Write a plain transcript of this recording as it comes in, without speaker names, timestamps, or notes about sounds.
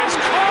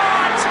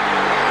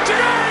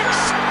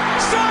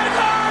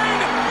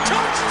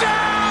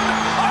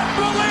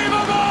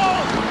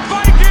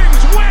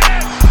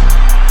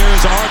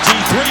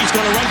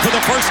for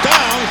the first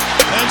down,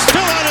 and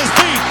still on his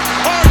feet.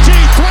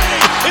 RG3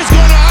 is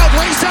going to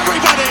outrace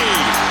everybody.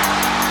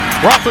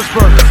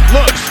 Roethlisberger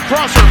looks,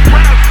 crosser,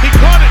 grabs, he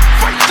caught it,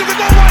 fights to the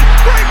goal line,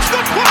 breaks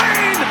the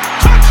plane,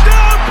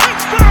 touchdown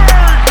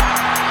Pittsburgh!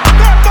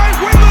 That might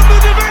win them the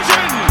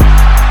division!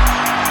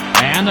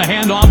 And the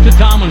handoff to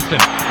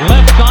Tomlinson,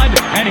 left side,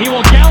 and he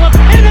will gallop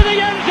into the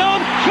end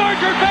zone.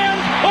 Charger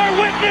fans are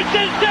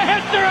witnesses to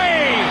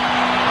history!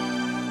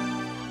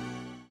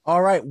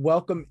 All right,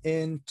 welcome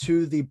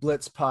into the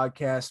Blitz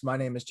podcast. My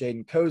name is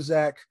Jaden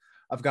Kozak.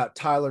 I've got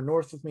Tyler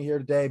North with me here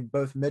today.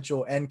 Both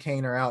Mitchell and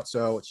Kane are out,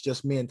 so it's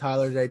just me and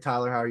Tyler today.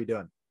 Tyler, how are you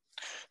doing?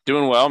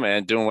 Doing well,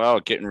 man. Doing well.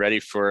 Getting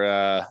ready for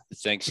the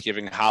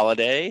Thanksgiving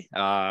holiday.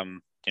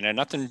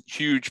 Nothing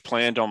huge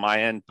planned on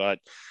my end, but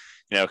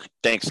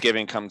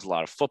Thanksgiving comes a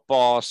lot of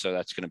football, so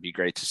that's going to be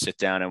great to sit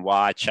down and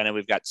watch. I know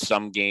we've got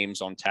some games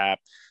on tap.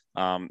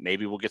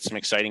 Maybe we'll get some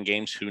exciting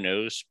games. Who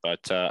knows?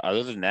 But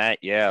other than that,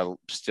 yeah,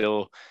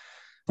 still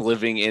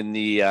living in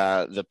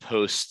the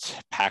post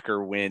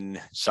Packer win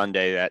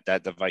Sunday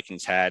that the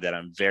Vikings had that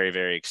I'm very,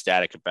 very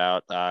ecstatic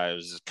about. It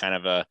was kind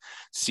of a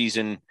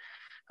season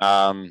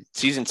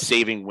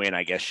saving win,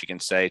 I guess you can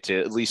say, to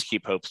at least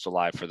keep hopes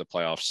alive for the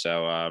playoffs.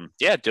 So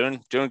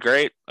doing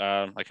great.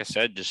 Like I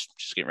said, just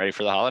getting ready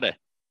for the holiday.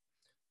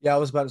 Yeah, I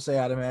was about to say,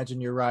 I'd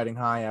imagine you're riding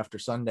high after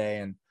Sunday,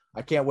 and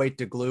I can't wait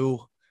to glue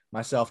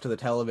myself to the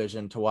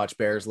television to watch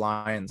Bears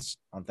Lions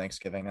on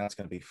Thanksgiving. That's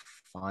going to be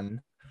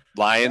fun.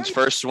 Lions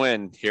first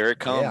win. Here it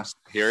comes.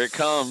 Yeah. Here it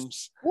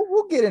comes.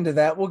 We'll get into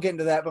that.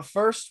 But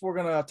first, we're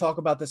going to talk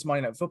about this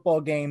Monday Night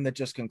Football game that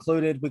just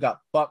concluded. We got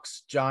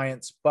Bucs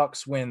Giants.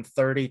 Bucs win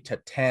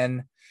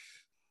 30-10.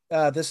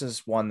 This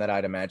is one that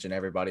I'd imagine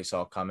everybody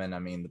saw coming. I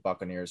mean, the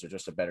Buccaneers are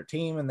just a better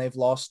team, and they've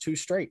lost 2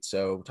 straight.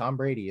 So Tom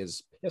Brady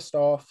is pissed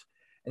off,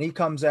 and he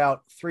comes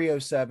out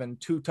 307,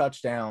 2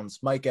 touchdowns.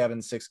 Mike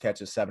Evans, 6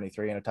 catches,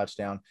 73 and a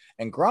touchdown.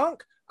 And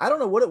Gronk, I don't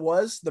know what it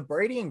was. The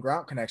Brady and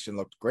Gronk connection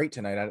looked great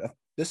tonight.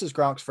 This is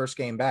Gronk's first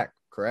game back,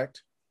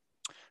 correct?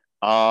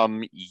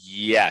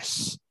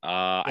 Yes.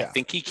 I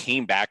think he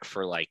came back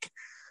for like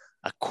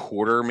a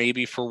quarter,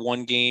 maybe for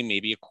one game,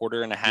 maybe a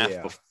quarter and a half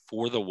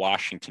before the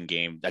Washington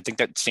game. I think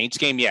that Saints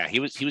game, he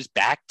was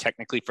back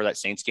technically for that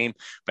Saints game,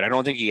 but I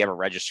don't think he ever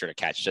registered a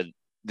catch. So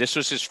this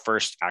was his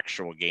first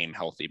actual game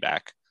healthy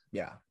back.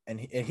 Yeah, and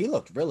he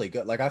looked really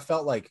good. Like, I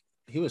felt like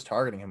he was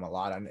targeting him a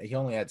lot. I mean, he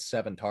only had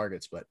 7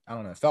 targets, but I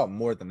don't know. It felt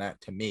more than that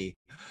to me.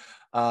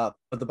 But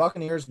the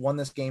Buccaneers won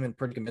this game in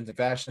pretty convincing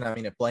fashion. I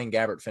mean, if Blaine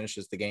Gabbert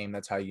finishes the game,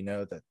 that's how you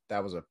know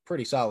that was a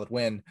pretty solid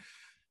win.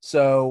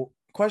 So,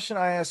 question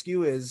I ask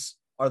you is,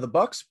 are the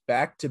Bucs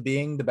back to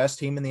being the best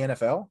team in the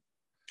NFL?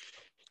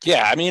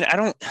 Yeah, I mean, I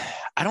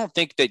don't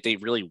think that they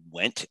really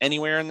went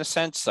anywhere in the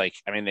sense. Like,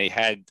 I mean, they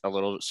had a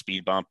little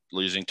speed bump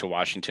losing to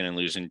Washington and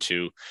losing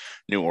to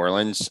New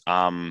Orleans.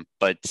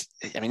 But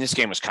I mean, this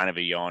game was kind of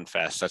a yawn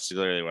fest. That's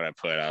literally what I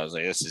put. I was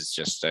like, this is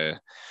just a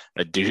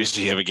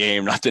doozy of a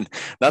game. Nothing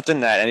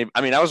that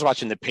I mean, I was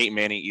watching the Peyton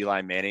Manning,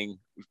 Eli Manning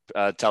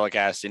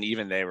telecast, and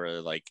even they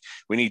were like,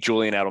 we need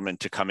Julian Edelman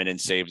to come in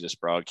and save this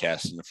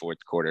broadcast in the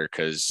fourth quarter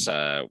because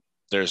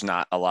there's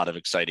not a lot of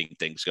exciting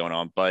things going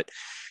on. But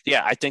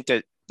yeah, I think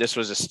that this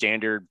was a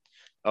standard,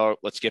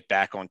 let's get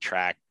back on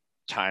track,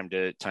 time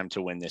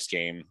to win this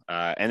game.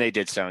 And they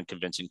did so in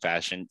convincing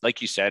fashion.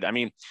 Like you said, I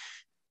mean,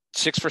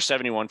 6 for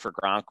 71 for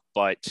Gronk,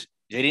 but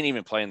they didn't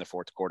even play in the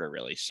fourth quarter,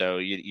 really. So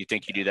you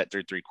think you do that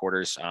through 3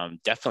 quarters,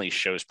 definitely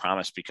shows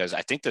promise, because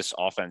I think this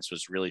offense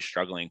was really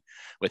struggling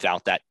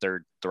without that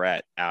third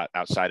threat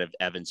outside of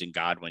Evans and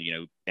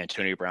Godwin.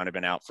 Antonio Brown had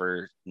been out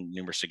for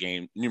numerous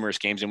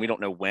games, and we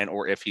don't know when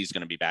or if he's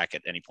going to be back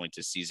at any point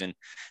this season.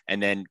 And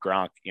then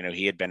Gronk,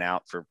 he had been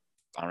out for,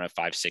 I don't know,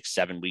 5, 6,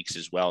 7 weeks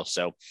as well.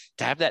 So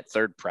to have that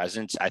third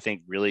presence, I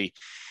think really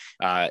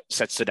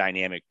sets the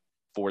dynamic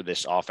for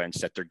this offense,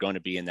 that they're going to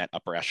be in that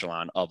upper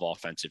echelon of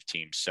offensive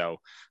teams. So,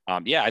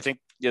 I think,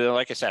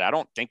 like I said, I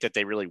don't think that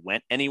they really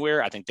went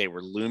anywhere. I think they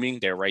were looming.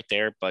 They're right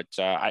there. But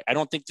I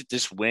don't think that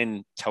this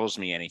win tells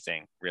me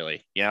anything,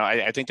 really.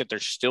 I think that they're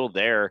still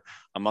there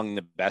among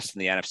the best in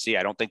the NFC.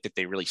 I don't think that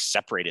they really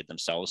separated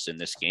themselves in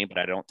this game, but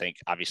I don't think,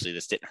 obviously,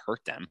 this didn't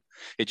hurt them.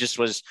 It just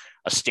was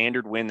a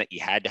standard win that you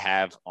had to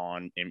have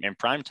in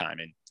prime time,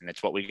 and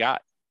that's what we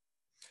got.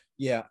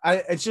 Yeah,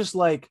 it's just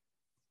like,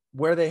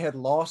 where they had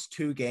lost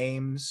 2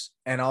 games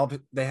and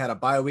they had a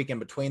bye week in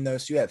between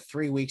those. So you had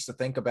 3 weeks to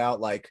think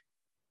about, like,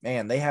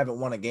 man, they haven't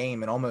won a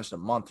game in almost a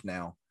month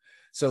now.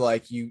 So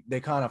like they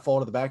kind of fall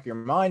to the back of your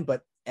mind,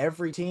 but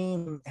every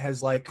team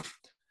has like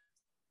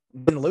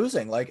been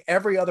losing. Like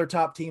every other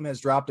top team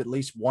has dropped at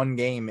least 1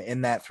 game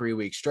in that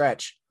 3-week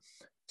stretch.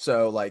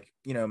 So like,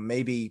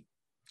 maybe,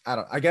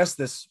 I guess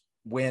this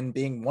win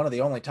being one of the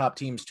only top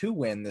teams to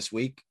win this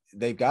week,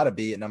 they've got to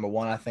be at number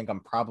 1. I think I'm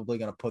probably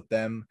going to put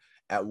them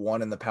at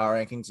 1 in the power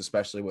rankings,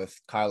 especially with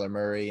Kyler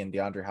Murray and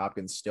DeAndre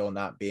Hopkins still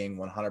not being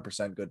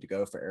 100% good to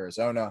go for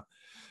Arizona.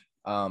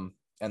 And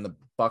the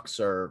Bucs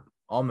are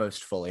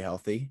almost fully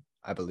healthy,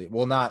 I believe.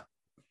 Well, not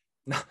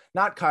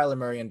Kyler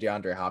Murray and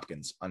DeAndre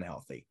Hopkins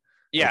unhealthy.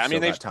 Yeah, I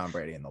mean, they've got Tom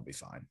Brady and they'll be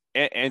fine.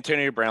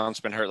 Antonio Brown's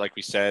been hurt, like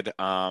we said.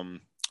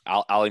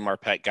 Ali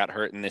Marpet got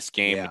hurt in this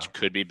game, which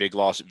could be a big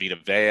loss. Vita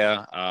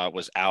Vea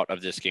was out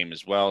of this game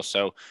as well.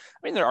 So, I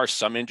mean, there are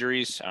some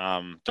injuries.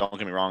 Don't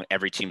get me wrong,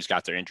 every team's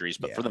got their injuries,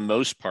 but for the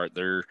most part,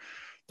 they're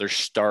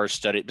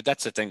star-studded. But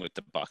that's the thing with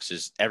the Bucs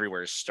is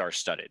everywhere is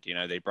star-studded. You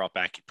know, they brought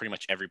back pretty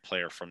much every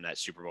player from that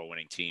Super Bowl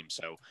winning team.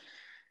 So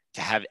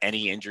to have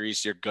any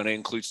injuries, you're going to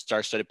include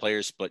star-studded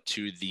players, but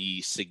to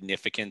the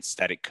significance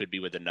that it could be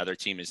with another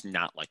team is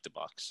not like the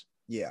Bucs.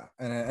 Yeah,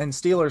 and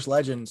Steelers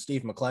legend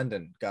Steve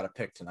McClendon got a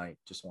pick tonight.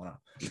 Just want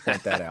to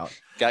point that out.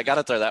 got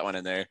to throw that one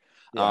in there.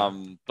 Yeah.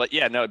 But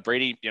yeah, no,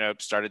 Brady,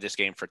 started this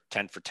game for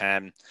 10 for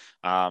 10.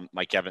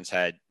 Mike Evans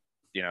had,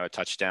 a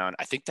touchdown.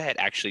 I think that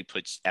actually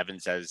puts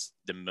Evans as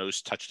the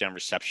most touchdown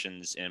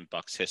receptions in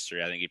Bucs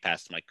history. I think he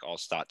passed Mike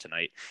Allstott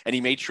tonight, and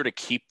he made sure to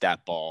keep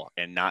that ball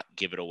and not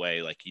give it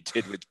away like he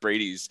did with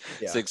Brady's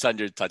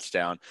 600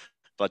 touchdown.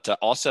 But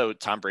also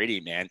Tom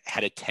Brady, man,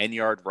 had a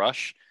 10-yard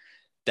rush.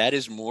 That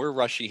is more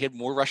rushing. He had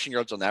more rushing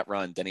yards on that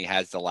run than he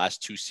has the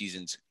last 2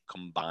 seasons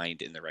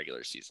combined in the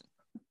regular season.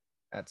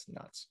 That's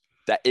nuts.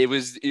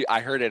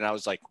 I heard it and I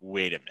was like,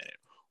 wait a minute,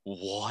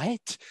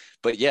 what?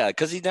 But yeah,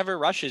 because he never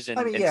rushes and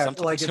sometimes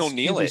like he'll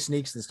kneel it.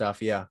 Sneaks and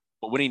stuff. Yeah.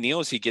 But when he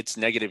kneels, he gets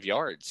negative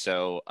yards.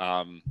 So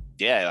I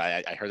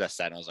heard that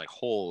stat and I was like,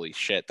 holy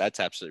shit, that's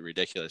absolutely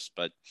ridiculous.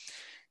 But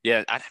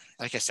yeah,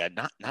 like I said,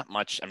 not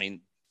much. I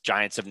mean,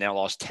 Giants have now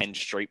lost 10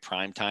 straight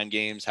primetime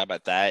games. How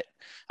about that?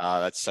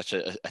 That's such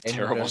a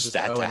terrible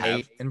stat to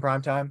have. In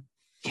primetime?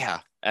 Yeah.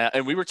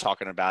 And we were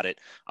talking about it.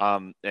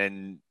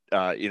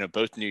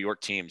 Both New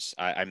York teams,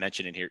 I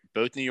mentioned in here,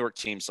 both New York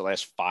teams the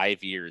last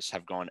 5 years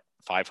have gone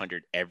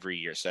 500 every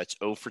year. So that's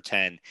 0 for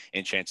 10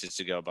 in chances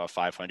to go above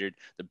 500.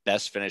 The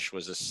best finish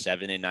was a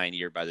 7-9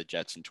 year by the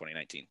Jets in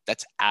 2019.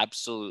 That's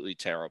absolutely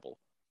terrible.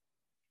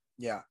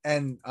 Yeah.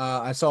 And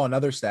I saw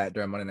another stat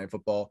during Monday Night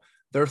Football.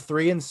 Their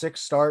 3-6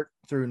 start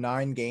through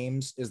 9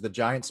 games is the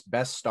Giants'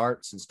 best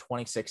start since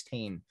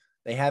 2016.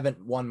 They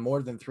haven't won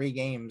more than 3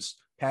 games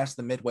past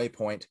the midway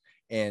point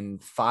in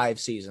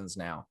 5 seasons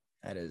now.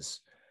 That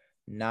is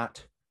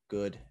not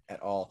good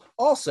at all.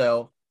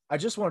 Also, I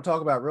just want to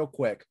talk about real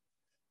quick,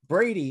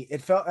 Brady,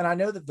 it felt, and I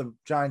know that the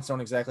Giants don't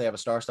exactly have a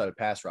star-studded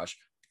pass rush,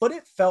 but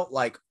it felt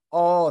like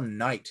all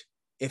night,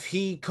 if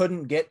he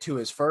couldn't get to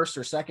his first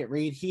or second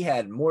read, he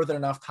had more than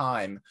enough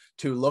time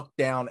to look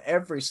down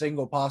every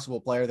single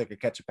possible player that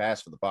could catch a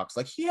pass for the Bucs.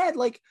 Like he had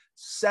like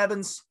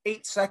 7-8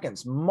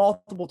 seconds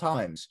multiple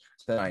times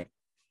tonight.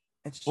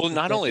 Well,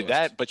 not only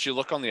that, but you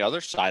look on the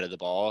other side of the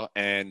ball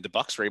and the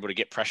Bucs were able to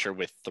get pressure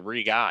with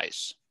 3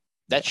 guys.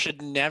 That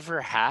should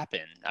never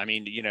happen. I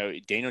mean,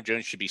 Daniel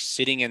Jones should be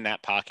sitting in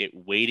that pocket,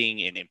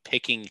 waiting and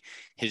picking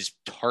his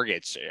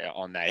targets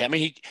on that. I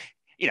mean,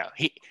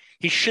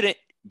 he shouldn't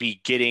be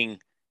getting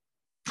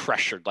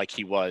pressured like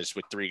he was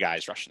with 3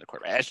 guys rushing the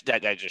quarterback.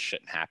 That just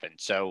shouldn't happen.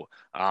 So,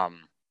 let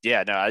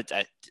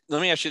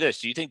me ask you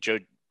this. Do you think Joe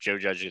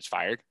Judge gets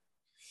fired?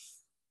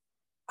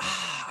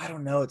 I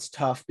don't know. It's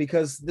tough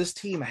because this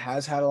team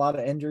has had a lot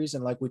of injuries.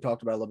 And like we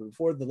talked about a little bit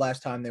before, the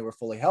last time they were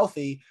fully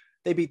healthy,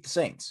 they beat the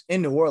Saints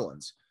in New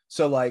Orleans.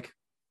 So like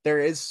there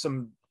is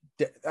some,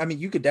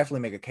 you could definitely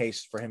make a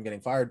case for him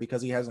getting fired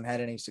because he hasn't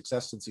had any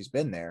success since he's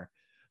been there.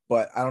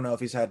 But I don't know if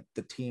he's had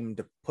the team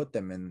to put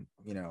them in,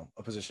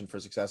 a position for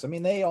success. I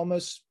mean, they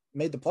almost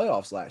made the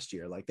playoffs last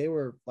year. Like they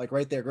were like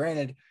right there.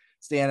 Granted,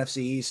 it's the NFC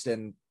East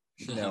and,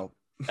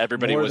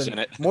 everybody was in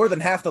it. More than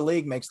half the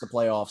league makes the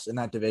playoffs in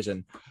that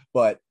division.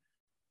 But,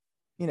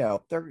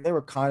 they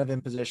were kind of in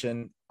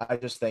position. I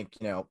just think,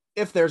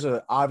 if there's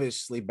a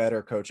obviously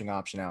better coaching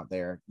option out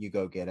there, you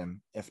go get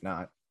him. If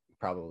not,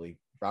 probably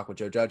rock with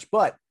Joe Judge.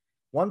 But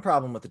one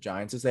problem with the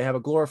Giants is they have a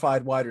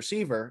glorified wide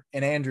receiver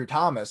in Andrew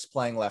Thomas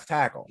playing left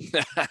tackle.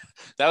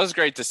 That was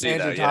great to see.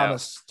 Andrew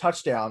Thomas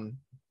touchdown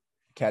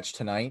catch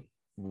tonight.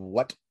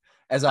 What?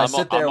 As I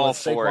sit there with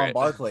Saquon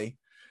Barkley,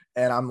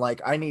 and I'm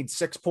like, I need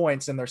 6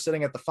 points, and they're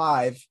sitting at the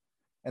 5,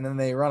 and then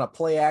they run a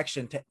play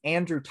action to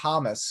Andrew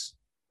Thomas.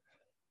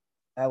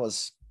 That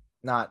was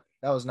not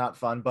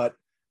fun, but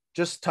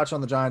just touch on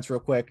the Giants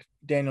real quick.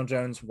 Daniel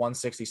Jones,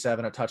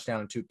 167, a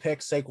touchdown and 2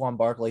 picks. Saquon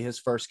Barkley, his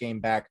first game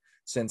back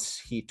since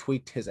he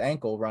tweaked his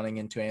ankle running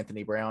into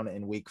Anthony Brown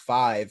in week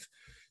 5,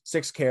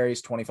 6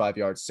 carries, 25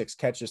 yards, 6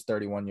 catches,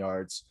 31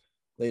 yards.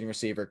 Leading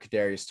receiver,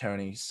 Kadarius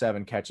Toney,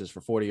 7 catches for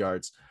 40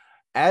 yards.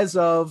 As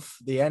of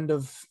the end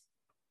of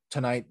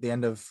tonight, the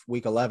end of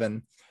week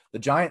 11, the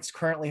Giants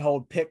currently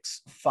hold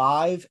picks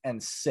 5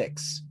 and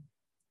 6.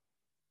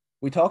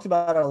 We talked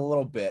about it a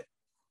little bit,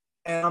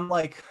 and I'm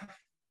like,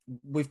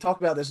 we've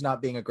talked about this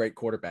not being a great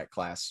quarterback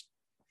class,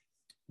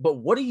 but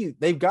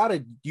they've got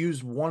to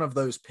use one of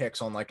those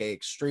picks on like a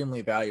extremely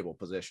valuable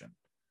position.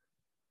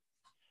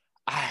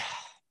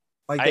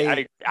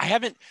 I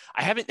haven't.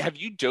 Have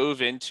you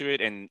dove into it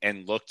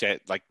and looked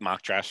at like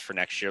mock drafts for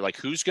next year? Like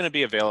who's going to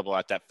be available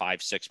at that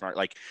 5-6 mark?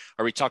 Like,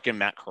 are we talking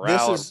Matt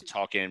Corral? Are we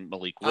talking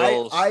Malik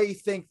Willis? I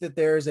think that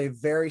there is a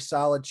very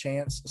solid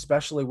chance,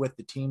 especially with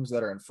the teams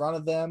that are in front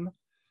of them,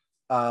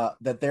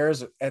 that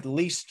there's at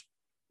least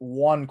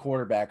one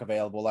quarterback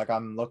available. Like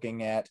I'm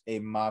looking at a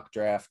mock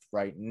draft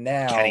right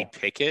now. Kenny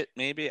Pickett,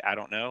 maybe? I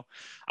don't know.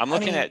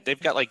 They've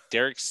got like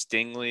Derek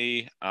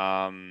Stingley.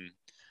 I'm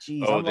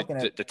looking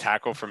at the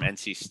tackle from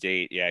NC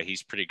State. Yeah,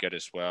 he's pretty good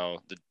as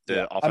well.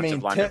 The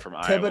offensive lineman from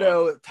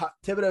Iowa.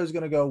 Thibodeau is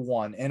going to go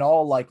 1 in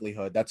all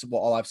likelihood. That's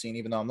all I've seen,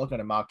 even though I'm looking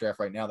at a mock draft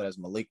right now that has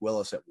Malik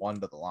Willis at 1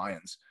 to the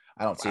Lions.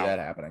 I don't see that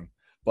happening.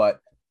 But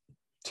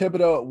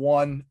Thibodeau at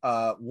 1,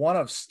 one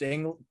of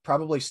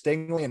probably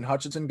Stingley and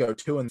Hutchinson go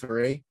 2 and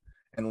 3,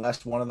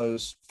 unless one of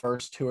those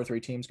first 2 or 3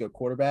 teams go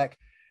quarterback.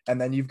 And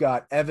then you've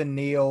got Evan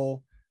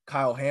Neal,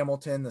 Kyle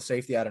Hamilton, the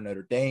safety out of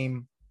Notre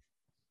Dame,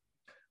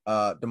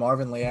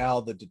 DeMarvin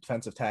Leal, the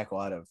defensive tackle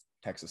out of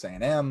Texas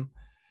A&M.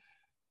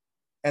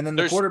 And then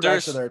the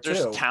quarterbacks are there too.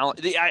 There's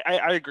talent.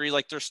 I agree.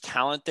 Like there's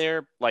talent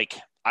there. Like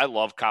I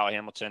love Kyle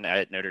Hamilton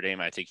at Notre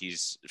Dame. I think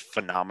he's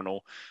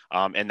phenomenal.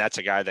 And that's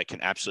a guy that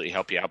can absolutely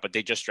help you out. But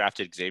they just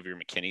drafted Xavier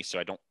McKinney, so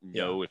I don't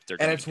know if they're.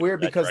 And it's weird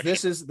because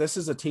this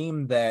is a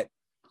team that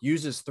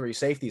uses 3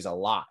 safeties a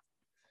lot.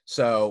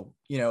 So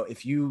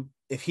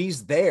if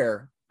he's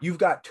there, you've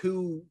got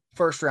 2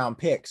 first-round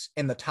picks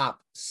in the top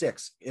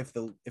 6. If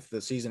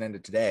the season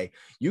ended today,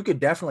 you could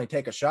definitely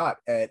take a shot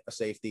at a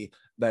safety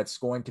that's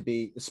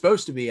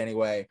supposed to be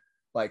anyway,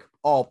 like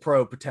all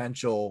pro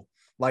potential,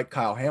 like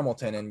Kyle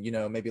Hamilton,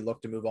 and maybe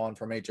look to move on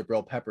from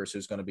Jabril Peppers,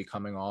 who's going to be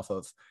coming off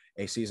of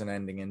a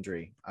season-ending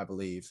injury, I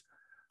believe,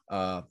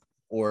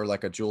 or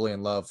like a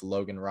Julian Love,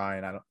 Logan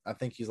Ryan. I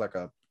think he's like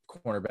a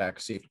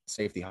cornerback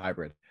safety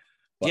hybrid.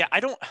 But, yeah,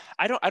 I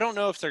don't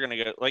know if they're going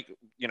to go, like,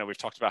 we've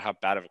talked about how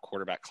bad of a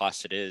quarterback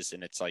class it is.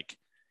 And it's like,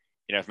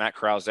 if Matt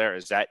Corral's there,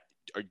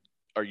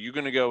 are you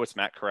going to go with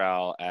Matt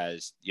Corral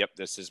as, yep,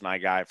 this is my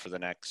guy for the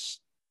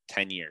next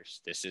 10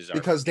 years? This is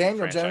because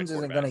Daniel Jones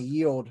isn't going to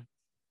yield.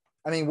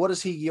 I mean, what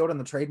does he yield in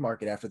the trade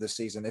market after this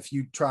season? If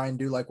you try and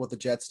do like what the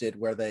Jets did,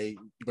 where they're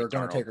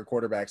going to take a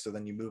quarterback, so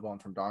then you move on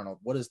from Darnold.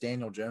 What does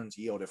Daniel Jones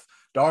yield if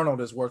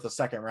Darnold is worth a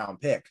 2nd-round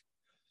pick?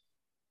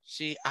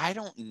 See, I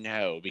don't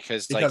know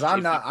because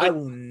I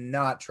will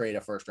not trade a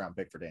 1st-round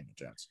pick for Daniel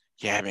Jones.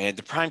 Yeah, man,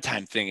 the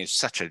primetime thing is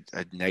such a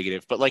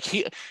negative, but like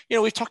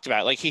we've talked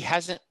about, like he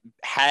hasn't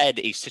had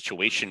a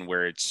situation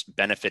where it's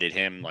benefited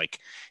him, like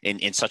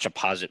in such a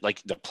positive,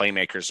 like the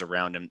playmakers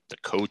around him, the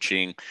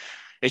coaching.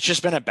 It's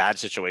just been a bad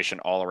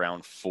situation all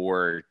around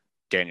for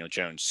Daniel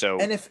Jones. So,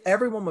 and if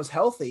everyone was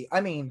healthy,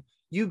 I mean,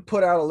 you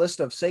put out a list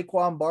of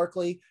Saquon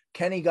Barkley,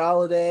 Kenny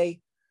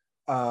Galladay,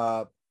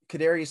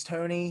 Kadarius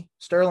Toney,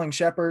 Sterling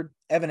Shepard,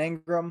 Evan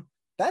Ingram.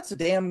 That's a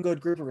damn good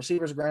group of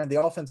receivers. Granted,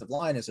 the offensive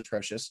line is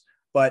atrocious,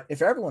 but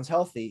if everyone's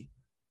healthy,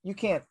 you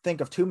can't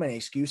think of too many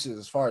excuses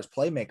as far as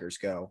playmakers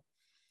go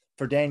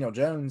for Daniel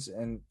Jones.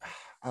 And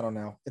I don't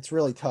know. It's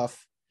really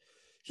tough.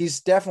 He's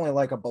definitely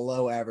like a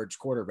below average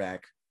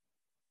quarterback.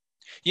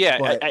 Yeah.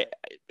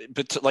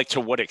 But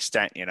to what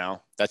extent,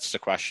 that's the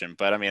question.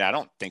 But I mean, I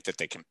don't think that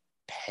they can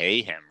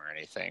pay him or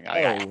anything.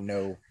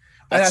 No.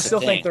 And I still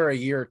think they're a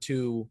year or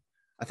two.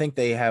 I think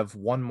they have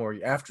one more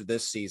after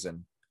this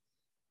season.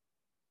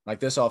 Like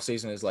this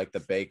offseason is like the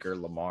Baker,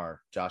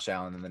 Lamar, Josh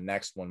Allen, and the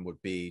next one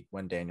would be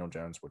when Daniel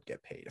Jones would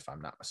get paid, if I'm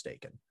not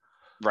mistaken.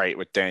 Right,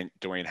 with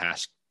Dwayne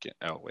Haskins.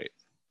 Oh, wait.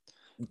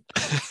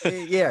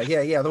 Yeah.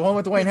 The one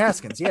with Dwayne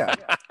Haskins, yeah.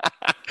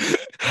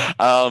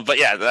 But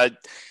yeah,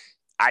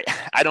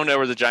 I don't know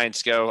where the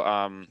Giants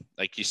go.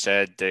 Like you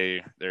said,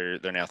 they're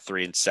now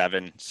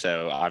 3-7,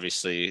 so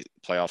obviously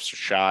playoffs are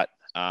shot.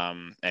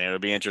 And it'll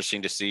be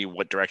interesting to see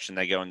what direction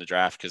they go in the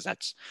draft, because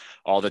that's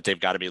all that they've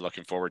got to be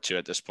looking forward to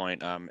at this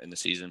point in the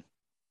season.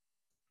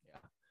 Yeah.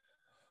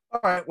 All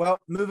right. Well,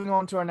 moving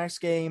on to our next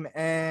game,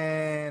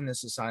 and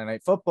this is Sunday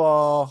Night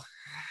Football.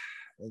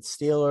 It's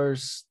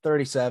Steelers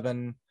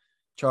 37,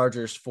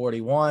 Chargers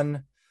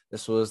 41.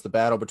 This was the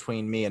battle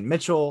between me and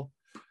Mitchell.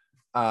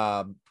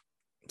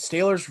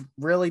 Steelers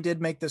really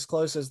did make this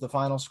close, as the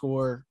final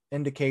score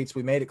indicates.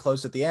 We made it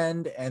close at the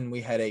end, and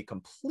we had a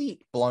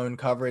complete blown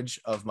coverage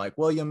of Mike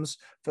Williams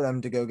for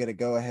them to go get a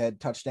go-ahead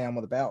touchdown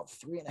with about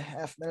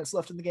 3.5 minutes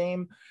left in the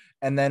game.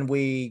 And then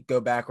we go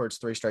backwards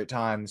 3 straight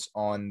times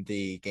on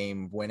the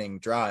game-winning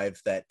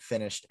drive that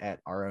finished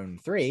at our own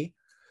 3.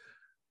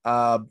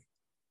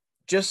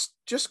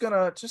 Just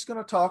gonna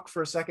talk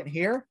for a second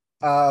here.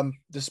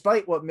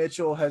 Despite what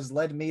Mitchell has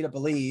led me to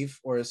believe,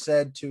 or has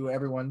said to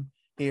everyone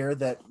here,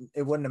 that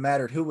it wouldn't have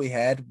mattered who we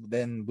had,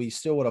 then we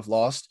still would have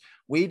lost.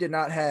 We did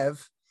not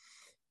have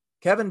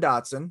Kevin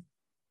Dotson.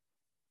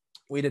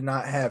 We did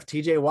not have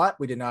TJ Watt.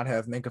 We did not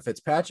have Minkah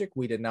Fitzpatrick.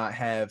 We did not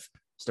have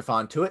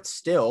Stephon Tuitt.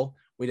 Still,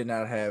 we did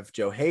not have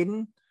Joe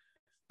Hayden.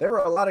 There were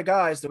a lot of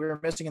guys that we were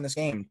missing in this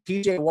game.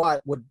 TJ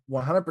Watt would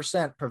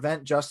 100%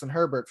 prevent Justin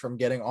Herbert from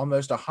getting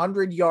almost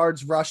 100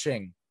 yards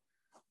rushing.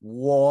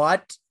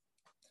 What?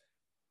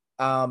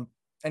 And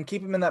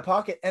keep him in that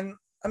pocket. And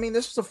I mean,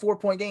 this was a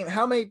 4-point game.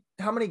 How many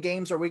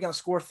games are we going to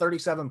score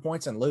 37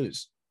 points and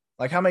lose?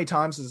 Like, how many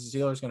times is the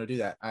Steelers going to do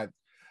that? I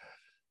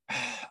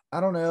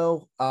don't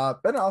know.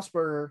 Ben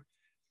Roethlisberger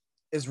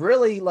is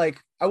really, like,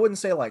 I wouldn't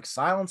say like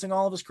silencing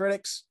all of his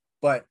critics,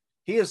 but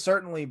he is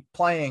certainly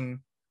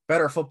playing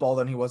better football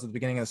than he was at the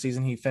beginning of the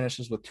season. He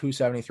finishes with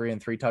 273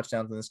 and 3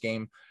 touchdowns in this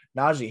game.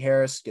 Najee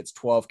Harris gets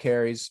 12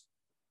 carries,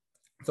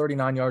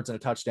 39 yards and a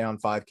touchdown,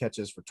 5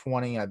 catches for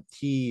 20. I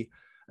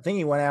think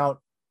he went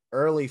out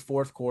early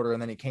fourth quarter,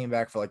 and then he came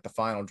back for like the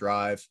final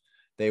drive.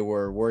 They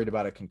were worried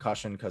about a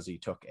concussion because he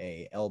took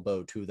a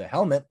elbow to the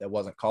helmet that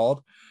wasn't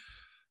called.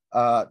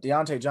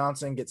 Deontay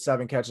Johnson gets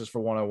 7 catches for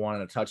 101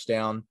 and a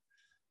touchdown.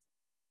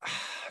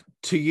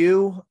 To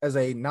you, as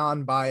a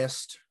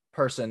non-biased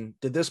person,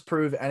 did this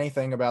prove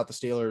anything about the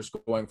Steelers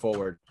going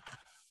forward?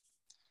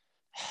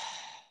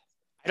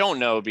 I don't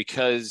know,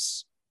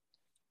 because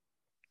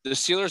the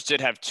Steelers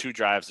did have 2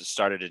 drives that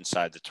started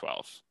inside the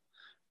 12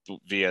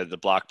 via the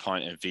block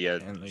punt and via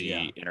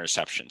the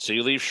interception. So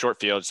you leave short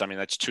fields. I mean,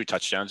 that's 2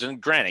 touchdowns.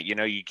 And granted,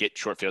 you get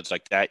short fields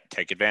like that,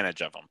 take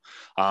advantage of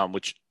them,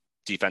 which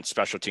defense,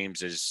 special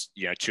teams is,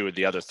 2 of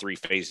the other 3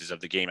 phases of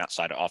the game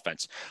outside of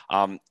offense.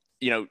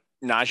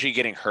 Najee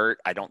getting hurt,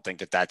 I don't think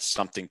that that's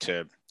something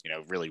to,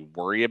 really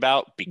worry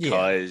about,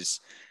 because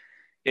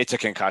it's a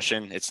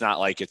concussion. It's not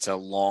like it's a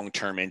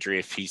long-term injury.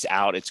 If he's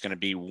out, it's going to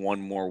be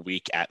 1 more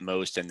week at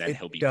most, and then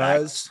he'll be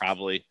back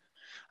probably.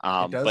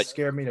 It does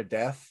scare me to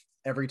death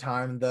every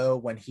time, though,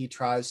 when he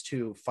tries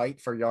to fight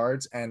for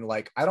yards, and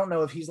like, I don't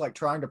know if he's like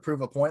trying to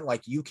prove a point,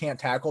 like, you can't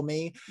tackle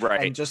me,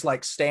 right, and just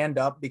like stand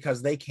up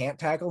because they can't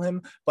tackle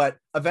him, but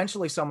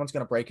eventually someone's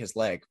going to break his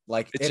leg.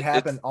 Like,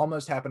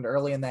 almost happened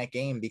early in that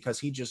game, because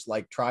he just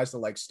like tries to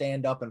like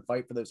stand up and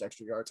fight for those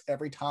extra yards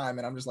every time,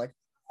 and I'm just like,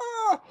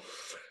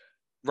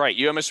 right,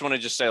 you almost want to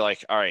just say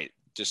like, all right,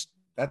 just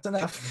that's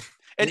enough.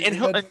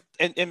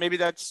 and maybe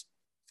that's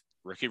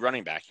rookie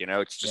running back,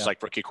 it's just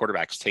like rookie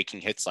quarterbacks taking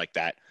hits like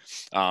that.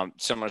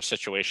 Similar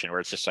situation where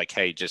it's just like,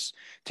 hey, just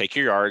take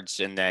your yards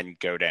and then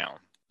go down.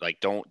 Like,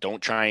 don't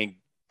trying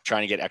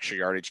to get extra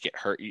yardage, get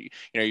hurt.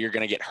 You're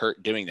going to get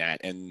hurt doing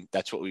that. And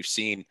that's what we've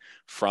seen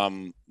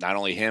from not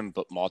only him,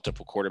 but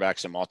multiple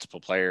quarterbacks and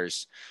multiple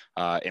players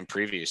in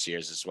previous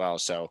years as well.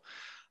 So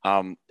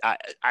I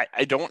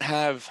don't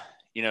have,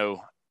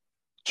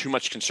 too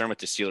much concern with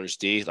the Steelers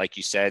D. Like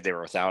you said, they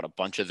were without a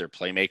bunch of their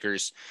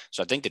playmakers.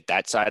 So I think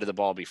that side of the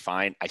ball will be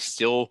fine. I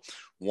still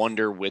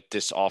wonder with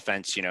this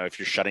offense, if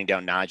you're shutting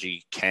down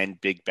Najee, can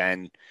Big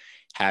Ben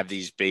have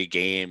these big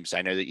games?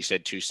 I know that you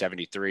said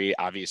 273.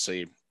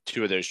 Obviously,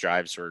 2 of those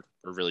drives were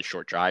really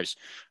short drives.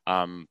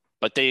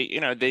 But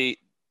they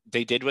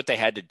did what they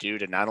had to do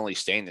to not only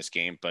stay in this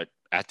game, but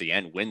at the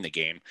end win the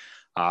game.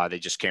 They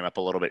just came up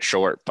a little bit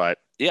short, but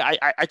yeah,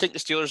 I think the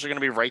Steelers are going to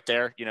be right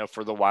there,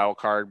 for the wild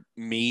card,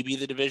 maybe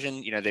the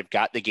division. They've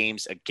got the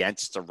games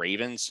against the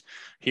Ravens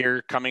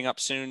here coming up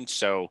soon.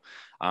 So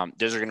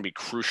those are going to be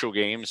crucial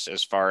games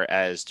as far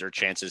as their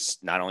chances,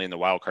 not only in the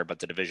wild card, but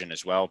the division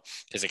as well,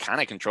 because they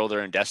kind of control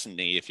their own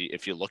destiny if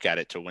you look at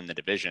it, to win the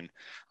division,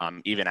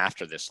 even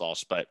after this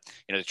loss. But,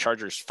 the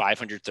Chargers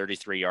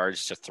 533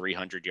 yards to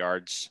 300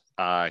 yards,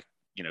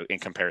 in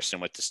comparison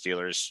with the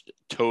Steelers,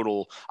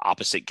 total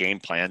opposite game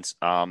plans.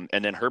 And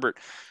then Herbert,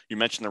 you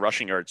mentioned the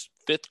rushing yards,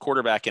 5th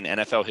quarterback in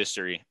NFL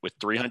history with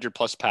 300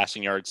 plus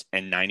passing yards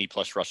and 90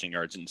 plus rushing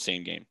yards in the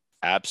same game.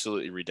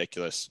 Absolutely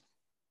ridiculous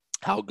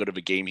how good of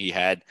a game he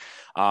had.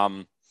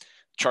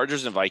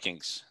 Chargers and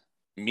Vikings,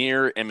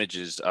 mirror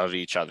images of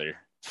each other.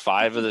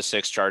 5 of the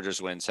 6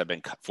 Chargers wins have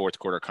been 4th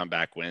quarter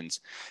comeback wins.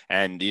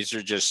 And these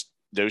are just,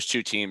 those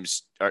 2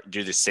 teams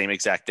do the same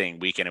exact thing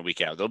week in and week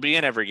out. They'll be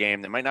in every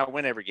game. They might not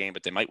win every game,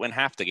 but they might win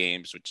half the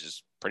games, which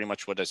is pretty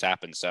much what has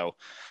happened. So,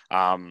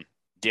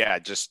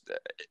 just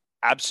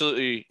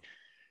absolutely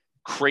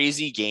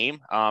crazy game,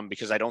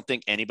 because I don't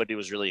think anybody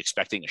was really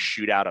expecting a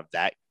shootout of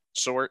that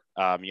sort.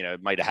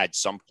 It might have had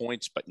some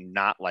points, but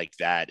not like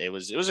that. It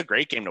was a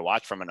great game to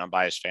watch from an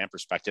unbiased fan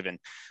perspective. And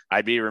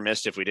I'd be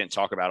remiss if we didn't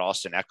talk about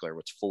Austin Eckler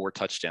with 4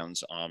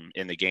 touchdowns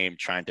in the game,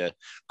 trying to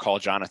call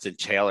Jonathan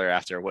Taylor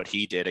after what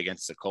he did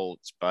against the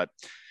Colts. But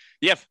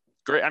yeah,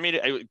 great. I mean,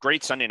 a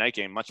great Sunday night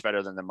game, much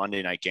better than the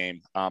Monday night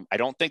game. I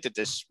don't think that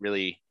this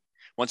really,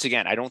 once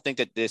again, I don't think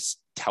that this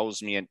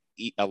tells me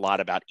a lot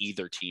about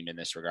either team in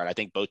this regard. I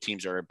think both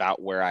teams are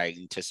about where I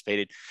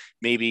anticipated,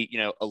 maybe,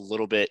 a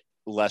little bit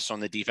less on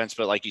the defense,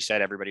 but like you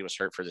said, everybody was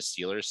hurt for the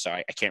Steelers. So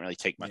I can't really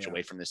take much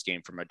away from this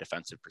game from a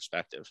defensive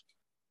perspective.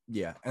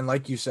 Yeah. And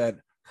like you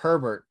said,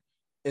 Herbert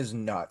is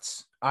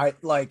nuts. I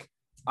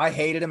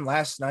hated him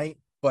last night,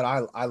 but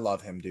I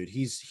love him, dude.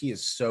 He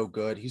is so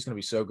good. He's going to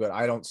be so good.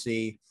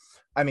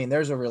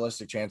 There's a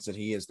realistic chance that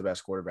he is the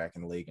best quarterback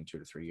in the league in 2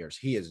 to 3 years.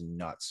 He is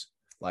nuts.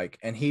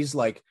 And he's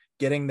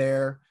getting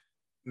there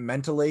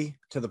mentally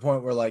to the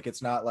point where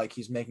it's not like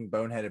he's making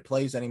boneheaded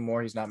plays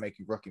anymore. He's not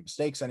making rookie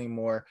mistakes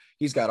anymore.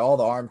 He's got all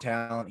the arm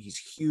talent. He's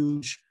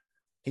huge.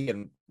 He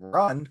can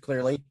run,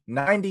 clearly.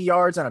 90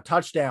 yards and a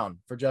touchdown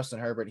for Justin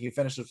Herbert. He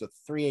finishes with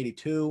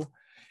 382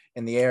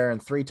 in the air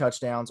and 3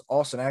 touchdowns.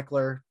 Austin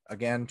Eckler,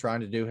 again,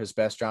 trying to do his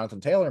best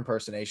Jonathan Taylor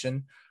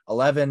impersonation,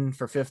 11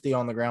 for 50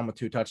 on the ground with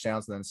 2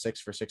 touchdowns, and then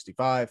 6 for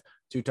 65,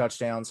 2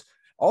 touchdowns.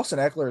 Austin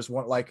Eckler is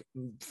one,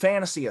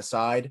 fantasy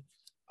aside,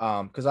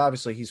 because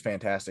obviously he's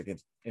fantastic,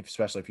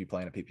 especially if you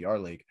play in a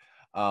PPR league.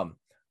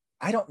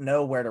 I don't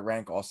know where to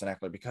rank Austin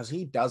Eckler because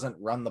he doesn't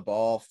run the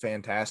ball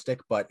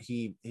fantastic, but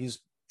he's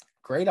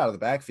great out of the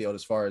backfield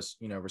as far as,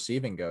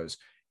 receiving goes.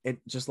 It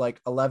just like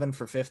 11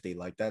 for 50.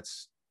 Like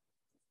those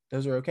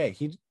are okay.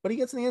 But he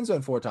gets in the end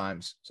zone 4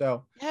 times.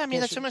 So yeah, I mean,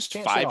 that's almost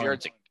 5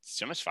 yards.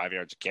 It's almost 5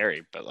 yards a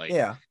carry, but like,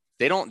 yeah,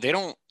 they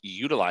don't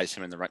utilize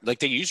him in the run. Like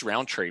they use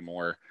Roundtree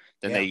more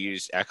than they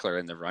use Eckler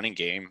in the running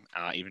game.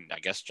 Even I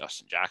guess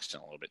Justin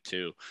Jackson a little bit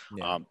too.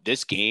 Yeah.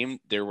 This game,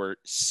 there were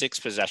 6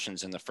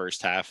 possessions in the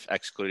first half,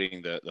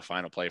 excluding the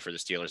final play for the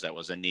Steelers. That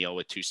was a kneel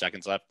with 2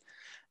 seconds left.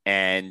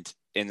 And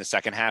in the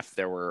second half,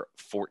 there were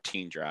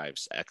 14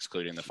 drives,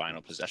 excluding the final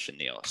possession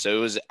kneel. So it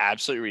was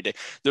absolutely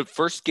ridiculous.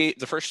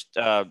 The first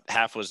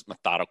half was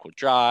methodical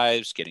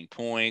drives, getting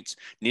points.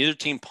 Neither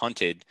team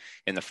punted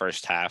in the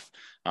first half.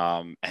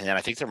 And then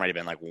I think there might have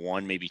been like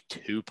 1, maybe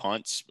 2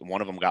 punts.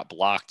 One of them got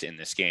blocked in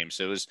this game.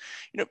 So it was,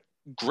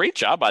 great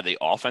job by the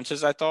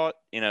offenses. I thought,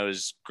 it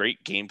was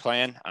great game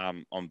plan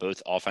on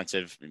both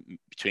offensive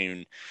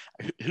between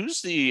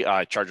who's the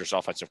Chargers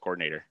offensive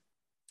coordinator?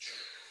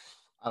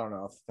 I don't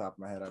know off the top of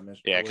my head.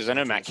 Yeah, because I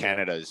know Matt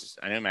Canada's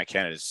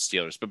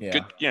Steelers, but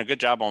good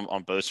job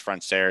on both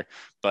fronts there.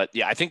 But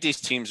yeah, I think these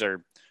teams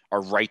are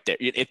right there.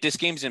 If this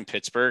game's in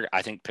Pittsburgh,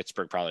 I think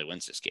Pittsburgh probably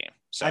wins this game.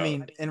 So I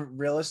mean, and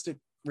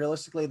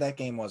realistically, that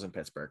game was in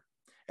Pittsburgh.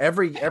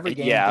 Every game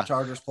the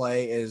Chargers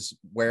play is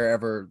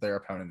wherever their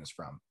opponent is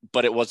from.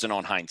 But it wasn't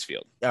on Heinz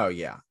Field. Oh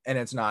yeah, and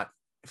it's not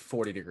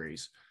 40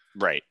 degrees.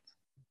 Right.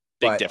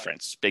 Big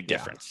difference.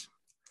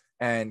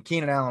 And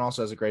Keenan Allen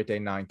also has a great day,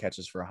 9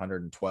 catches for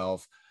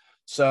 112.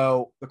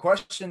 So the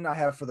question I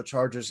have for the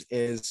Chargers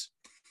is,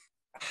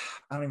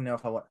 I don't even know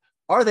if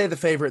are they the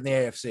favorite in the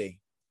AFC?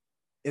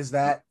 Is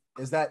that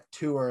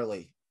too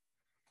early?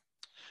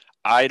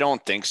 I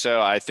don't think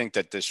so. I think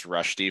that this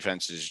rush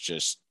defense is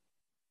just,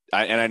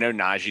 and I know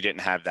Najee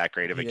didn't have that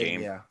great of a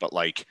game, but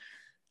like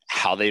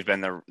how they've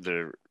been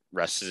the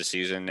rest of the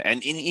season.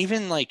 And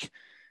even like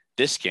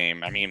this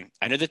game, I mean,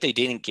 I know that they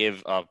didn't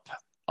give up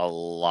a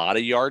lot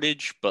of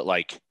yardage, but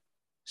like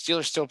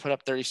Steelers still put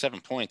up 37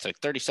 points. Like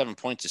 37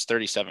 points is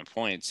 37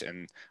 points.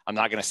 And I'm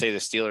not going to say the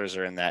Steelers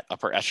are in that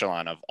upper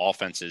echelon of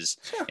offenses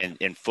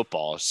in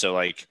football. So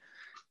like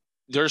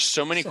there's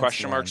so many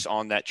question marks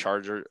on that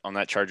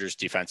Chargers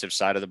defensive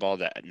side of the ball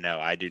that no,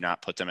 I do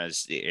not put them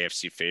as the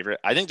AFC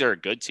favorite. I think they're a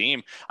good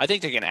team. I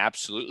think they can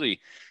absolutely,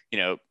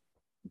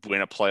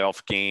 win a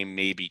playoff game,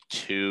 maybe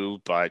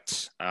 2,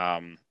 but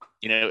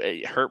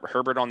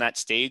Herbert on that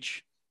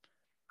stage,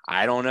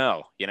 I don't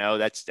know.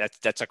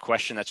 That's a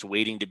question that's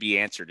waiting to be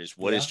answered is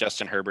what is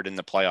Justin Herbert in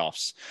the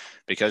playoffs?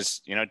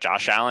 Because,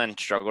 Josh Allen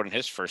struggled in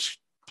his first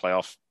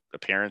playoff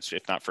appearance,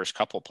 if not first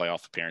couple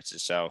playoff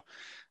appearances. So,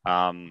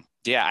 I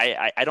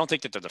don't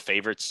think that they're the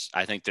favorites.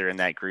 I think they're in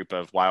that group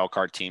of wild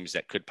card teams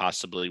that could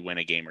possibly win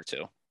a game or 2.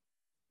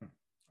 Okay.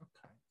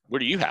 Where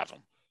do you have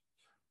them?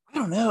 I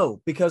don't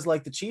know because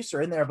like the Chiefs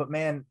are in there, but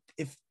man,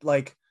 if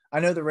like I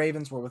know the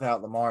Ravens were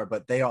without Lamar,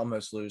 but they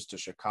almost lose to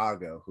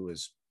Chicago, who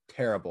is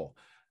terrible.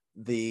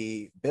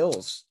 The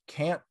Bills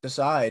can't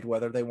decide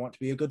whether they want to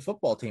be a good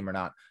football team or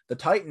not. The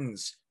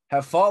Titans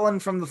have fallen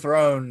from the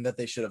throne that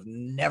they should have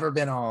never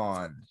been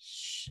on.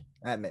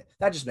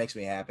 That just makes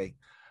me happy.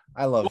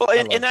 I love.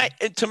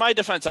 To my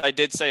defense, I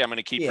did say I'm going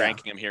to keep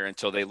ranking them here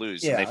until they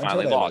lose, and they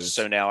finally lost.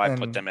 So now I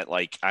put them at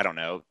like I don't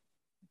know,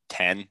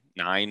 10,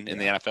 9 in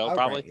the NFL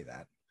probably.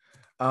 That.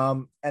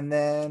 And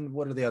then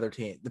what are the other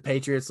teams? The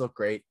Patriots look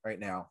great right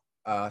now.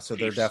 So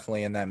they're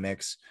definitely in that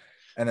mix.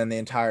 And then the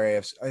entire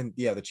AFC, and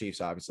the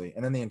Chiefs, obviously.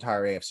 And then the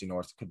entire AFC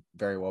North could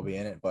very well be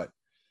in it. But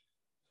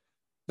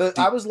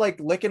I was like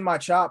licking my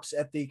chops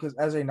because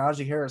as a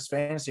Najee Harris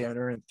fantasy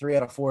owner in 3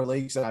 out of 4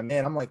 leagues that I'm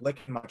in, I'm like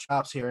licking my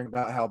chops hearing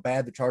about how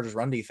bad the Chargers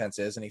run defense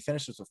is. And he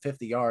finishes with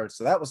 50 yards.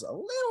 So that was a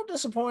little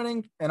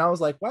disappointing. And I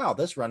was like, wow,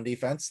 this run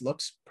defense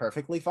looks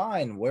perfectly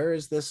fine. Where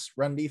is this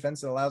run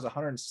defense that allows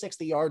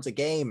 160 yards a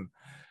game?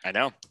 I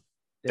know.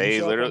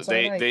 They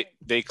literally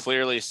they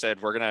clearly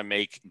said we're gonna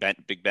make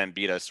Big Ben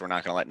beat us. We're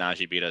not gonna let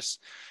Najee beat us.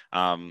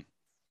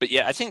 But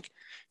yeah, I think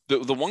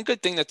the one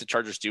good thing that the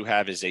Chargers do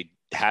have is they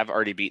have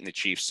already beaten the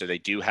Chiefs, so they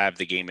do have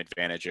the game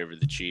advantage over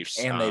the Chiefs.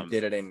 And they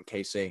did it in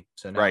KC,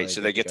 so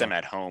they get them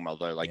at home.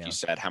 Although, like you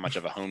said, how much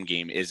of a home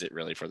game is it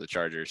really for the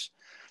Chargers?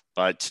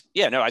 But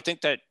yeah, no, I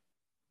think that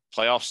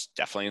playoffs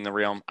definitely in the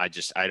realm. I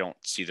don't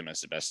see them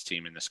as the best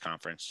team in this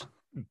conference.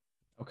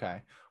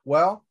 Okay,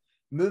 well.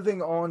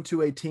 Moving on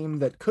to a team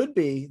that could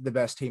be the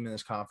best team in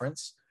this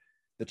conference,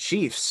 the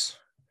Chiefs.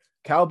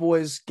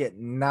 Cowboys get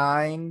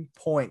 9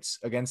 points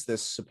against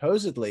this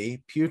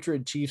supposedly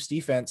putrid Chiefs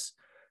defense.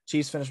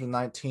 Chiefs finished with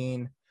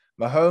 19.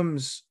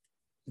 Mahomes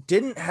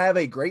didn't have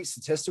a great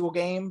statistical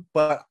game,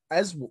 but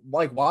as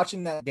like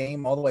watching that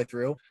game all the way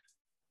through,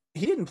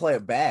 he didn't play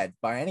it bad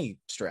by any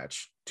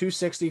stretch.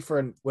 260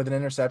 with an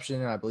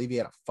interception, and I believe he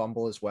had a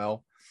fumble as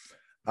well.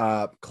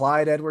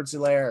 Clyde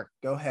Edwards-Helaire,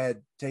 go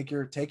ahead, take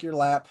your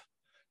lap.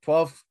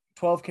 12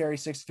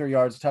 carries, 63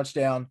 yards,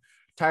 touchdown.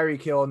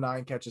 Tyreek Hill,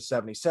 9 catches,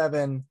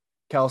 77.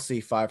 Kelsey,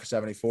 5 for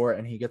 74,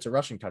 and he gets a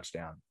rushing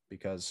touchdown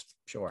because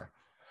sure.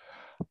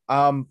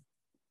 Yeah,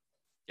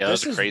 Yeah, that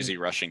was a crazy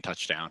rushing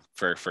touchdown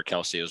for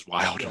Kelsey. It was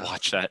wild to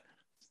watch that.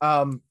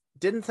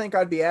 Didn't think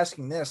I'd be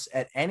asking this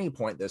at any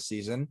point this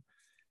season.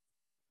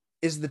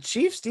 Is the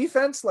Chiefs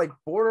defense like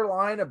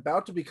borderline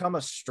about to become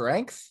a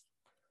strength?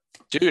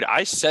 Dude,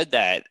 I said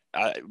that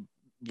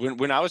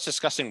when I was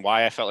discussing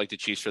why I felt like the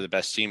Chiefs were the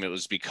best team, it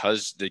was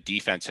because the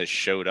defense has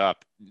showed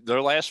up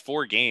their last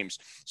 4 games.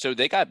 So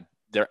they got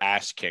their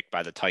ass kicked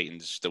by the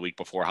Titans the week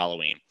before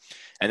Halloween.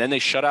 And then they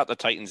shut out the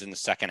Titans in the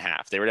second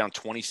half. They were down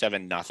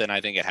 27-0,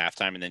 I think, at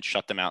halftime, and then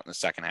shut them out in the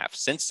second half.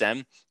 Since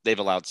then, they've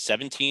allowed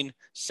 17,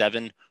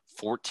 7,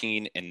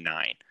 14, and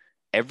 9.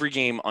 Every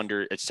game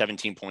under at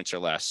 17 points or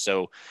less.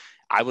 So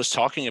I was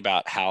talking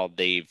about how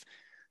they've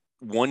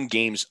won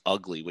games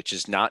ugly, which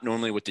is not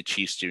normally what the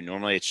Chiefs do.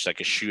 Normally it's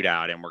like a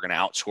shootout and we're going to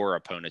outscore our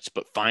opponents,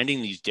 but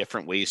finding these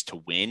different ways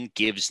to win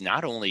gives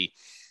not only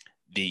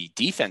the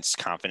defense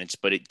confidence,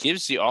 but it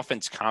gives the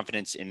offense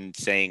confidence in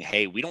saying,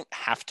 hey, we don't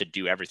have to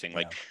do everything.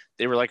 Like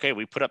they were like, hey,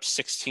 we put up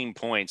 16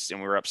 points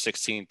and we were up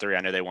 16-3. I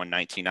know they won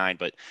 19-9,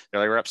 but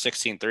they're like, we're up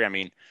 16-3. I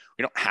mean,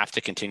 we don't have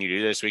to continue to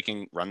do this. We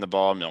can run the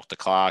ball, milk the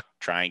clock,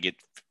 try and get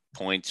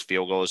points,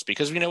 field goals,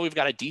 because we know we've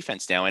got a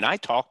defense now. And I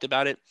talked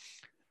about it.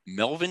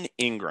 Melvin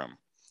Ingram,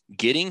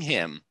 getting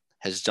him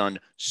has done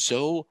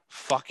so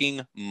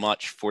fucking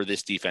much for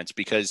this defense,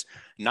 because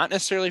not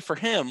necessarily for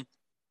him,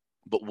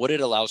 but what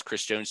it allows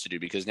Chris Jones to do,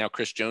 because now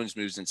Chris Jones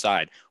moves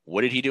inside.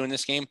 What did he do in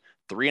this game?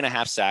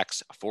 3.5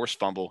 sacks, a forced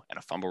fumble, and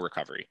a fumble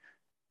recovery.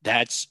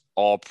 That's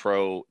all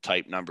pro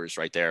type numbers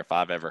right there, if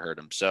I've ever heard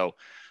them. So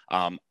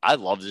I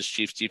love this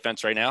Chiefs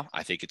defense right now.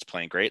 I think it's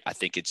playing great. I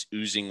think it's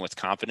oozing with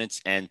confidence.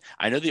 And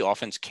I know the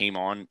offense came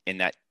on in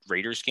that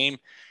Raiders game.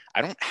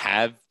 I don't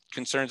have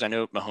concerns. I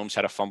know Mahomes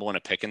had a fumble and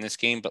a pick in this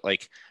game, but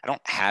like, I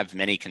don't have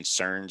many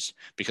concerns,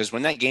 because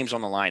when that game's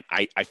on the line,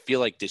 I feel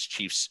like this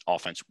Chiefs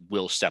offense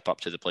will step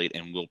up to the plate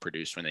and will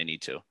produce when they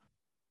need to.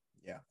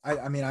 Yeah.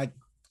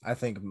 I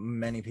think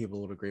many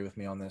people would agree with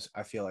me on this.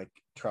 I feel like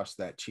trust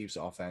that Chiefs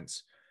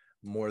offense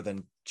more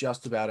than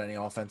just about any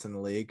offense in the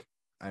league.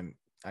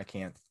 I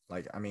can't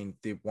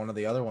one of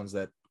the other ones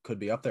that could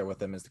be up there with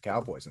them is the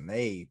Cowboys, and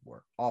they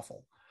were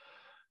awful.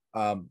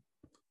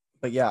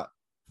 But yeah,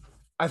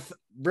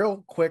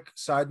 real quick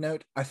side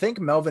note, I think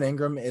Melvin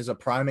Ingram is a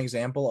prime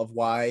example of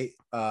why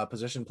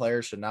position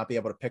players should not be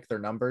able to pick their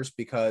numbers,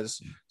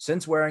 because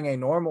since wearing a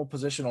normal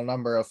positional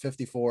number of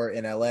 54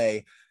 in LA,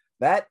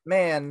 that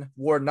man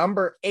wore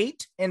number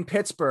 8 in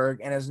Pittsburgh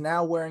and is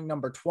now wearing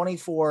number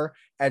 24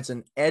 as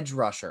an edge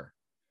rusher.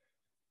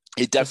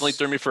 It definitely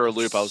threw me for a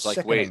loop. I was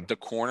like, wait, the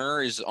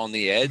corner is on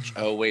the edge?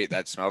 Oh, wait,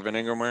 that's Melvin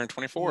Ingram wearing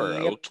 24.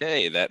 Yep.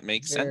 Okay, that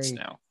makes sense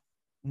now.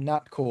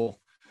 Not cool.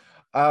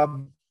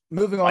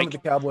 Moving on to the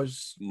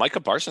Cowboys.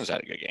 Micah Parsons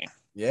had a good game.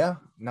 Yeah,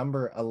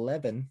 number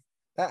 11.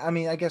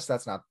 I guess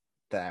that's not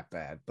that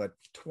bad, but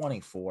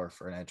 24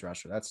 for an edge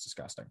rusher, that's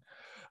disgusting.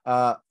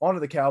 On to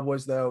the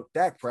Cowboys, though.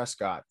 Dak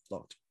Prescott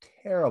looked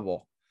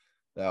terrible,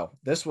 though.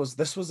 This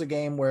was a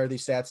game where the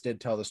stats did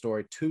tell the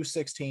story.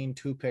 216,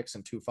 2 picks,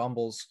 and 2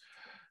 fumbles.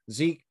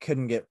 Zeke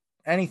couldn't get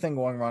anything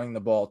going running the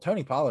ball.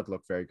 Tony Pollard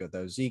looked very good,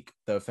 though. Zeke,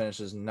 though,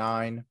 finishes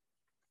 9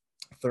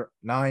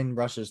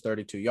 rushes,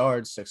 32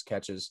 yards, 6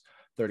 catches,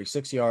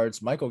 36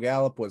 yards. Michael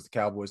Gallup was the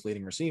Cowboys'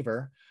 leading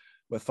receiver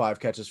with 5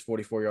 catches,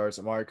 44 yards.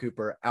 Amari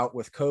Cooper out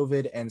with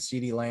COVID, and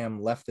CeeDee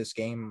Lamb left this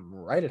game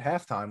right at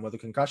halftime with a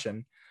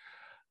concussion.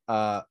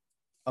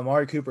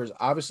 Amari Cooper is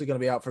obviously going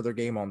to be out for their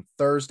game on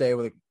Thursday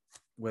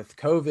with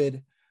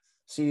COVID.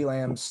 CeeDee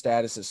Lamb's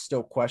status is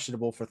still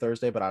questionable for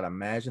Thursday, but I'd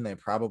imagine they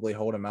probably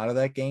hold him out of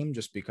that game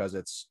just because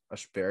it's a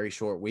very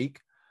short week.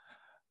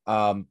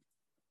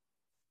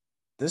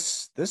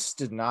 This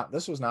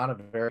was not a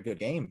very good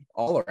game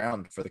all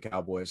around for the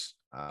Cowboys.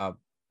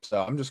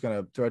 So I'm just going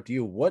to throw it to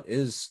you. What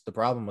is the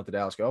problem with the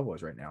Dallas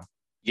Cowboys right now?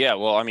 Yeah,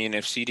 well, I mean,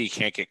 if CD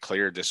can't get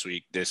cleared this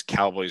week, this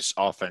Cowboys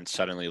offense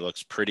suddenly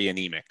looks pretty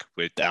anemic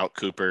without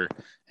Cooper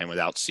and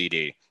without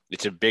CD.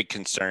 It's a big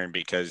concern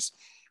because,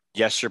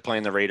 yes, you're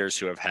playing the Raiders,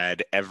 who have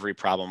had every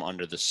problem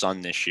under the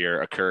sun this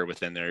year occur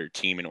within their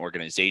team and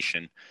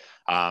organization.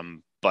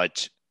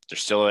 But they're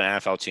still an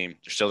NFL team.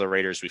 They're still the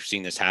Raiders. We've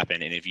seen this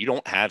happen. And if you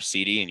don't have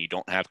CD and you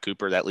don't have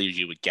Cooper, that leaves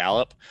you with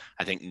Gallup,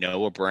 I think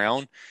Noah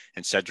Brown,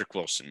 and Cedric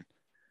Wilson.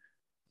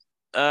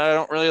 I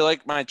don't really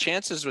like my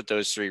chances with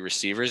those 3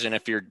 receivers. And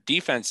if your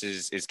defense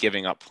is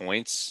giving up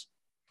points,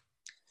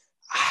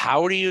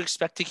 how do you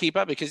expect to keep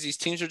up? Because these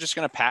teams are just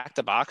going to pack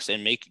the box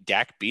and make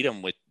Dak beat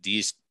them with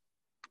these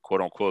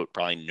quote unquote,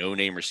 probably no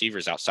name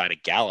receivers outside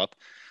of Gallup.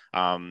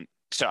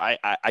 So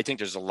I think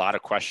there's a lot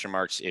of question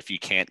marks if you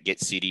can't get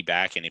CD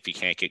back and if you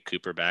can't get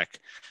Cooper back.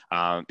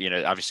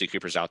 Obviously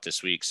Cooper's out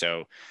this week.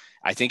 So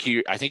I think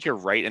you're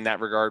right in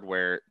that regard,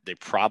 where they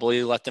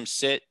probably let them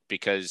sit,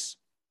 because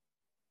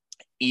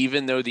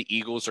even though the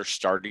Eagles are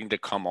starting to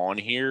come on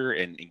here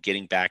and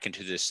getting back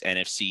into this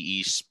NFC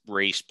East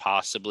race,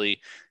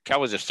 possibly,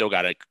 Cowboys have still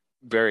got a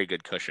very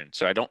good cushion.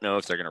 So I don't know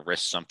if they're going to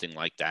risk something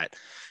like that.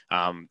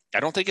 I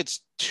don't think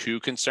it's too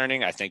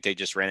concerning. I think they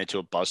just ran into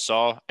a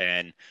buzzsaw,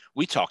 and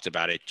we talked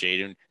about it,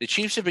 Jaden. The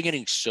Chiefs have been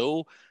getting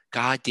so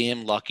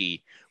goddamn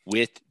lucky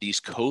with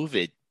these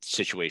COVID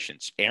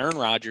situations. Aaron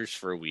Rodgers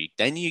for a week,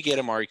 then you get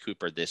Amari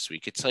Cooper this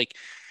week. It's like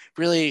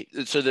really,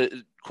 so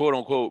the quote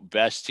unquote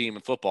best team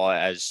in football,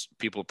 as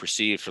people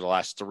perceive for the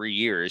last 3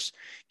 years,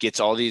 gets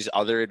all these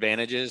other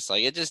advantages.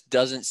 Like, it just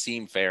doesn't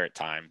seem fair at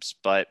times.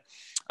 But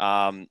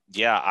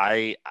yeah,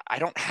 I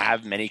don't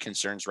have many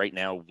concerns right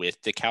now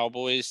with the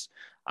Cowboys.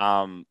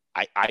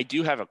 I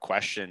do have a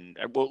question.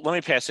 Well, let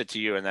me pass it to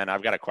you, and then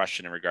I've got a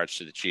question in regards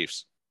to the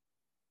Chiefs.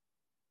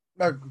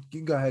 You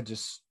can go ahead,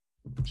 just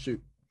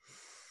shoot.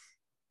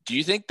 Do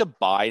you think the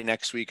bye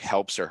next week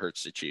helps or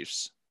hurts the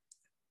Chiefs?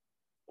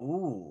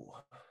 Ooh.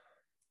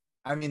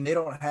 I mean, they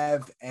don't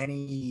have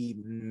any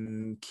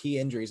key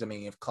injuries. I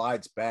mean, if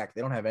Clyde's back,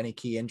 they don't have any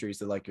key injuries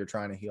that like you're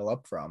trying to heal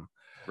up from.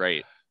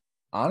 Right.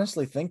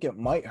 Honestly, think it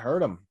might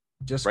hurt them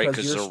just Right,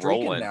 because you're they're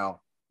streaking rolling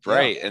now.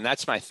 Right. Yeah. And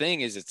that's my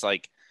thing, is it's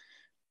like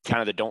kind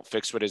of the don't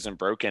fix what isn't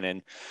broken.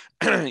 And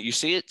you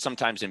see it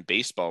sometimes in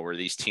baseball where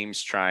these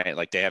teams try,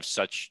 like they have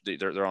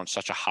they're on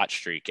such a hot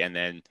streak, and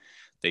then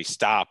they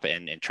stop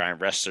and try and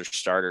rest their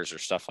starters or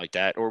stuff like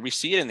that. Or we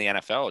see it in the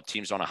NFL,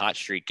 teams on a hot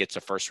streak gets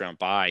a first round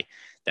bye,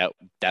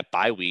 that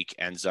bye week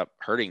ends up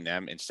hurting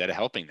them instead of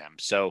helping them.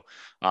 So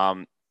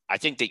I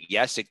think that,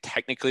 yes, it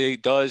technically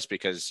does,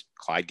 because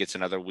Clyde gets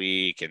another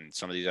week and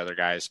some of these other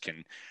guys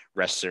can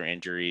rest their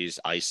injuries,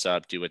 ice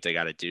up, do what they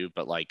got to do.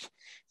 But like,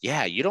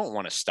 yeah, you don't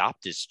want to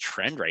stop this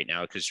trend right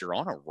now because you're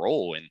on a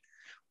roll, and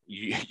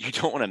you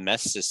don't want to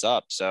mess this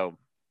up. So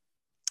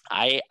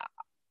I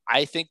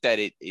think that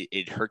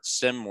it hurts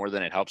them more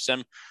than it helps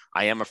them.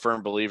 I am a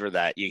firm believer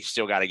that you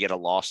still got to get a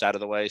loss out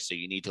of the way. So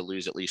you need to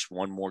lose at least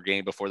one more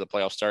game before the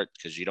playoffs start,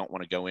 because you don't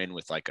want to go in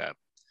with like a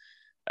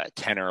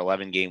 10 or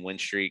 11 game win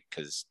streak,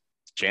 because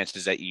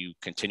chances that you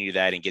continue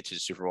that and get to the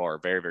Super Bowl are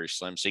very, very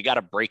slim. So you got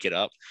to break it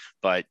up.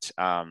 But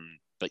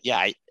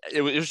yeah,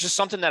 it was just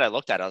something that I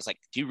looked at. I was like,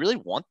 do you really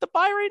want the bye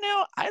right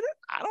now? I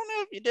don't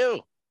know if you do.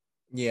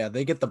 Yeah,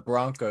 they get the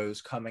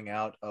Broncos coming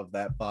out of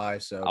that bye,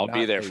 so I'll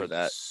be there for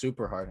that.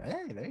 Super hard.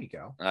 Hey, there you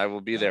go. I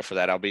will be there for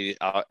that.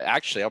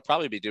 I'll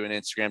probably be doing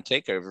an Instagram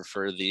takeover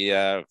for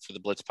the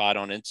Blitz Pod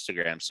on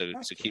Instagram. So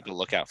keep a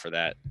lookout for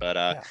that.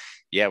 But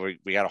yeah, we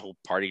got a whole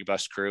party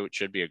bus crew. It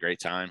should be a great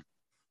time.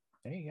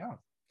 There you go.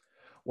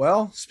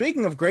 Well,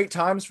 speaking of great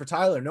times for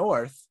Tyler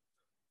North,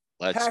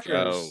 Packers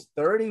go.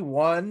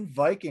 31,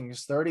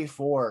 Vikings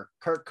 34.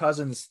 Kirk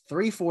Cousins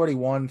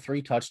 341,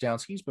 3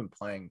 touchdowns. He's been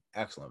playing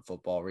excellent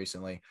football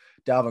recently.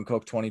 Dalvin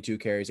Cook 22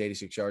 carries,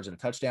 86 yards and a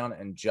touchdown,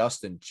 and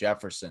Justin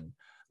Jefferson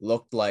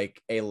looked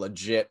like a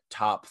legit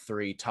top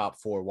 3, top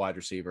 4 wide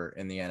receiver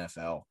in the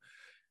NFL.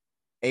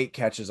 8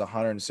 catches,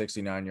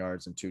 169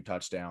 yards and 2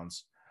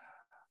 touchdowns.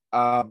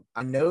 I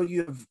know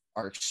you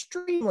are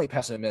extremely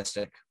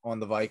pessimistic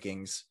on the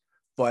Vikings,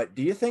 but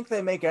do you think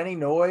they make any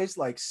noise,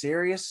 like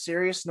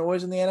serious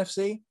noise in the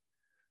NFC?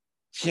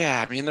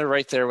 Yeah, I mean, they're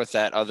right there with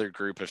that other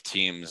group of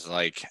teams,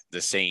 like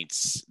the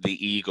Saints, the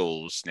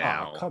Eagles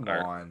now. Oh, come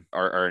on.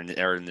 Are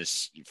in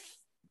this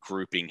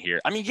grouping here.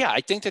 I mean, yeah,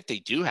 I think that they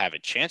do have a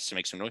chance to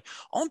make some noise.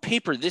 On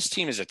paper, this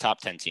team is a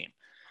top 10 team.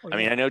 Oh, yeah. I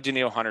mean, I know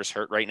Danielle Hunter's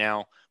hurt right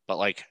now, but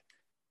like,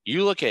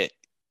 you look at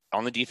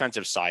on the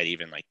defensive side,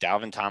 even like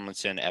Dalvin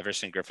Tomlinson,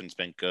 Everson Griffin's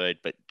been good,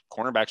 but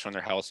cornerbacks when they're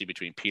healthy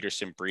between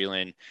Peterson,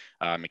 Breeland,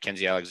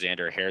 Mackenzie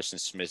Alexander, Harrison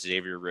Smith,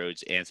 Xavier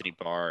Rhodes, Anthony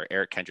Barr,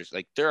 Eric Kendricks,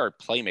 like there are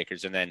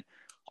playmakers. And then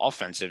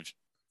offensive,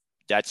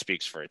 that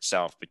speaks for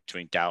itself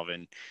between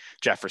Dalvin,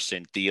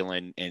 Jefferson,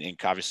 Thielen, and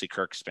obviously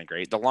Kirk has been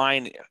great. The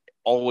line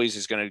always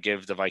is going to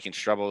give the Vikings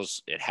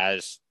troubles. It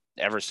has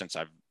ever since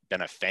I've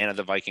been a fan of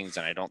the Vikings,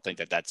 and I don't think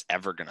that that's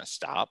ever going to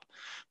stop.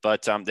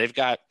 But they've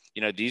got,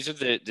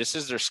 this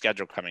is their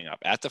schedule coming up: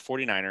 at the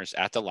 49ers,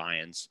 at the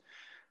Lions,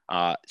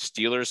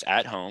 Steelers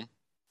at home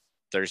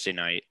Thursday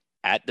night,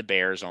 at the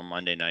Bears on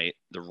Monday night,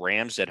 the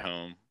Rams at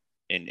home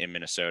in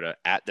Minnesota,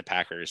 at the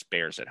Packers,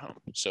 Bears at home.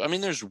 So, I mean,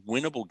 there's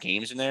winnable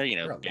games in there,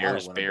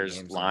 Bears,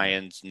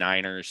 Lions,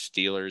 Niners,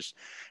 Steelers,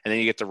 and then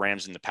you get the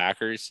Rams and the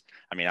Packers.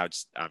 I mean, I would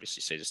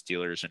obviously say the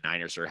Steelers and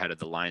Niners are ahead of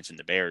the Lions and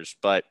the Bears,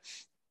 but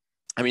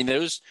I mean,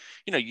 those,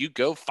 you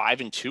go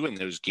 5-2 in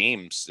those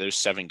games, those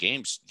 7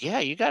 games. Yeah,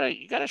 you got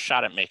a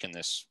shot at making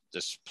this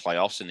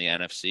playoffs in the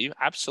NFC.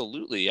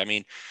 Absolutely. I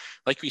mean,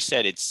 like we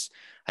said,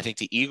 I think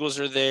the Eagles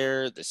are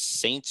there, the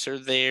Saints are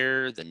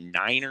there, the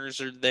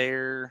Niners are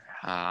there.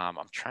 I'm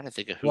trying to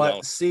think of who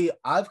else. See,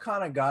 I've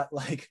kind of got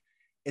like,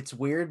 it's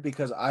weird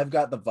because I've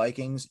got the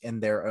Vikings in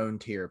their own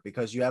tier,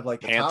 because you have like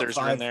the Panthers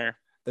top 5, are in there.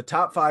 The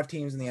top 5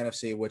 teams in the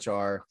NFC, which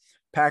are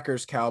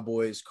Packers,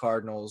 Cowboys,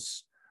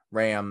 Cardinals,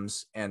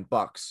 Rams, and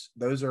Bucs.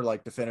 Those are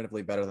like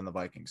definitively better than the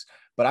Vikings.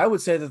 But I would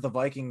say that the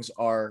Vikings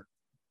are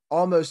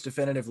almost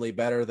definitively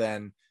better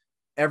than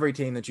every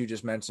team that you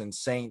just mentioned: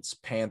 Saints,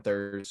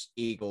 Panthers,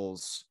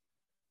 Eagles.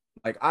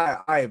 Like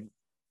I'm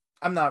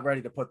not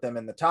ready to put them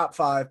in the top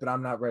 5, but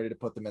I'm not ready to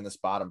put them in this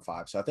bottom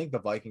 5. So I think the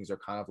Vikings are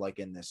kind of like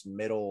in this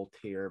middle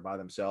tier by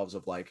themselves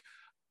of like,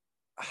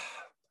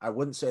 I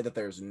wouldn't say that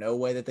there's no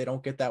way that they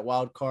don't get that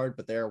wild card,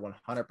 but they're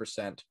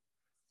 100%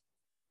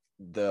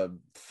 the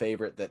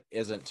favorite that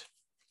isn't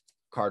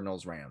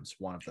Cardinals, Rams,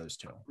 one of those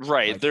two.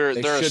 Right. Like,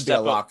 They should be a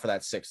lock for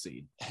that 6th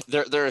seed.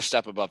 They're a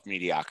step above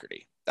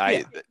mediocrity.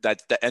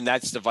 And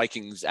that's the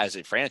Vikings as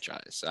a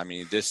franchise. I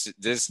mean, this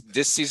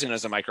season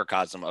is a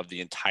microcosm of the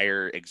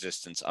entire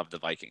existence of the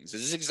Vikings.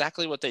 This is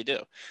exactly what they do.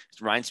 It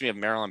reminds me of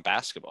Maryland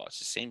basketball. It's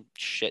the same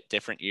shit,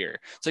 different year.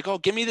 It's like, oh,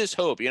 give me this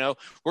hope.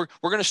 We're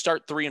going to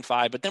start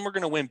 3-5, but then we're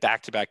going to win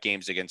back-to-back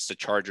games against the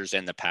Chargers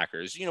and the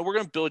Packers. We're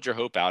going to build your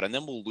hope out, and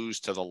then we'll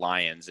lose to the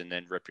Lions and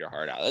then rip your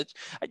heart out.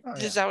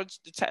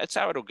 It's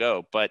how it'll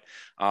go. But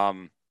no,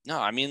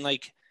 I mean,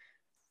 like,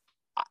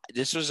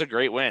 this was a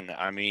great win.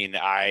 I mean,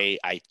 I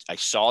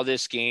saw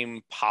this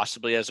game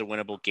possibly as a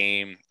winnable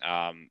game.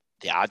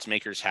 The odds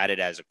makers had it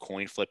as a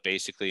coin flip,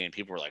 basically, and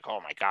people were like, oh,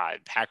 my God,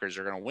 Packers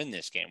are going to win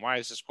this game. Why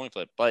is this coin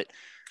flip? But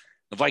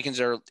the Vikings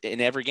are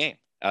in every game.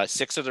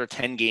 6 of their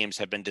 10 games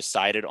have been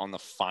decided on the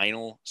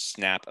final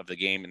snap of the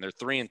game, and they're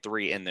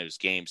 3-3 in those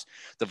games.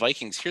 The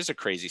Vikings, here's a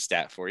crazy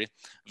stat for you.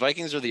 The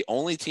Vikings are the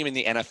only team in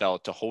the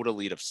NFL to hold a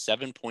lead of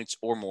 7 points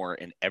or more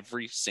in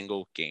every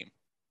single game.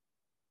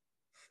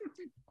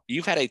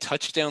 You've had a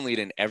touchdown lead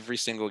in every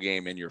single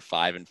game, and you're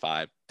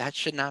 5-5. That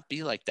should not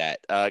be like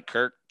that.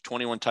 Kirk,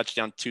 21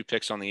 touchdowns, 2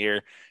 picks on the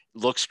year,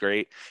 looks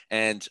great.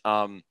 And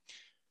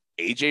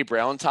AJ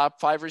Brown,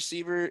 top 5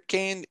 receiver.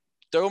 Kane,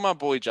 throw my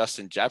boy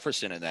Justin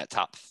Jefferson in that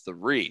top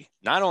 3.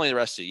 Not only the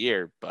rest of the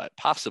year, but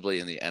possibly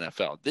in the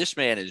NFL. This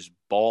man is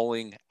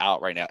balling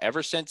out right now.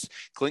 Ever since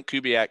Clint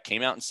Kubiak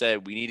came out and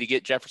said we need to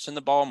get Jefferson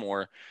the ball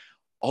more.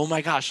 Oh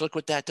my gosh, look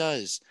what that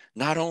does.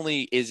 Not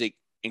only is it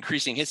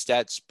increasing his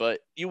stats, but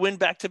you win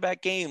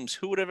back-to-back games.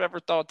 Who would have ever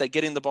thought that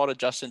getting the ball to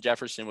Justin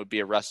Jefferson would be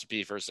a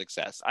recipe for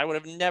success? I would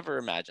have never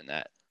imagined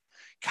that.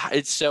 God,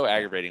 it's so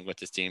aggravating with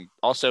this team.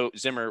 Also,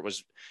 Zimmer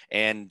was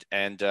and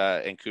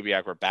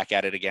Kubiak were back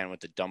at it again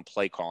with the dumb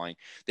play calling.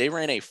 They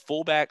ran a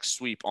fullback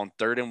sweep on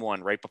 3rd and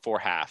 1 right before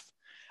half.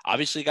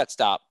 Obviously got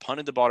stopped,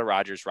 punted the ball to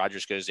Rodgers.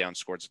 Rodgers goes down,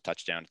 scores a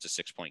touchdown. It's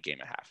a 6-point game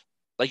at half.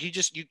 Like,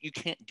 you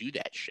can't do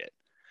that shit.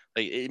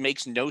 Like, it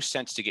makes no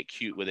sense to get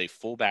cute with a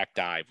fullback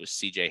dive with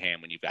CJ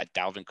Ham when you've got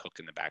Dalvin Cook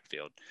in the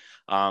backfield.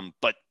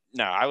 But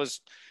no, I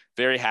was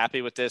very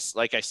happy with this.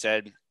 Like I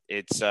said,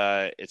 it's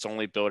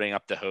only building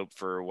up the hope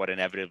for what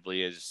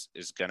inevitably is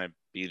going to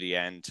be the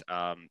end.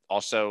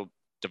 Also,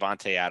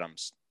 Devontae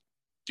Adams,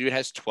 dude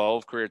has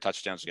 12 career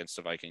touchdowns against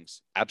the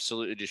Vikings.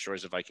 Absolutely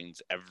destroys the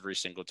Vikings every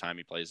single time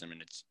he plays them,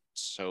 and it's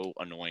so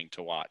annoying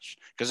to watch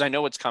because I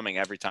know it's coming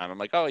every time. I'm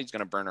like, oh, he's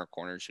going to burn our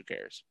corners. Who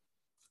cares?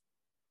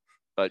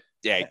 But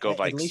yeah, go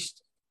Vikes.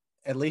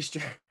 At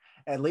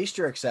least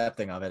you're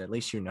accepting of it. At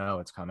least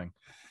it's coming.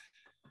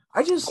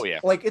 I just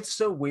like, it's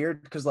so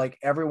weird because like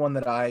everyone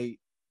that I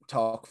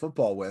talk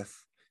football with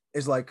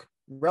is like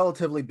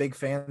relatively big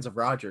fans of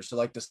Rodgers. So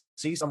like to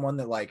see someone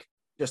that like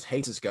just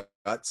hates his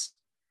guts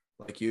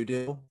like you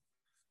do,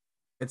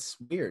 it's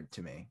weird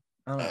to me.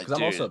 I don't know, because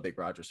I'm also a big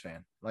Rodgers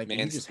fan. Like,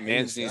 man's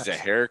needs a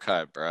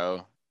haircut,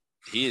 bro.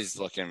 He is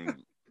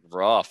looking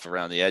rough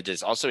around the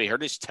edges. Also, he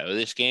hurt his toe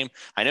this game.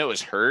 I know it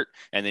was hurt,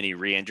 and then he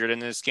re-injured in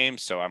this game.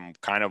 So I'm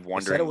kind of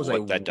wondering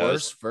what that does.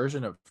 Worse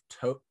version of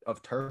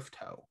turf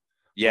toe.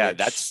 Yeah,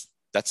 that's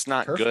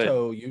not turf good. Turf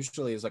toe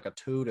usually is like a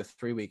 2 to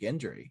 3 week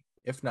injury,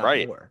 if not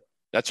more.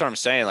 That's what I'm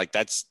saying. Like,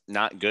 that's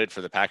not good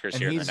for the Packers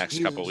here in the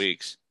next couple of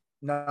weeks.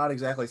 Not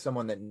exactly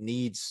someone that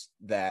needs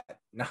that.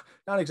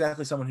 Not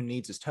exactly someone who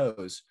needs his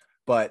toes,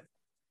 but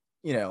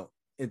you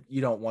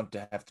don't want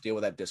to have to deal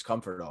with that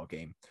discomfort all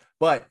game.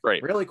 But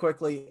really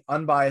quickly,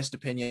 unbiased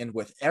opinion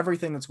with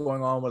everything that's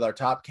going on with our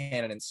top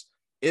candidates,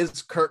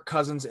 is Kirk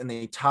Cousins in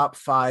the top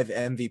 5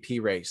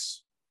 MVP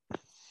race?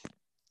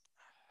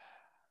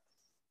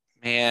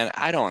 Man,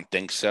 I don't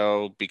think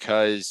so,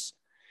 because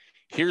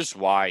here's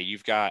why.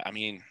 You've got,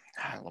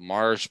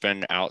 Lamar's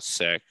been out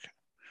sick.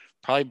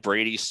 Probably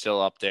Brady's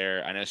still up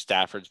there. I know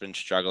Stafford's been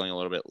struggling a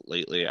little bit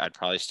lately. I'd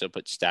probably still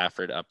put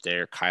Stafford up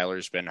there.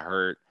 Kyler's been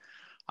hurt.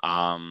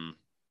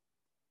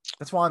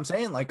 That's why I'm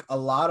saying, like, a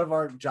lot of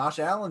our Josh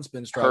Allen's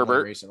been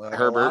struggling recently. Like,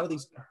 Herbert. A lot of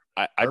these,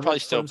 I'd probably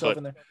still put.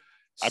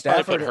 I'd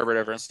probably put Herbert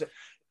over him.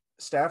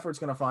 Stafford's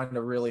going to find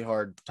a really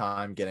hard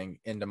time getting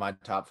into my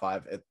top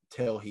 5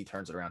 until he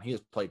turns it around. He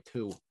has played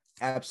 2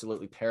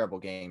 absolutely terrible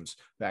games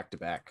back to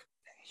back.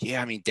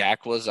 Yeah,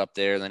 Dak was up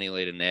there, then he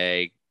laid an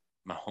egg.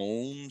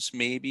 Mahomes,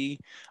 maybe.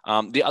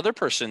 The other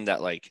person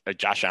that, like,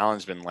 Josh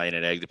Allen's been laying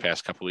an egg the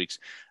past couple weeks.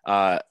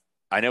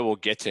 I know we'll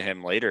get to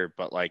him later,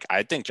 but like,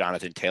 I think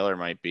Jonathan Taylor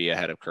might be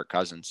ahead of Kirk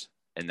Cousins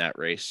in that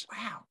race.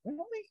 Wow,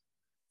 really?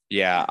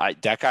 Yeah,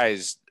 that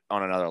guy's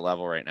on another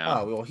level right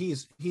now. Oh well,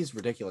 he's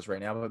ridiculous right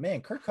now. But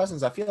man, Kirk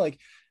Cousins, I feel like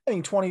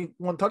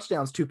 21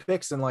 touchdowns, 2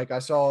 picks, and like I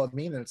saw a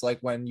meme, and it's like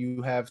when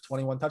you have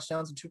 21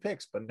 touchdowns and 2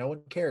 picks, but no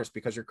one cares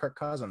because you're Kirk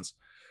Cousins.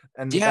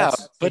 And yeah,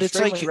 but it's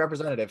like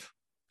representative.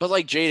 But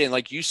like, Jaden,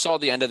 like, you saw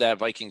the end of that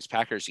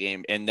Vikings-Packers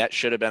game, and that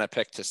should have been a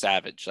pick to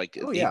Savage. Like,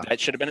 that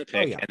should have been a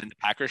pick, and then the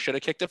Packers should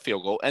have kicked a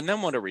field goal. And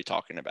then what are we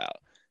talking about?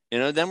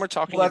 Then we're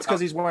talking. Well, that's because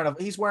he's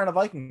wearing a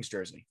Vikings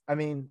jersey.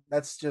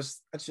 That's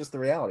just the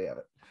reality of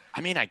it.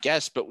 I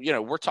guess, but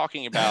we're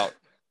talking about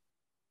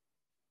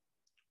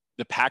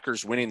the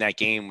Packers winning that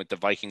game with the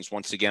Vikings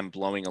once again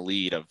blowing a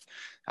lead of,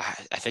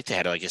 I think they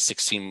had like a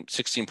 16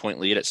 point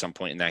lead at some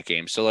point in that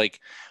game. So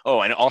like,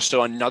 and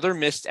also another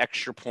missed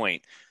extra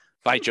point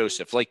by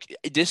Joseph. Like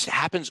this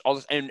happens all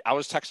the, and I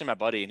was texting my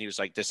buddy and he was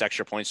like, this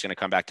extra point's going to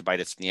come back to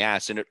bite us in the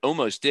ass. And it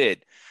almost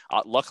did.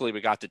 Luckily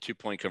we got the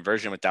 2-point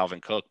conversion with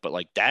Dalvin Cook, but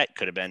like that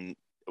could have been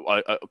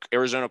a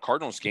Arizona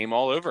Cardinals game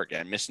all over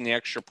again, missing the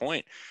extra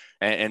point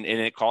and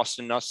it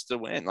costing us the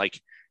win. Like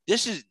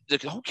this is the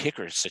whole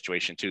kicker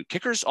situation too.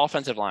 Kicker's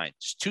offensive line.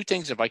 Just two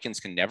things the Vikings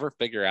can never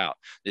figure out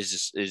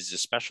is the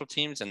special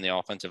teams and the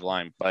offensive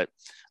line. But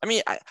I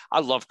mean, I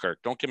love Kirk.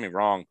 Don't get me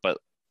wrong, but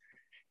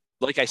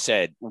like I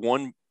said,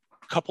 one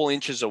couple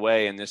inches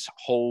away and this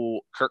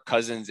whole Kirk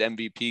Cousins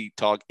MVP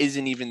talk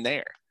isn't even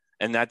there.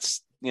 And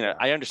that's,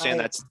 I understand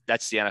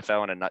that's the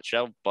NFL in a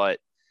nutshell, but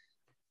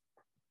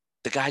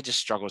the guy just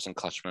struggles in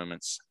clutch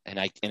moments.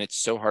 And it's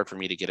so hard for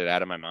me to get it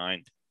out of my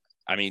mind.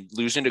 I mean,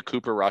 losing to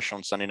Cooper Rush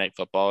on Sunday Night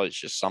Football is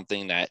just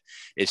something that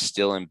is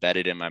still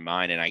embedded in my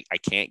mind. And I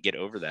can't get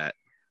over that.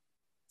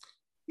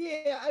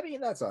 Yeah. I mean,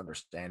 that's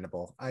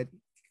understandable.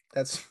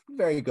 That's a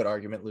very good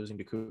argument. Losing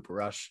to Cooper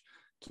Rush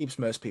keeps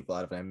most people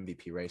out of an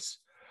MVP race.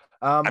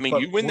 I mean,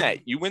 you win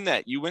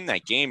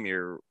that game.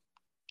 You're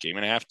game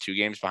and a half, 2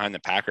 games behind the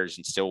Packers,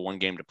 and still 1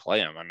 game to play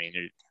them. I mean,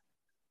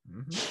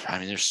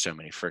 there's so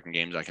many freaking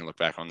games I can look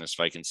back on this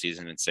Viking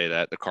season and say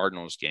that the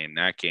Cardinals game,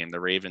 that game, the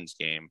Ravens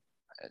game,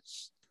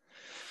 it's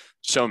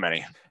so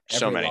many,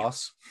 every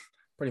loss,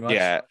 pretty much.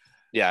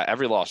 Yeah,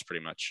 every loss,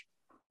 pretty much.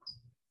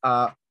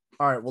 All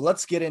right, well,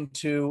 let's get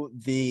into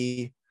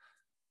the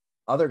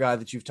other guy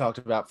that you've talked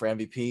about for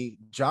MVP,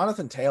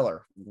 Jonathan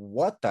Taylor.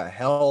 What the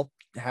hell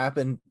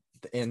happened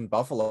in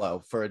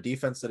Buffalo for a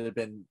defense that had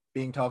been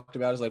being talked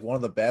about as like one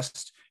of the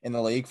best in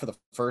the league for the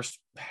first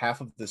half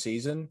of the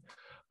season?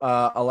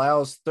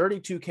 Allows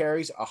 32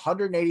 carries,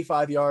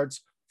 185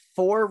 yards,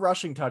 4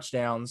 rushing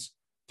touchdowns,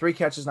 3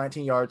 catches,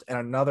 19 yards, and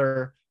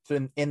another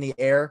in the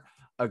air.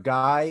 A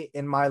guy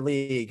in my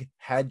league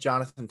had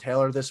Jonathan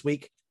Taylor this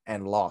week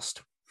and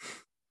lost.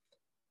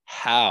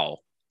 How?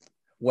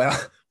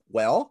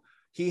 Well,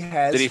 he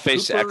has. Did he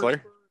face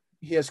Eckler?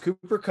 He has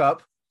Cooper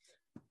Kupp,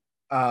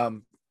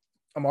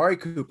 Amari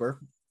Cooper,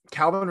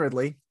 Calvin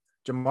Ridley,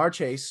 Jamar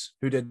Chase,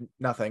 who did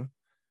nothing.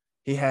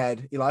 He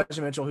had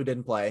Elijah Mitchell, who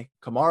didn't play,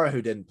 Kamara,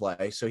 who didn't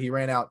play. So he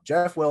ran out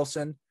Jeff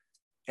Wilson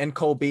and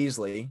Cole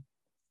Beasley,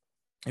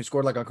 who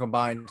scored like a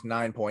combined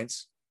 9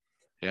 points.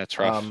 Yeah, it's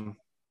rough.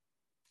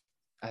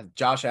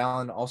 Josh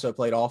Allen also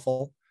played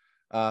awful.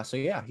 So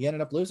yeah, he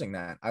ended up losing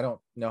that. I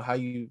don't know how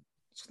you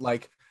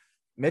like.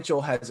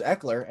 Mitchell has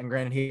Eckler, and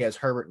granted he has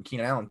Herbert and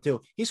Keenan Allen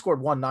too. He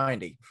scored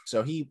 190,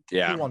 so he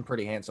won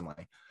pretty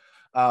handsomely.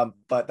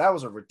 But that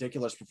was a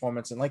ridiculous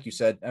performance. And like you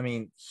said, I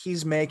mean,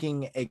 he's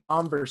making a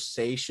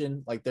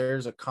conversation. Like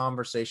there's a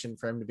conversation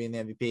for him to be in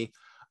the MVP.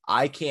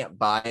 I can't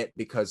buy it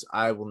because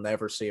I will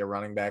never see a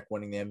running back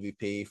winning the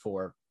MVP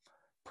for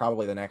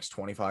probably the next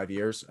 25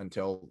 years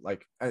until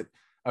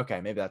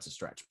okay, maybe that's a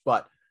stretch,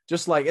 but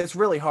just like, it's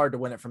really hard to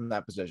win it from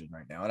that position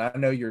right now. And I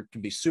know you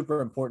can be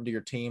super important to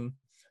your team,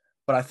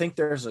 but I think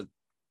there's a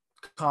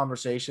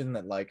conversation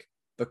that like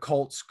the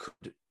Colts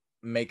could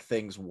make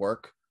things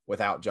work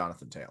without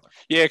Jonathan Taylor.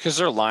 Yeah, because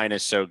their line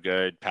is so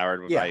good,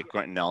 powered with like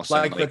Quentin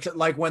Nelson.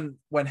 Like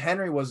when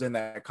Henry was in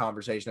that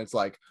conversation, it's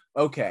like,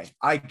 okay,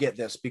 I get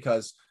this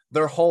because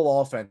their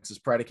whole offense is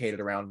predicated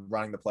around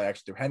running the play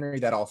action through Henry.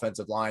 That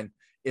offensive line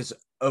is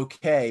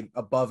okay,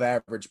 above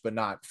average, but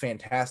not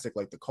fantastic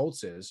like the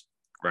Colts is.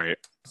 Right.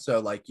 So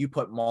like you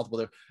put multiple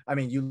there. I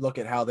mean, you look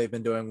at how they've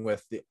been doing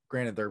with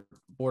granted they're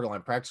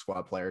borderline practice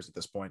squad players at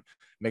this point,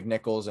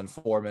 McNichols and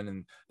Foreman,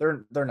 and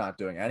they're not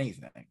doing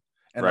anything.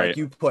 And like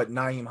you put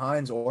Nyheim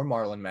Hines or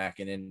Marlon Mack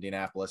in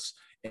Indianapolis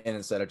in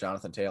instead of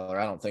Jonathan Taylor,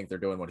 I don't think they're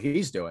doing what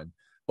he's doing,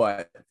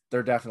 but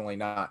they're definitely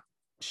not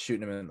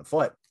shooting him in the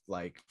foot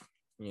like,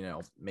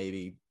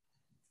 maybe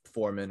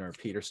Foreman or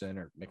Peterson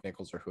or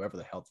McNichols or whoever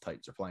the hell the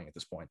Titans are playing at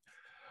this point.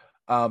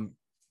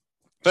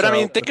 But I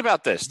mean, think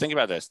about this.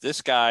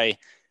 This guy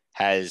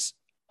has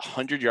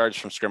 100 yards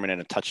from scrimmage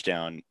and a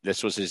touchdown.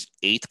 This was his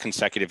 8th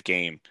consecutive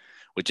game,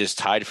 which is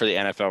tied for the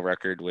NFL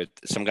record with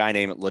some guy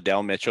named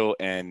Liddell Mitchell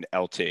and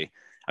LT.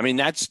 I mean,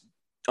 that's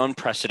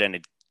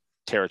unprecedented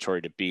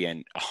territory to be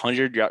in.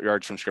 100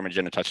 yards from scrimmage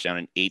and a touchdown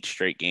in 8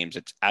 straight games.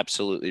 It's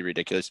absolutely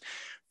ridiculous.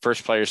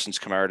 First player since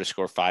Kamara to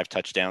score 5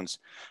 touchdowns.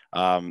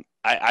 I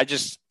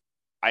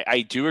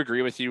do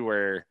agree with you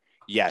where,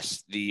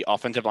 yes, the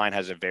offensive line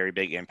has a very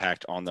big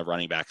impact on the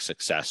running back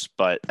success,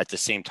 but at the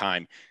same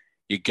time,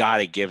 you got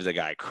to give the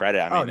guy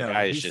credit. I mean, the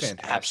guy is just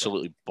fantastic.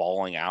 Absolutely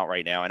balling out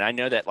right now. And I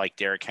know that like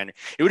Derrick Henry,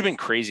 it would have been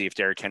crazy if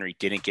Derrick Henry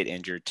didn't get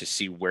injured to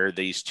see where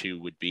these two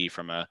would be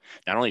from a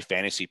not only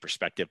fantasy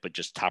perspective, but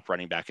just top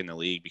running back in the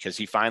league, because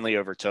he finally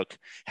overtook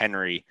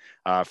Henry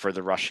for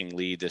the rushing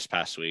lead this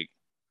past week.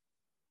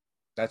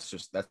 That's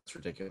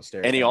ridiculous.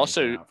 Derrick and he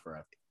also,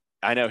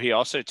 I know he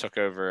also took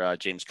over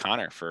James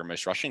Conner for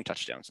most rushing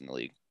touchdowns in the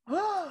league.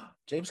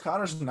 James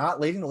Conner's not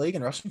leading the league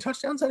in rushing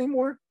touchdowns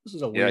anymore. This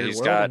is a weird he's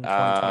world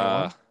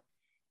got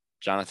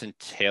Jonathan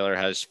Taylor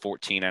has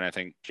 14, and I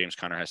think James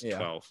Conner has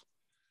 12.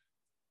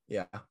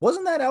 Yeah.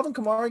 Wasn't that Alvin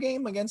Kamara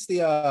game against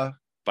the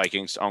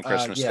Vikings on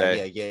Christmas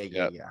Day?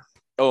 Yeah.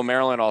 Oh,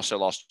 Maryland also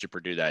lost to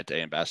Purdue that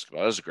day in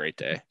basketball. It was a great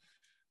day.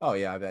 Oh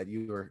yeah, I bet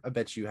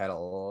you had a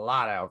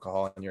lot of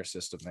alcohol in your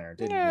system there,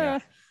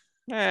 didn't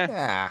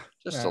you?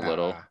 Just a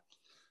little.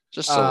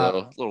 Just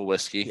a little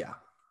whiskey. Yeah.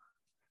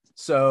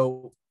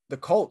 So the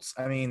Colts,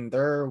 I mean,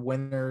 they're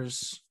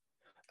winners.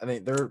 I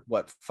mean, they're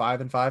what,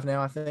 5-5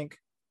 now, I think.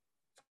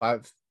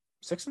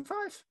 6-5.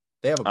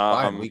 They have a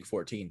bye in week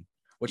 14,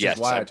 which is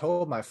why I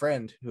told my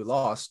friend who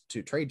lost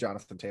to trade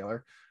Jonathan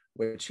Taylor,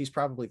 which he's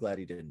probably glad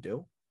he didn't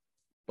do.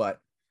 But,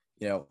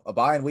 a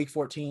bye in week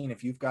 14,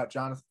 if you've got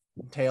Jonathan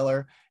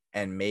Taylor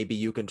and maybe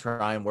you can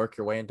try and work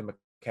your way into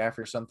McCaffrey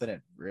or something,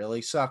 it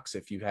really sucks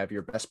if you have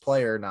your best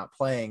player not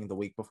playing the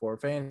week before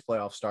fantasy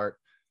playoff start.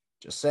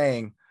 Just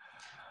saying.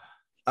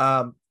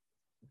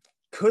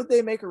 Could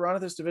they make a run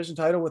at this division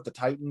title with the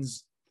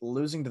Titans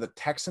losing to the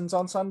Texans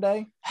on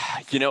Sunday?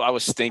 I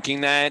was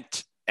thinking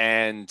that,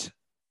 and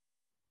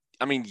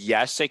I mean,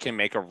 yes, they can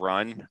make a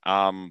run,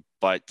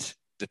 but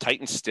the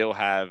Titans still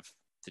have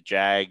the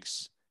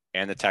Jags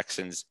and the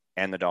Texans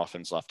and the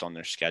Dolphins left on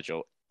their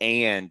schedule,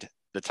 and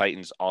the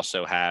Titans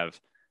also have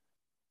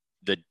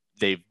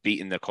they've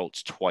beaten the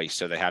Colts twice,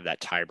 so they have that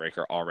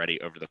tiebreaker already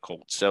over the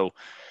Colts. So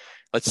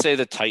let's say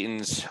the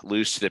Titans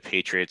lose to the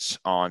Patriots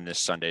on this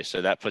Sunday.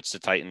 So that puts the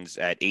Titans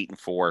at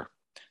 8-4,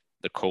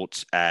 the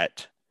Colts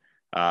at,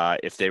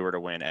 if they were to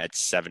win, at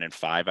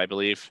 7-5, I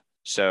believe.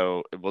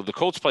 So, the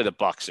Colts play the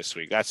Bucs this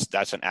week.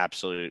 That's an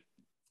absolute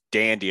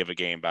dandy of a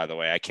game, by the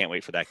way. I can't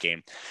wait for that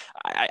game.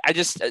 I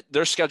just,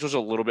 their schedule's a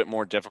little bit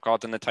more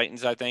difficult than the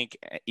Titans, I think.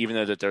 Even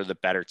though that they're the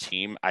better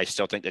team, I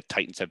still think the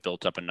Titans have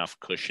built up enough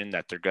cushion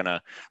that they're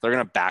gonna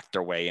back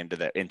their way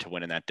into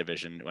winning that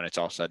division when it's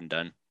all said and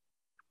done.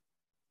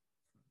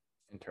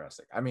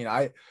 Interesting. I mean,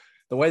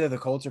 the way that the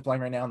Colts are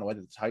playing right now and the way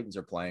that the Titans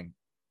are playing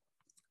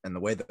and the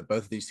way that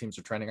both of these teams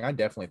are trending, I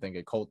definitely think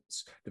a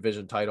Colts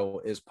division title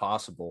is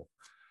possible.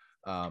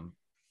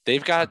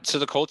 They've got, so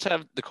the Colts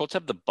have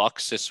the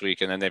Bucs this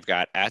week, and then they've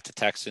got at the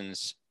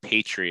Texans,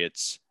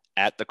 Patriots,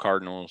 at the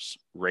Cardinals,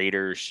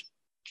 Raiders,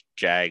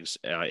 Jags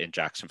in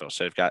Jacksonville.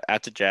 So they've got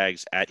at the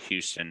Jags, at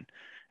Houston,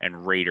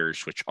 and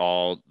Raiders, which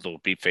they'll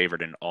be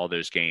favored in all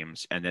those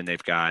games. And then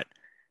they've got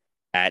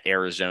at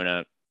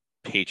Arizona,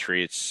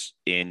 Patriots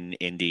in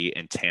Indy,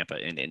 and Tampa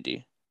in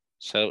Indy.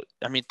 So,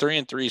 I mean,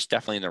 3-3 is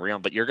definitely in the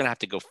realm, but you're going to have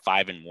to go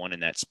 5-1 in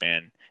that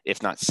span,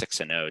 if not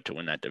 6-0 to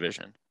win that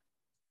division.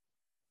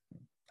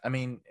 I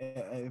mean,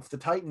 if the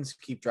Titans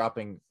keep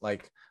dropping,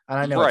 and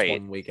I know it's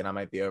 1 week and I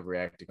might be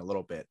overreacting a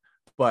little bit,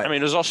 but I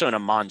mean, there's also in a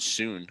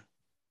monsoon.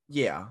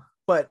 Yeah,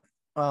 but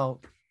I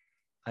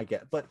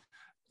get, but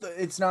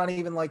it's not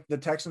even like the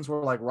Texans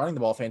were running the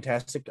ball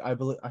fantastic. I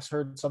believe I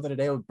heard something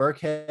today with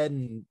Burkhead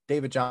and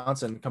David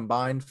Johnson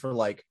combined for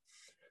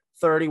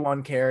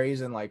 31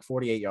 carries and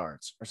 48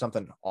 yards or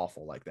something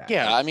awful like that.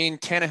 Yeah, I mean,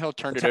 Tannehill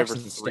turned it over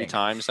 3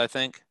 times, I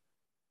think.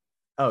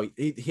 Oh,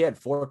 he had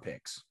 4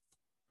 picks.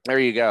 There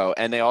you go.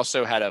 And they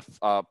also had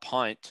a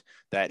punt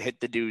that hit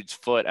the dude's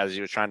foot as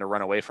he was trying to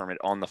run away from it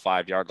on the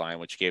 5-yard line,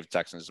 which gave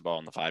Texans the ball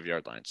on the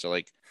 5-yard line. So,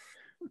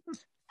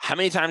 how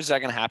many times is that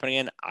going to happen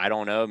again? I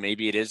don't know.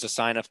 Maybe it is a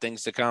sign of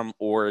things to come,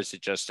 or is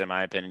it just, in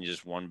my opinion,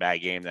 just one bad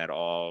game that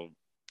all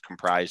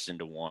comprised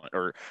into one,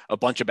 or a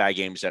bunch of bad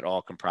games that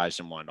all comprised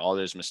in one? All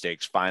those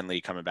mistakes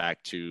finally coming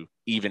back to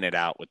even it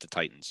out with the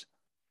Titans.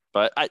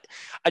 But I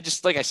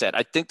just, like I said,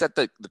 I think that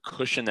the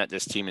cushion that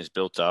this team has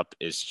built up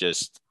is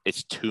just,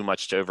 it's too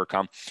much to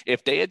overcome.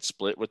 If they had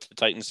split with the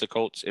Titans, the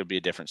Colts, it would be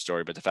a different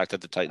story. But the fact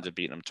that the Titans have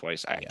beaten them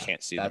twice, I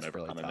can't see them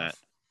overcoming that.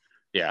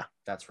 Yeah.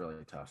 That's really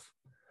tough.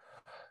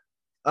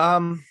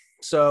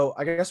 So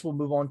I guess we'll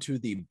move on to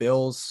the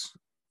Bills.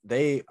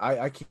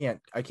 I can't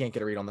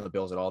get a read on the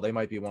Bills at all. They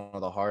might be one of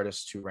the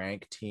hardest to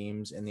rank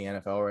teams in the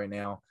NFL right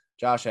now.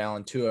 Josh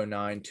Allen,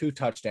 209, 2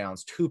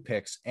 touchdowns, 2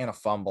 picks, and a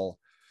fumble.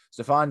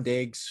 Stephon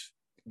Diggs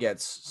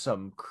gets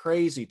some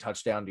crazy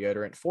touchdown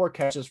deodorant, 4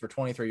 catches for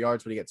 23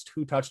 yards, but he gets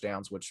 2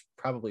 touchdowns, which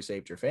probably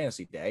saved your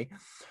fantasy day.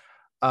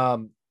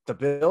 The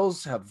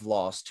Bills have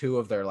lost 2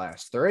 of their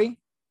last 3,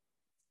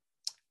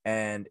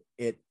 and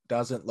it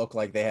doesn't look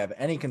like they have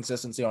any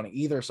consistency on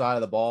either side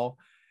of the ball.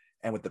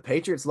 And with the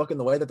Patriots looking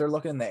the way that they're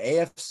looking, the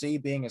AFC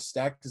being as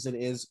stacked as it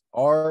is,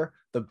 are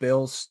the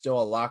Bills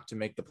still a lock to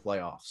make the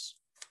playoffs?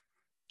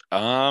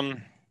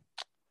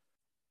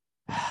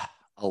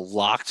 A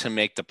lock to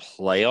make the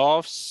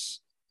playoffs?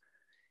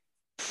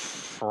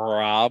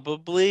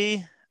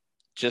 Probably,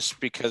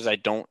 just because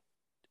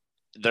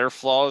their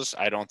flaws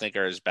I don't think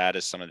are as bad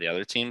as some of the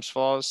other teams'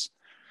 flaws.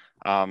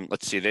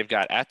 Let's see. They've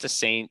got at the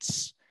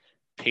Saints,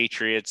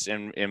 Patriots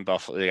in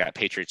Buffalo. They got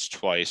Patriots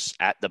twice,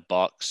 at the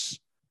Bucs,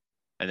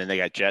 and then they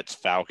got Jets,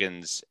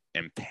 Falcons,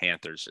 and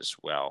Panthers as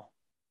well.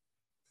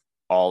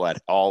 All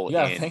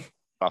in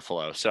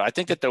Buffalo. So I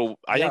think that they'll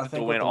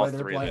win all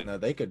 3 of them.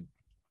 They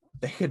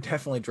could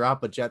definitely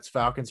drop a Jets,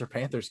 Falcons, or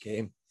Panthers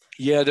game.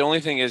 Yeah, the only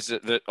thing is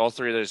that all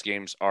three of those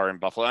games are in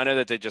Buffalo. I know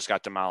that they just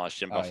got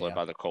demolished in Buffalo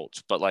by the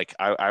Colts, but like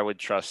I would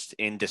trust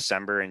in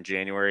December and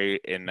January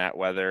in that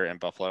weather in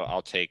Buffalo.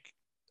 I'll take,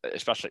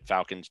 especially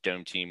Falcons,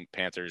 dome team,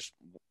 Panthers,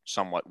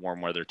 somewhat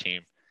warm weather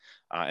team,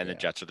 and the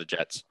Jets are the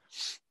Jets.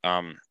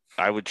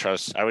 I would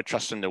trust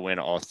them to win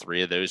all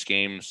three of those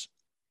games,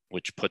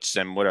 which puts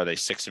them, what are they,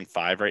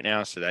 6-5 right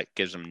now? So that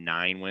gives them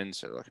 9 wins.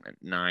 So they're looking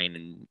at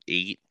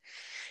 9-8.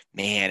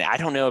 Man, I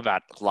don't know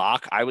about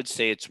lock. I would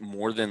say it's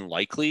more than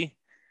likely,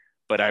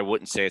 but I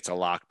wouldn't say it's a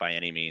lock by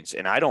any means.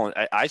 And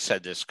I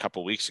said this a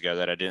couple weeks ago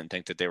that I didn't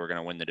think that they were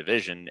going to win the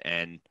division.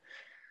 And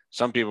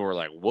some people were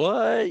like,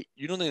 what?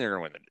 You don't think they're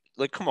going to win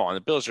like, come on,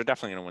 the Bills are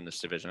definitely going to win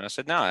this division. I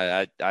said, no,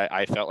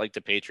 I felt like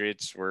the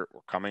Patriots were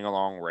coming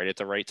along right at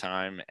the right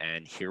time.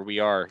 And here we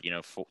are,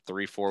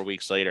 3-4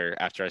 weeks later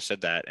after I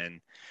said that. And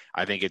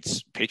I think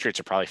Patriots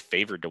are probably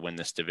favored to win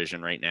this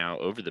division right now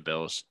over the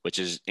Bills, which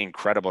is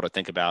incredible to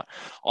think about.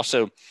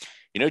 Also,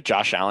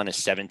 Josh Allen is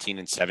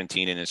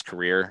 17-17 in his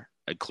career,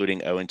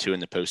 including 0-2 in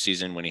the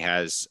postseason when he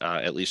has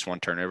at least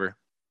one turnover.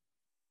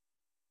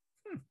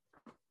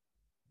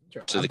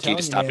 So the key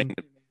to stopping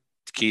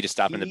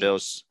the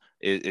Bills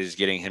is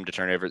getting him to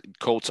turn over.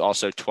 Colts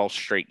also 12th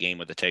straight game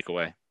with a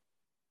takeaway.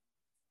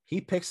 He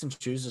picks and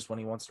chooses when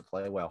he wants to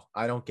play well.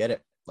 I don't get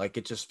it. Like,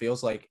 it just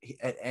feels like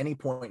at any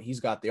point he's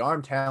got the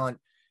arm talent,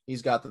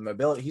 he's got the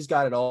mobility, he's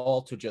got it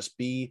all to just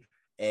be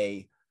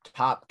a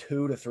top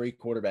 2 to 3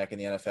 quarterback in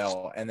the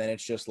NFL. And then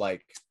it's just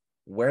like,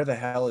 where the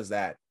hell is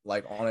that?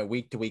 Like, on a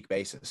week-to-week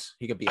basis,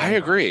 he could be. I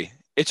agree.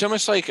 It's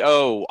almost like,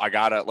 I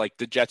gotta, like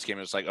the Jets game.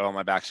 It was like,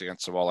 my back's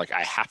against the wall. Like,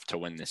 I have to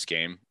win this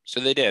game. So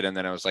they did. And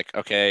then I was like,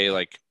 okay,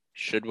 like,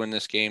 should win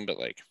this game, but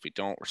like, if we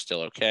don't, we're still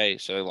okay.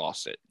 So they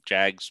lost it.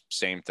 Jags,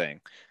 same thing.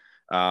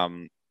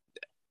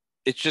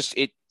 It's just,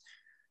 it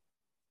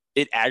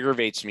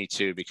aggravates me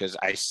too, because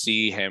I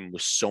see him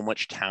with so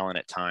much talent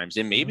at times,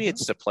 and maybe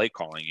it's the play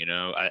calling.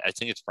 I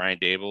think it's Brian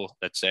Dable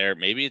that's there.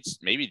 Maybe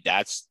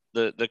that's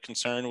the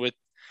concern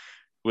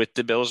with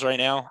the Bills right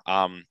now.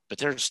 But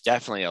there's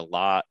definitely a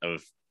lot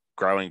of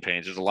growing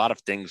pains. There's a lot of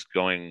things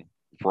going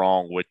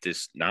wrong with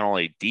this, not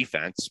only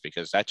defense,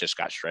 because that just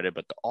got shredded,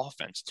 but the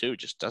offense too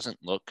just doesn't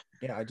look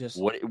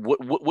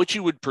what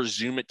you would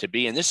presume it to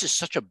be. And this is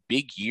such a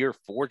big year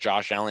for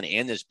Josh Allen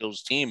and this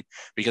Bills team,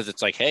 because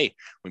it's like, hey,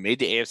 we made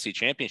the AFC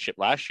Championship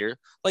last year.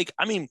 Like,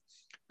 I mean,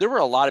 there were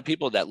a lot of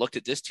people that looked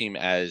at this team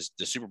as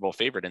the Super Bowl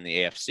favorite in the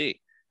AFC.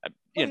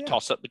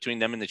 Toss up between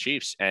them and the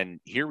Chiefs. And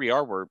here we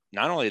are, where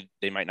not only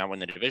they might not win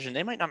the division,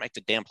 they might not make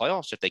the damn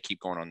playoffs if they keep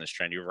going on this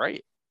trend. You're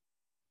right.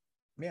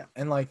 Yeah.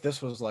 And like,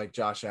 this was like,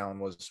 Josh Allen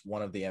was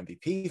one of the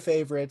MVP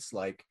favorites.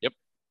 Like, yep.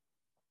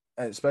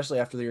 Especially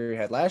after the year he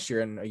had last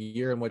year, and a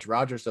year in which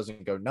Rodgers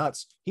doesn't go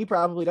nuts, he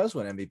probably does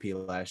win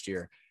MVP last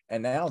year.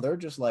 And now they're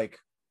just like,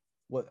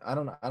 what? I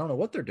don't know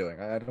what they're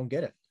doing. I don't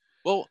get it.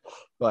 Well,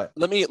 but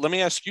let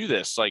me ask you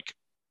this. Like,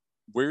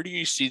 where do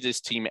you see this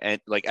team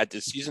at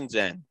the season's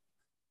end?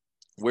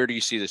 Where do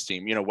you see this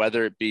team?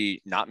 Whether it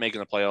be not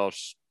making the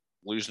playoffs,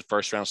 lose the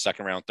first round,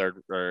 second round,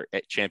 third, or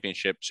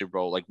championship, Super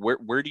Bowl. Like,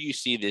 where do you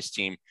see this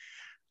team?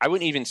 I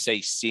wouldn't even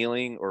say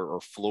ceiling or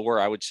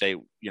floor. I would say,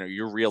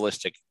 your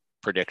realistic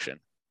prediction.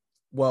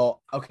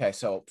 Well, okay.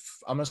 So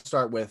I'm going to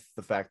start with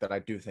the fact that I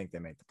do think they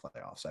make the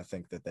playoffs. I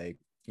think that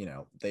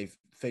they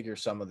figure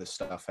some of this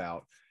stuff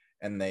out,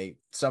 and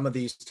some of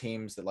these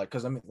teams that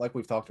because I mean, like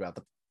we've talked about,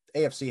 the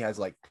AFC has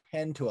like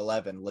 10 to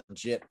 11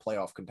 legit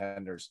playoff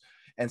contenders,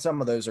 and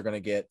some of those are going to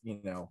get,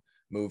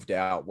 moved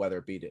out, whether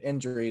it be to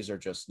injuries or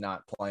just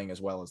not playing as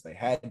well as they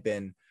had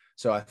been.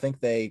 So I think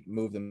they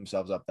move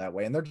themselves up that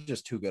way, and they're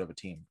just too good of a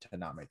team to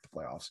not make the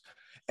playoffs.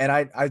 And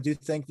I do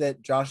think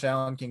that Josh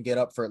Allen can get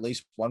up for at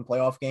least one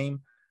playoff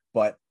game,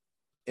 but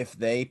if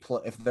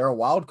they're a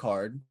wild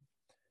card,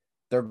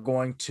 they're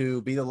going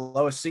to be the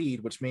lowest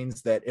seed, which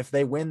means that if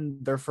they win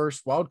their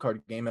first wild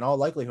card game, in all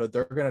likelihood,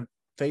 they're going to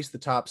face the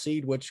top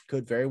seed, which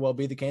could very well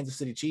be the Kansas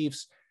City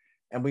Chiefs.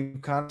 And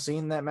we've kind of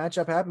seen that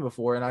matchup happen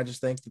before. And I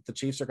just think that the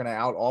Chiefs are going to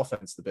out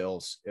offense the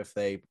Bills if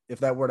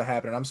that were to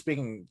happen. And I'm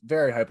speaking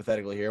very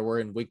hypothetically here. We're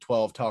in week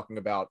 12 talking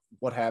about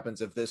what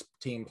happens if this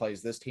team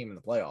plays this team in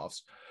the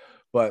playoffs.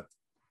 But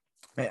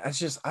man, it's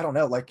just, I don't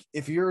know. Like,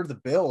 if you're the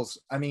Bills,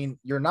 I mean,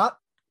 you're not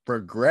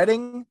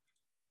regretting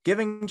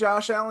giving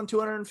Josh Allen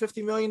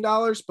 $250 million,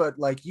 but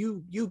like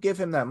you give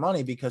him that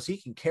money because he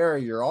can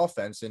carry your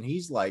offense. And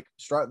he's like,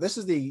 this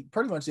is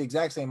pretty much the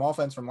exact same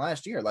offense from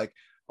last year. Like,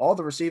 all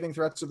the receiving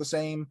threats are the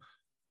same.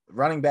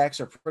 Running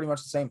backs are pretty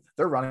much the same.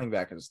 Their running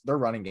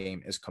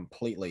game is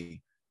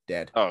completely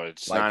dead. Oh,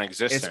 it's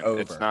non-existent. It's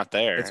over. It's not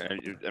there.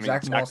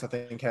 Zach Moss, I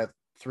think, had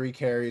 3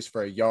 carries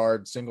for a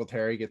yard.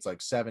 Singletary gets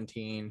like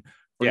 17,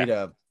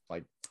 Breida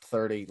like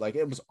 30. Like,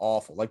 it was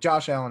awful. Like,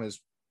 Josh Allen is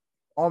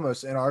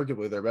almost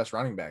inarguably their best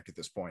running back at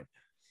this point.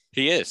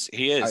 He is.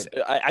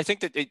 I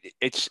think that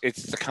it's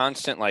the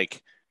constant,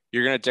 like,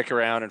 you're going to dick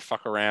around and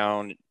fuck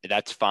around.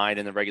 That's fine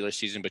in the regular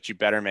season, but you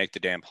better make the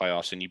damn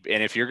playoffs. And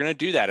if you're going to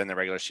do that in the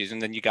regular season,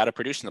 then you got to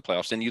produce in the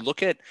playoffs. And you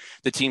look at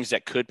the teams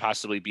that could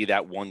possibly be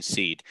that 1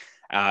 seed.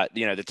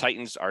 The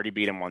Titans already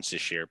beat them once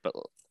this year, but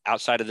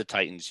outside of the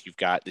Titans, you've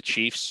got the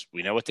Chiefs.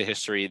 We know what the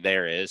history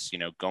there is,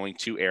 going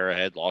to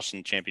Arrowhead, lost in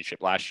the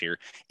championship last year,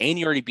 and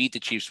you already beat the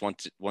Chiefs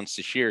once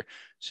this year.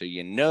 So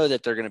you know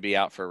that they're going to be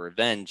out for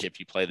revenge if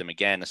you play them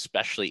again,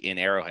 especially in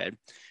Arrowhead.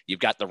 You've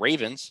got the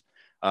Ravens.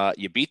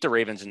 You beat the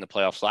Ravens in the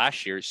playoffs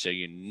last year, so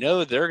you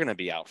know they're going to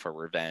be out for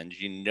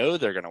revenge. You know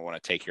they're going to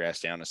want to take your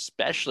ass down,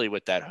 especially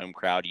with that home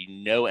crowd.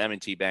 You know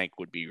M&T Bank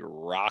would be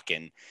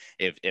rocking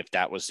if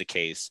that was the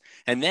case.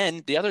 And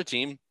then the other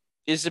team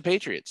is the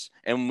Patriots.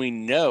 And we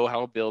know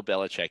how Bill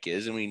Belichick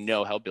is, and we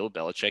know how Bill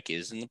Belichick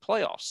is in the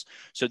playoffs.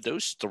 So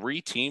those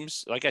three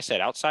teams, like I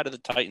said, outside of the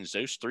Titans,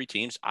 those three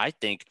teams, I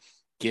think,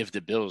 give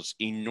the Bills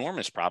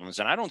enormous problems.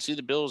 And I don't see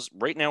the Bills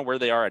right now where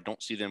they are. I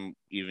don't see them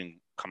even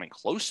coming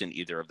close in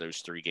either of those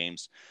three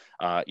games,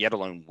 yet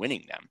alone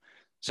winning them.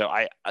 So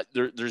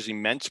there's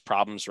immense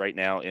problems right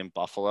now in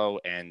Buffalo,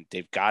 and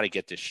they've got to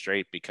get this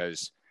straight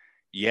because,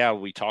 yeah,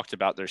 we talked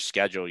about their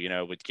schedule,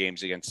 with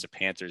games against the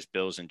Panthers,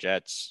 Bills, and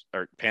Jets,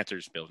 or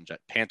Panthers, Bills, and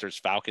Jets, Panthers,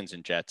 Falcons,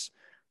 and Jets.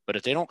 But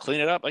if they don't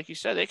clean it up, like you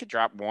said, they could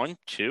drop 1,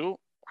 2.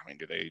 I mean,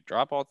 do they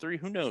drop all 3?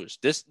 Who knows?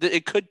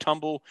 It could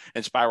tumble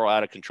and spiral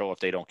out of control if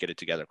they don't get it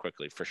together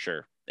quickly, for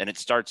sure. And it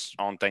starts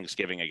on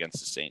Thanksgiving against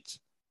the Saints.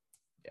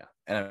 Yeah,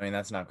 and I mean,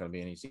 that's not going to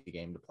be an easy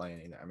game to play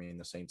in either. I mean,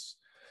 the Saints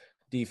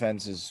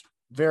defense is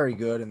very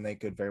good, and they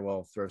could very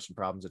well throw some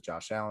problems at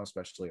Josh Allen,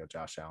 especially a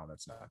Josh Allen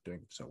that's not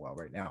doing so well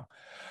right now.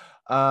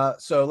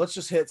 So let's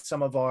just hit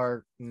some of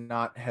our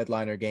not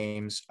headliner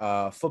games.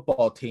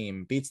 Football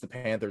team beats the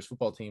Panthers.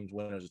 Football team's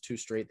winners of 2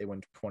 straight. They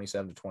win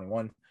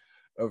 27-21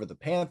 over the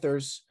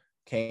Panthers.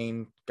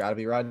 Kane got to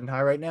be riding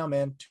high right now,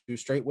 man. 2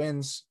 straight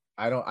wins.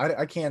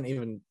 I can't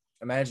even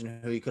imagine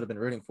who he could have been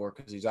rooting for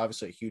because he's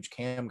obviously a huge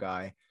Cam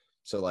guy.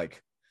 So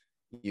like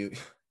you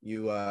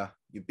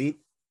beat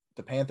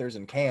the Panthers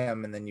and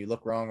Cam, and then you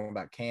look wrong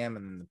about Cam,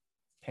 and the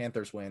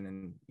Panthers win,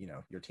 and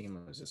your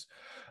team loses.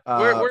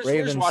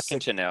 Where's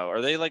Washington now?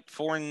 Are they like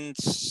 4-6,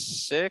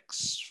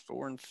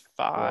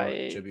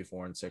 4-5? Should be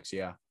 4-6,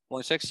 yeah.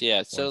 4-6,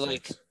 yeah. So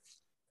like,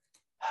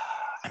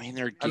 I mean,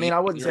 I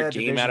wouldn't say a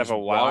game out of a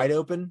wide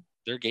open.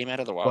 They're game out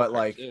of the wild, but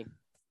like, too.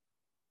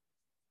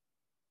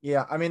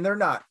 Yeah, I mean, they're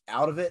not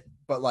out of it,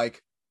 but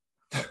like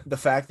the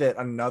fact that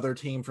another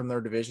team from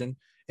their division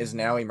is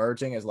now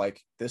emerging as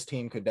like this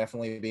team could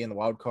definitely be in the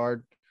wild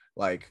card.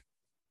 Like,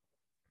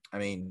 I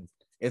mean,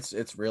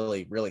 it's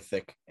really, really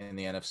thick in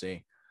the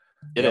NFC.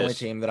 The only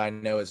team that I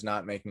know is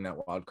not making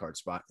that wild card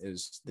spot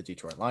is the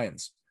Detroit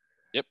Lions.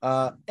 Yep.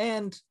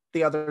 And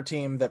the other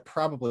team that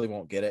probably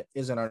won't get it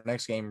is in our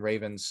next game,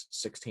 Ravens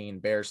 16,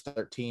 Bears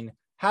 13.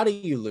 How do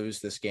you lose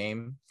this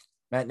game?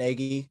 Matt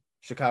Nagy,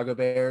 Chicago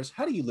Bears.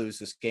 How do you lose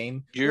this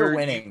game? You're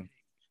winning.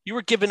 You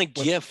were given a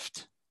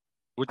gift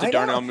with the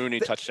Darnell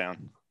Mooney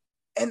touchdown.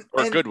 And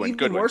good win.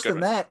 Worse than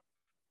that,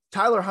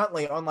 Tyler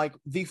Huntley, on like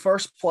the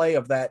first play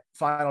of that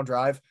final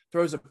drive,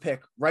 throws a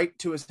pick right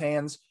to his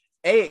hands.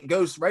 It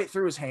goes right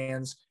through his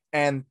hands,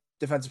 and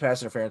defensive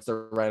pass interference.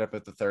 They're right up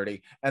at the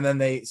 30, and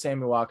then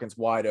Sammy Watkins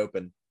wide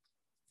open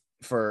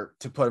to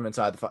put him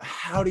inside the 5.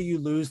 How do you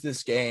lose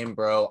this game,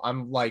 bro?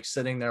 I'm like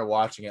sitting there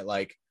watching it,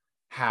 like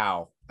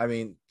how? I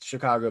mean,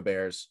 Chicago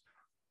Bears.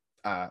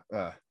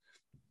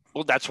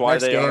 Well, that's why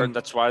they are.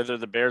 That's why they're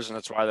the Bears, and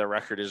that's why their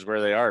record is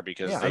where they are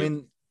because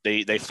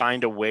they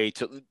find a way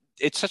to.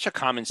 It's such a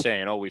common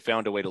saying, "Oh, we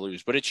found a way to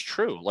lose," but it's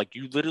true. Like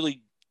you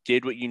literally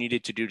did what you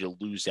needed to do to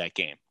lose that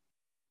game.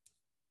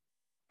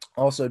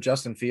 Also,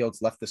 Justin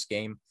Fields left this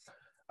game.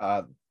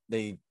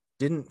 They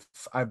didn't.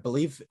 I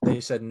believe they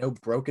said no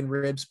broken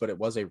ribs, but it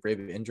was a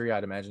rib injury.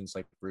 I'd imagine it's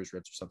like bruised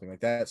ribs or something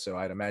like that. So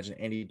I'd imagine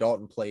Andy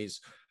Dalton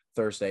plays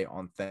Thursday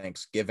on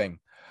Thanksgiving.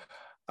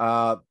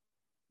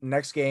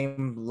 Next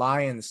game,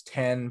 Lions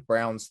 10,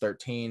 Browns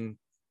 13.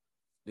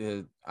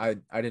 I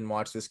didn't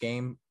watch this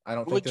game. I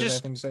don't think there's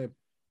anything to say.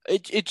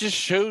 It just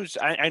shows.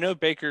 I know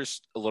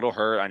Baker's a little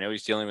hurt. I know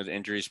he's dealing with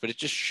injuries, but it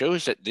just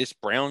shows that this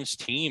Browns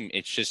team,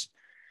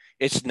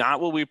 it's not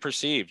what we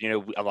perceived.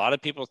 A lot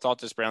of people thought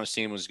this Browns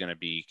team was going to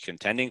be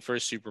contending for a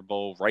Super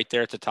Bowl right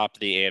there at the top of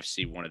the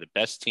AFC, one of the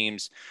best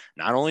teams,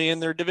 not only in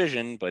their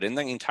division, but in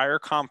the entire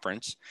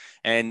conference.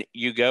 And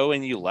you go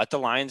and you let the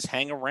Lions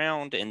hang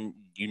around and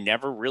you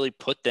never really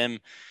put them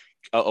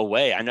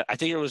away. I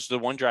think it was the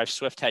one drive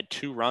Swift had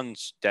 2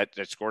 runs that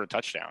scored a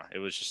touchdown. It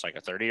was just like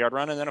a 30-yard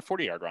run and then a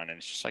 40-yard run. And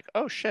it's just like,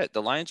 oh shit,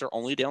 the Lions are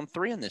only down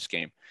 3 in this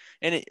game.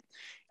 And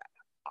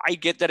I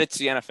get that it's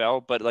the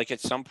NFL, but like at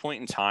some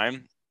point in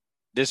time,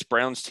 this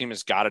Browns team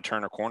has got to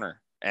turn a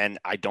corner, and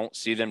I don't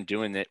see them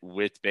doing it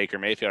with Baker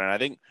Mayfield. And I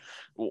think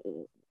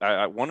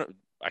I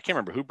can't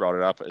remember who brought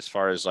it up as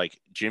far as like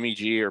Jimmy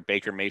G or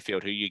Baker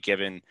Mayfield, who you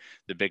given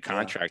the big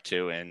contract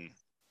to, and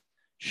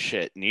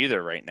shit,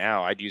 neither right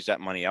now. I'd use that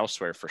money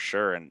elsewhere for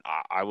sure. And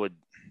I would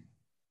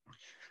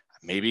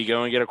maybe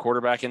go and get a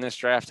quarterback in this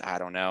draft. I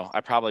don't know.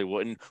 I probably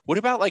wouldn't. What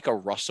about like a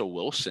Russell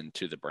Wilson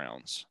to the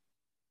Browns?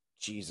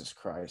 Jesus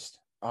Christ.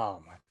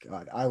 Oh my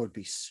God. I would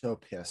be so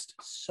pissed.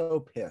 So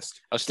pissed.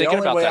 I was thinking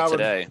about that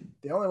today.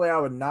 The only way I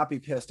would not be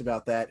pissed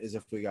about that is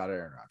if we got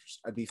Aaron Rodgers.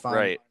 I'd be fine.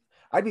 Right.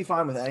 I'd be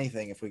fine with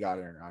anything if we got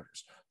Aaron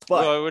Rodgers.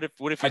 But well, what if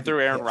you I'd be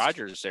threw Aaron pissed.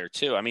 Rodgers there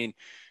too? I mean,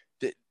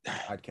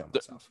 I'd kill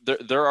myself.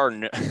 there are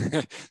no.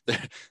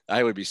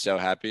 I would be so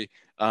happy.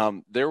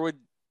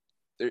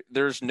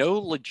 There's no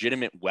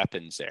legitimate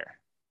weapons there.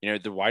 You know,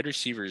 the wide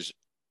receivers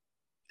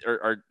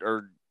are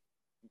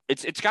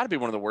it's got to be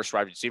one of the worst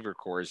wide receiver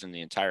cores in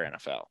the entire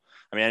NFL.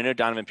 I mean, I know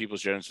Donovan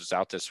Peoples-Jones was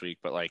out this week,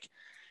 but like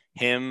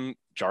him,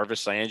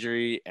 Jarvis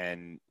Landry,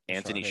 and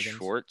Anthony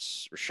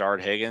Schwartz,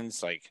 Rashard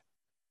Higgins, like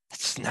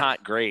it's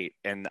not great.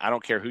 And I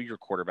don't care who your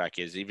quarterback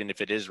is, even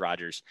if it is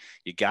Rodgers,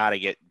 you got to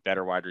get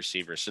better wide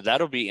receivers. So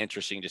that'll be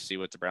interesting to see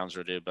what the Browns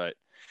will do. But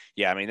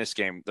yeah, I mean, this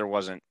game, there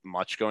wasn't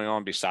much going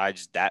on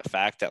besides that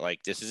fact that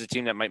like this is a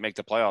team that might make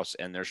the playoffs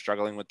and they're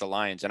struggling with the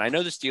Lions. And I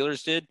know the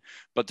Steelers did,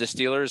 but the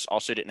Steelers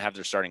also didn't have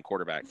their starting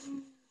quarterback.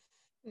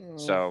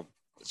 So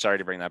sorry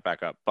to bring that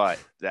back up, but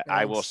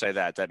I will say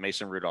that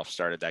Mason Rudolph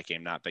started that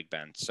game, not Big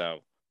Ben. So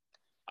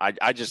I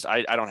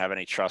don't have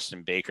any trust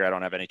in Baker. I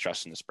don't have any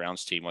trust in this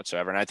Browns team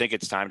whatsoever. And I think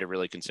it's time to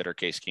really consider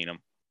Case Keenum.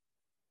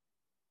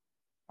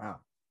 Wow.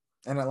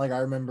 And I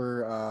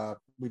remember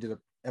we did an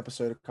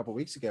episode a couple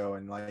weeks ago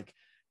and like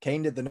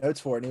Kane did the notes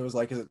for it. And he was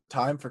like, is it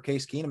time for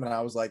Case Keenum? And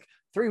I was like,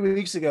 3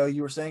 weeks ago,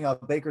 you were saying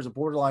Baker's a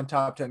borderline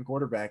top 10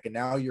 quarterback. And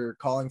now you're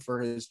calling for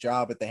his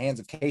job at the hands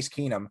of Case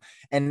Keenum.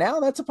 And now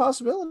that's a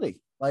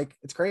possibility. Like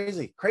it's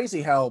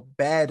crazy how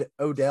bad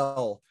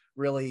Odell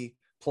really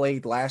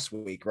played last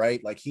week,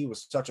 right? Like he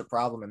was such a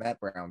problem in that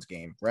Browns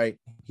game, right?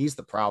 He's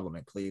the problem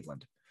in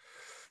Cleveland.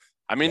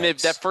 I mean,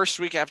 that first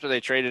week after they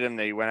traded him,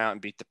 they went out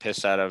and beat the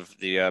piss out of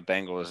the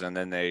Bengals, and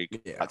then they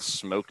got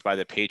smoked by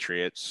the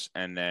Patriots,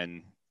 and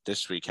then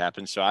this week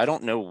happened. So I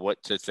don't know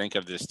what to think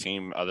of this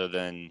team other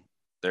than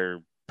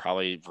they're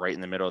probably right in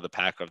the middle of the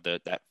pack of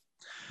that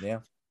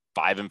 5-5,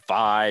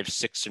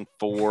 6-4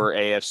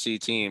 AFC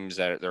teams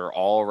that they're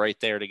all right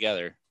there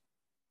together.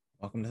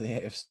 Welcome to the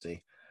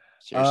AFC.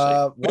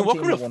 Seriously.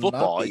 Welcome to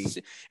football.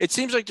 It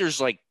seems like there's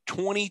like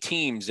 20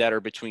 teams that are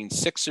between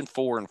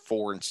 6-4 and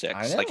 4-6.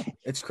 I know. Like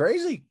it's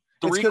crazy.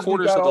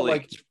 Three-quarters of the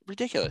league. It's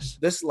ridiculous.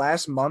 This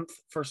last month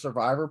for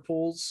survivor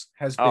pools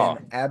has been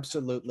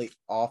absolutely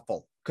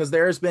awful because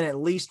there has been at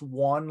least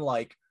one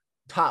like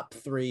top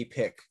 3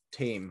 pick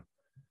team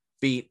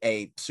beat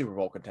a Super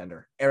Bowl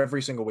contender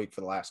every single week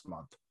for the last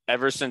month.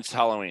 Ever since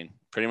Halloween,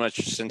 pretty much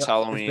since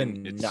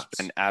Halloween, it's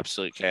been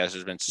absolute chaos.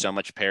 There's been so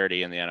much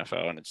parity in the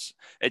NFL, and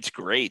it's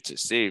great to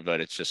see.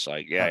 But it's just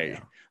like, I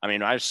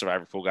mean, my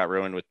survivor pool got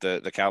ruined with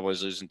the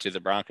Cowboys losing to the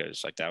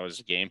Broncos. Like that was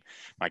a game.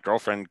 My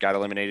girlfriend got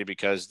eliminated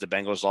because the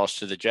Bengals lost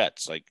to the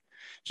Jets. Like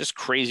just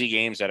crazy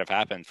games that have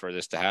happened for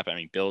this to happen. I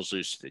mean, Bills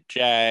lose to the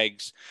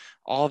Jags.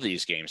 All of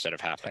these games that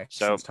have happened.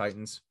 Texans,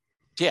 Titans.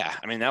 Yeah,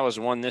 I mean, that was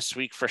one this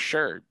week for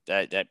sure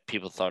that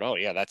people thought, oh,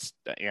 yeah, that's,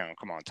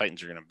 come on,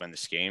 Titans are going to win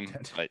this game.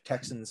 But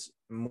Texans,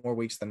 more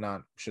weeks than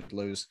not, should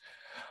lose.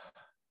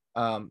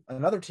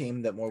 Another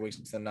team that more weeks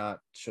than not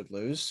should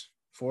lose,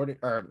 not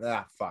the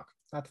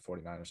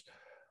 49ers.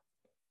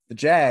 The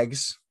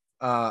Jags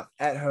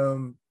at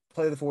home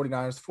play the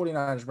 49ers. The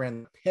 49ers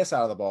ran the piss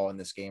out of the ball in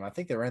this game. I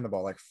think they ran the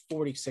ball like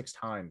 46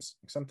 times,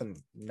 something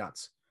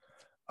nuts.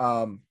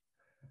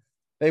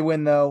 They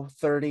win, though,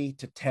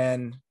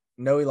 30-10.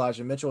 No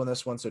Elijah Mitchell in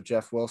this one, so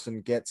Jeff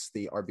Wilson gets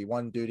the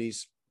RB1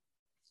 duties.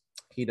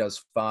 He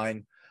does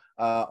fine.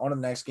 On to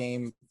the next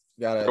game.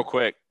 Real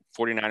quick,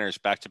 49ers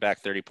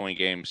back-to-back 30-point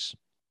games.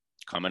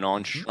 Coming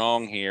on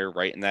strong here,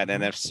 right in that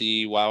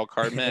NFC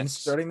wildcard mix.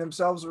 Inserting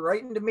themselves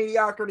right into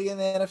mediocrity in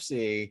the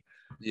NFC.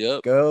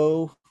 Yep.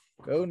 Go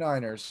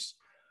Niners.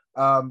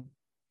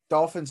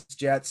 Dolphins,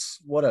 Jets,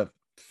 what a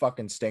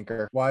fucking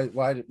stinker. Why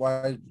did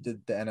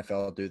the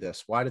NFL do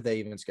this? Why did they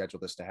even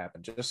schedule this to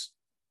happen? Just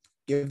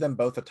give them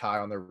both a tie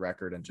on their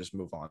record and just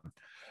move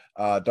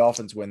on.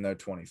 Dolphins win though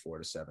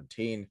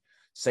 24-17.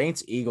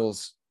 Saints,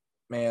 Eagles,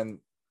 man.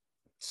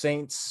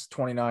 Saints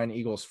 29,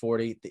 Eagles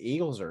 40. The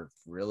Eagles are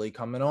really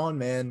coming on,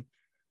 man.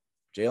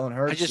 Jalen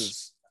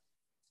Hurts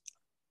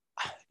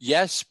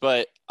Yes,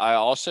 but I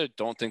also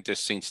don't think the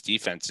Saints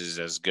defense is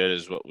as good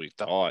as what we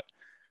thought.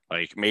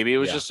 Like maybe it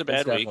was just a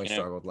bad week. Definitely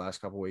struggled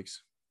last couple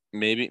weeks.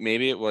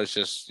 Maybe it was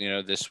just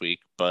this week,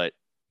 but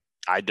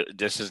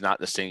this is not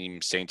the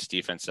same Saints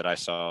defense that I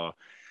saw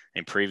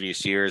in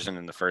previous years and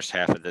in the first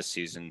half of this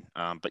season.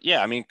 But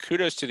yeah, I mean,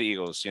 kudos to the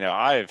Eagles.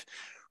 I've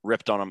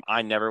ripped on them.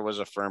 I never was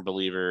a firm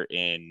believer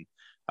in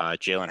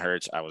Jalen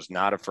Hurts. I was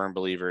not a firm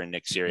believer in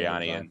Nick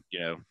Sirianni, and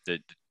the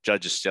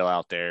judge is still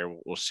out there.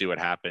 We'll see what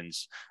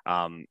happens.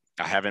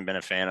 I haven't been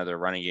a fan of their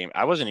running game.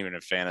 I wasn't even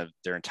a fan of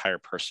their entire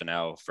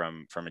personnel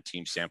from a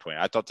team standpoint.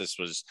 I thought this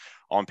was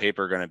on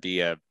paper going to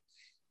be a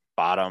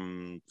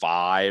bottom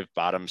 5,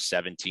 bottom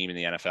 7 team in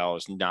the NFL. I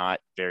was not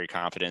very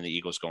confident in the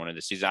Eagles going into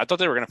the season. I thought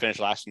they were going to finish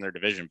last in their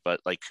division,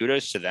 but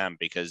kudos to them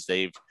because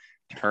they've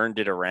turned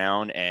it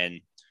around and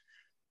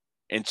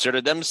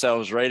inserted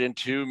themselves right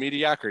into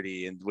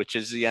mediocrity, which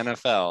is the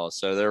NFL.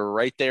 So they're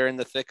right there in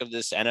the thick of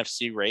this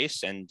NFC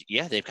race. And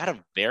yeah, they've got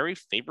a very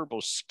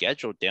favorable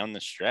schedule down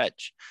the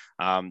stretch.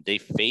 They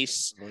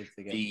face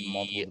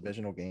multiple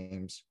divisional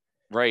games.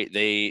 Right.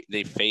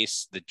 They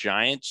face the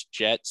Giants,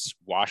 Jets,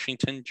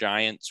 Washington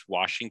Giants,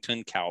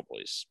 Washington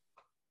Cowboys.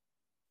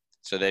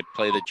 So they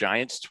play the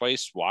Giants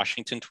twice,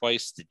 Washington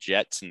twice, the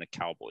Jets, and the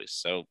Cowboys.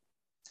 So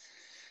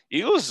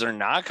Eagles are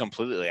not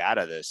completely out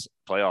of this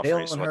playoff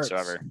race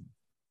whatsoever.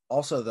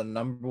 Also the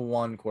number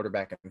one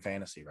quarterback in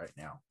fantasy right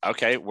now.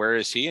 Okay, where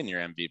is he in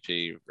your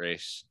MVP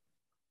race?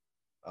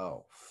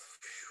 Oh,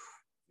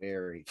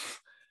 very.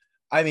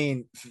 I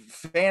mean,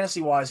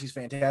 fantasy-wise, he's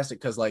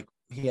fantastic because, like,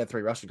 he had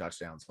 3 rushing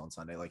touchdowns on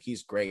Sunday. Like,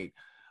 he's great.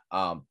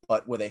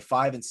 But with a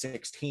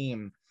 5-6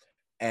 team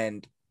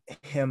and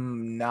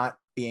him not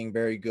being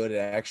very good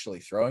at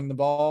actually throwing the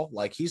ball,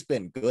 like, he's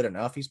been good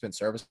enough. He's been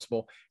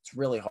serviceable. It's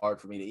really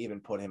hard for me to even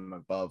put him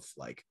above,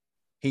 like,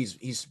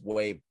 he's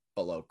way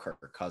below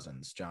Kirk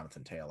Cousins,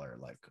 Jonathan Taylor,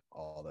 like,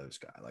 all those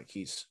guys. Like,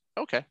 he's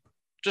okay.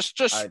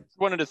 Just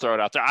wanted to throw it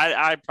out there.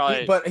 I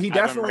probably, but he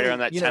definitely on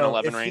that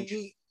 10-11 range.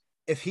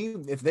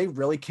 If they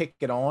really kick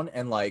it on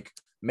and like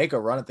make a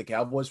run at the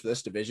Cowboys for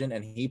this division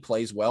and he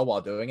plays well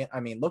while doing it, I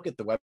mean, look at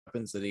the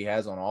weapons that he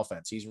has on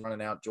offense. He's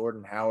running out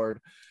Jordan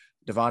Howard,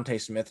 Devontae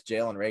Smith,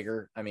 Jalen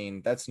Reagor. I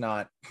mean, that's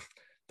not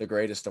the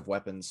greatest of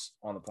weapons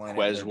on the planet.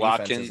 Wes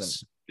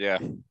Watkins. Yeah.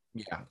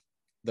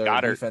 The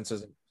defense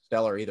isn't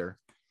stellar either.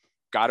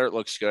 Goddard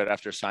looks good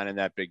after signing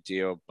that big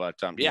deal, but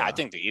I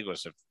think the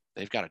Eagles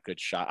they've got a good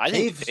shot. I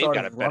think they've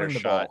got a better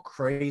shot.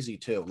 Crazy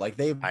too. Like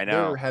they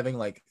were having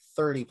like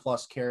 30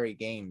 plus carry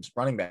games,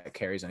 running back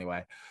carries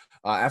anyway.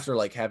 After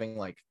like having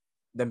like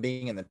them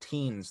being in the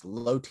teens,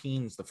 low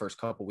teens the first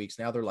couple weeks.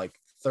 Now they're like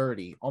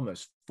 30,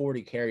 almost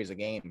 40 carries a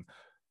game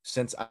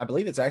since I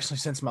believe it's actually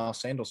since Miles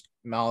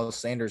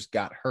Sanders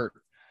got hurt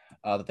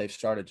that they've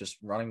started just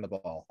running the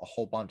ball a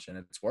whole bunch and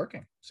it's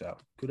working. So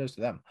kudos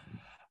to them.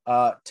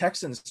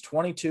 Texans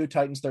 22,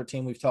 Titans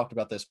 13. We've talked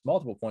about this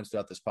multiple points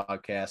throughout this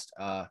podcast.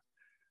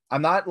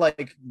 I'm not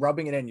like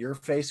rubbing it in your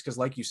face because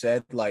like you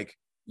said, like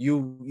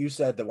you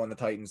said that when the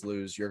Titans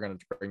lose, you're going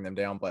to bring them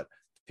down, but it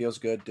feels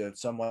good to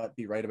somewhat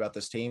be right about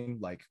this team.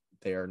 Like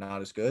they are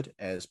not as good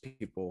as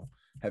people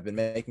have been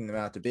making them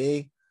out to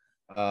be.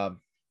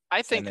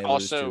 I think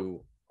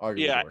also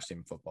arguably the worst team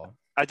in football.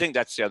 I think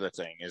that's the other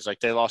thing is like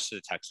they lost to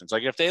the Texans.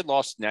 Like if they had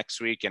lost next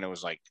week and it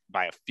was like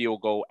by a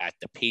field goal at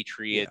the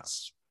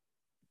Patriots,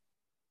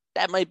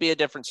 that might be a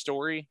different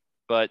story.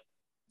 But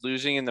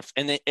losing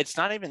it's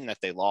not even that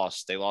they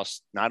lost. They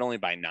lost not only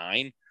by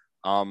 9,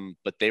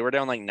 but they were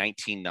down like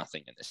 19-0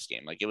 in this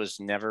game. Like it was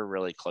never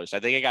really close. I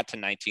think it got to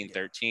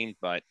 19-13,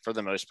 but for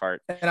the most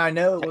part, and I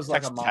know it was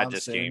like a monsoon.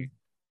 This game.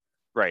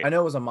 Right. I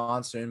know it was a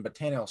monsoon, but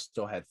Tannehill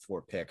still had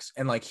 4 picks.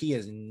 And like he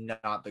is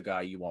not the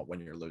guy you want when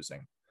you're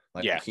losing.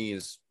 Like he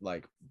is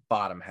like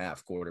bottom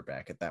half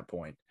quarterback at that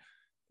point.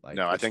 Like,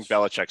 no, I think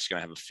Belichick's going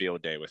to have a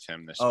field day with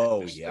him this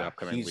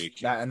upcoming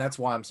week. And that's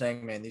why I'm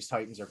saying, man, these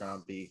Titans are going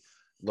to be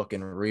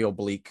looking real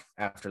bleak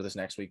after this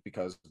next week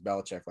because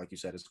Belichick, like you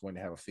said, is going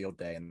to have a field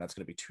day, and that's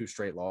going to be 2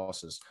 straight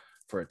losses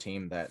for a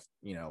team that,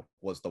 you know,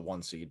 was the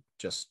 1 seed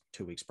just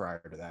 2 weeks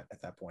prior to that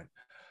at that point.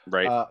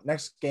 Right.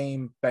 Next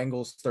game,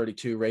 Bengals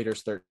 32,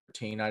 Raiders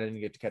 13. I didn't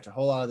get to catch a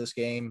whole lot of this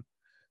game,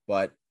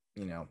 but,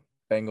 you know,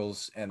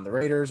 Bengals and the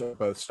Raiders are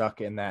both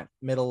stuck in that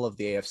middle of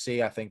the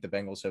AFC. I think the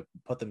Bengals have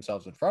put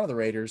themselves in front of the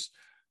Raiders,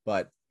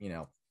 but, you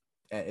know,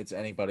 it's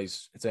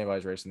anybody's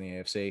race in the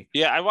AFC.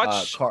 Yeah, I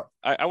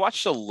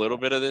watched a little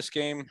bit of this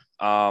game.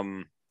 I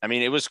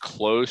mean, it was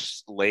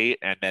close late,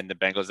 and then the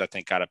Bengals, I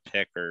think, got a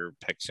pick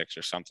 6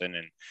 or something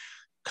and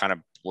kind of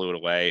blew it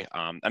away.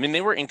 I mean, they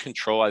were in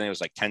control. I think it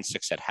was like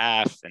 10-6 at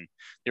half, and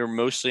they were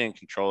mostly in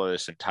control of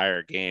this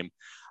entire game.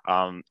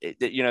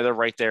 You know, they're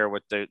right there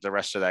with the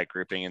rest of that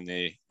grouping in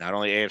the not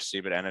only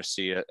AFC but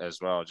NFC as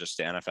well, just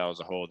the NFL as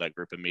a whole, that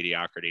group of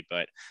mediocrity.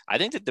 But I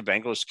think that the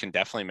Bengals can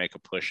definitely make a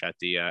push at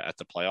the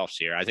playoffs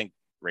here. I think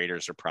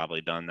Raiders are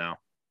probably done now.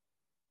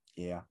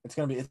 Yeah, it's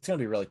gonna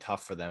be really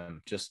tough for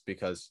them just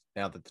because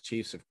now that the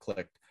Chiefs have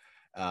clicked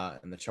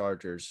and the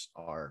Chargers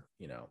are,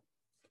 you know,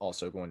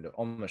 also going to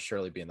almost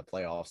surely be in the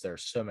playoffs. There are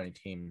so many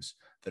teams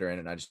that are in it,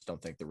 and I just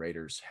don't think the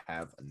Raiders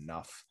have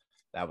enough.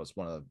 That was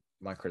one of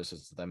my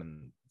criticisms of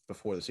them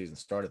before the season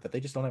started, that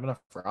they just don't have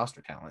enough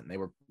roster talent, and they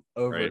were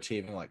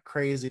overachieving like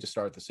crazy to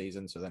start the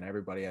season. So then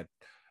everybody had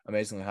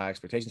amazingly high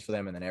expectations for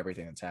them, and then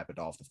everything that's happened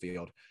off the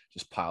field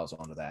just piles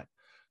onto that.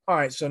 All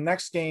right, so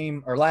last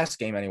game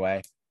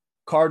anyway,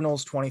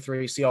 Cardinals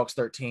 23, Seahawks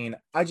 13.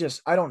 I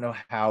don't know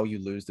how you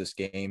lose this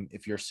game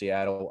if you're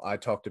Seattle. I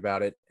talked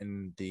about it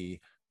in the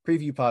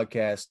preview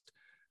podcast.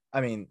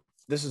 I mean,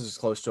 this is as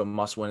close to a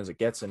must win as it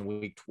gets in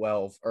week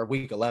 12 or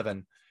week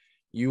 11.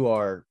 You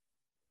are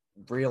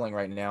reeling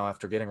right now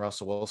after getting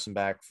Russell Wilson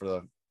back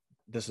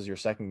this is your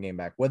second game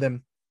back with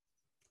him,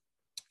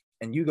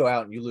 and you go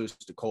out and you lose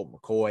to Colt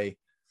McCoy.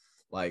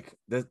 Like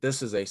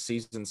this is a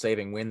season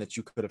saving win that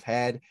you could have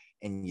had,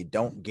 and you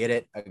don't get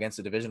it against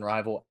a division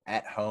rival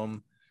at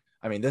home.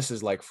 I mean, this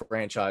is like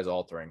franchise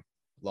altering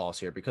loss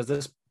here, because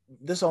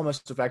this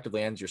almost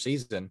effectively ends your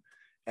season.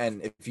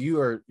 And if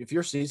your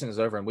season is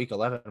over in week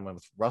 11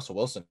 with Russell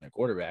Wilson at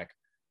quarterback,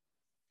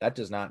 that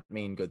does not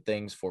mean good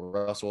things for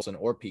Russell Wilson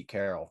or Pete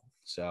Carroll.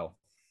 So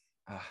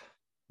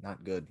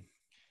not good.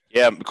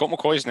 Yeah, Colt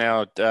McCoy's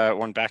now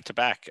won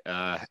back-to-back.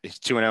 He's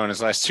 2-0 in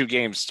his last 2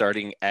 games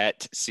starting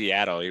at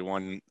Seattle. He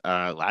won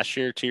last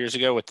year, 2 years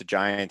ago with the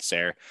Giants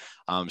there.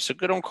 So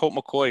good on Colt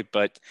McCoy.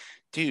 But,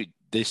 dude,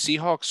 the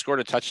Seahawks scored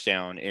a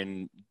touchdown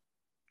in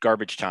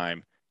garbage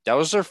time. That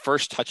was their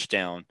first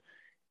touchdown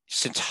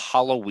since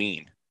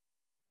Halloween.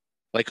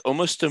 Like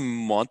almost a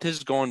month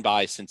has gone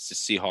by since the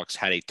Seahawks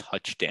had a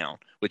touchdown,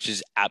 which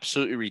is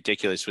absolutely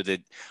ridiculous with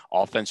an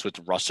offense with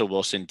Russell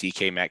Wilson,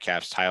 DK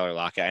Metcalf, Tyler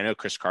Lockett. I know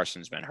Chris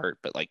Carson's been hurt,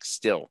 but like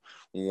still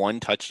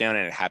 1 touchdown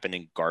and it happened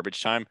in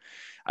garbage time.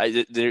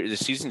 The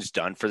season's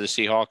done for the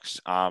Seahawks,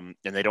 and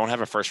they don't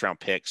have a first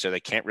round pick, so they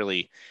can't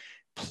really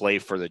play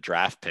for the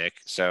draft pick.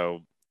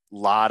 So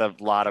lot of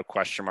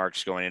question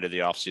marks going into the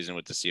offseason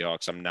with the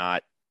Seahawks. I'm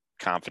not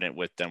confident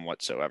with them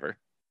whatsoever.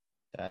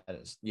 That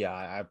is,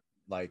 yeah,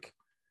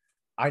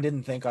 I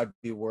didn't think I'd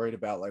be worried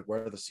about like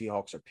where the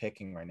Seahawks are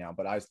picking right now,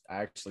 but I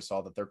actually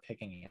saw that they're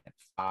picking at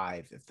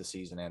 5 if the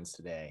season ends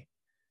today,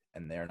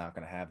 and they're not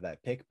going to have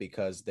that pick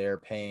because they're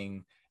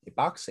paying a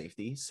box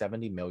safety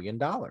 $70 million.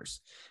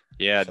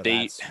 Yeah, so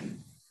they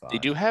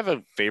do have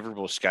a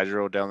favorable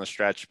schedule down the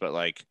stretch, but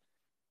like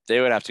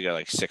they would have to go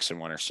like 6-1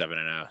 or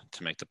 7-0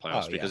 to make the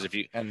playoffs because if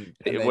you and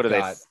what are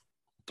they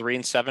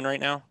 3-7 right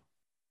now?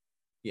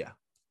 Yeah.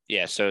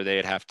 So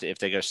they'd have to, if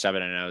they go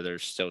 7-0,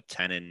 there's still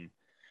 10-7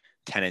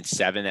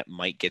 that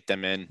might get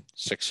them in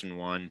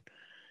 6-1,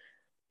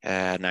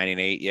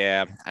 9-8.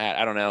 Yeah,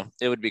 I don't know.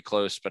 It would be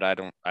close, but I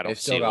don't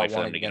see a way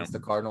for them to get against the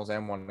Cardinals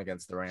and 1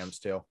 against the Rams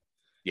too.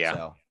 Yeah,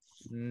 so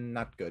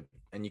not good.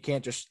 And you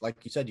can't just,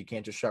 like you said, you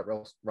can't just shut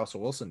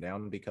Russell Wilson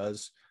down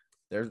because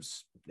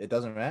it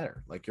doesn't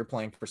matter. Like you're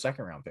playing for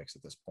 2nd round picks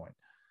at this point.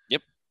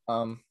 Yep.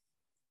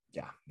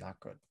 Yeah, not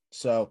good.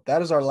 So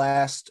that is our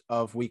last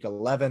of week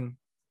 11,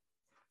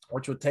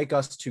 which would take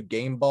us to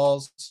game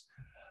balls.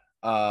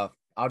 I'll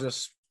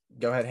just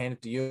go ahead and hand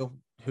it to you.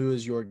 Who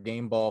is your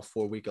game ball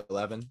for week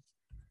 11?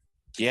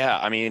 Yeah,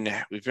 I mean,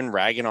 we've been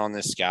ragging on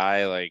this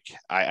guy. Like,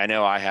 I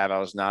know I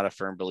was not a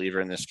firm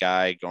believer in this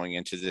guy going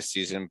into this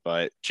season,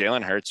 but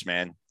Jalen Hurts,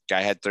 man,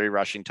 guy had 3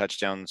 rushing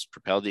touchdowns,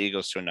 propelled the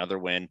Eagles to another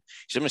win.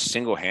 He's almost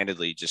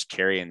single-handedly just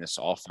carrying this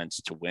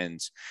offense to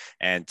wins.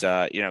 And,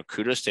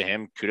 kudos to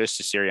him. Kudos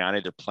to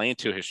Sirianni. They're playing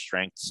to his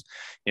strengths.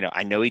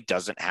 I know he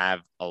doesn't have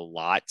a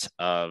lot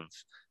of,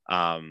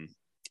 I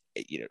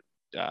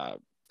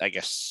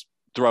guess,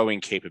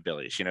 throwing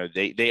capabilities.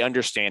 They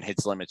understand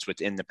his limits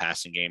within the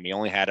passing game. He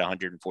only had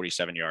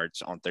 147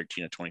 yards on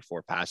 13 of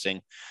 24 passing,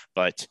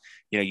 but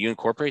you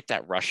incorporate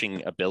that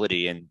rushing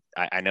ability, and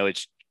I know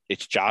it's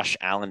Josh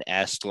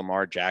Allen-esque,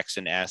 Lamar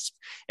Jackson-esque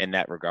in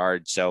that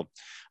regard. So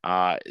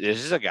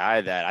this is a guy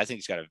that I think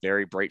he's got a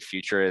very bright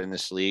future in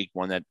this league.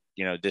 One that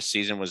this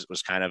season was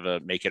kind of a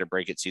make it or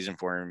break it season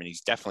for him, and he's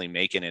definitely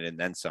making it and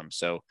then some.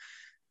 So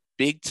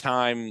big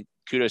time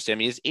kudos to him.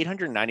 He has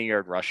 890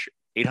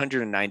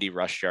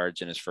 rush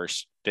yards in his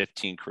first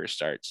 15 career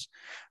starts.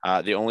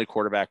 The only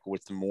quarterback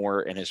with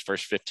more in his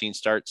first 15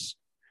 starts,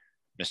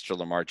 Mr.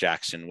 Lamar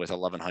Jackson with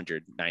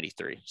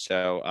 1,193.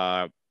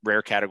 So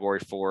rare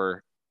category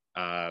for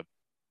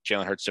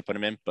Jalen Hurts to put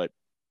him in, but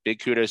big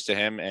kudos to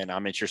him. And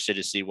I'm interested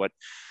to see what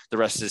the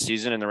rest of the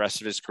season and the rest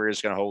of his career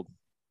is going to hold.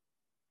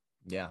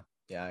 Yeah,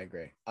 I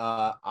agree.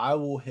 My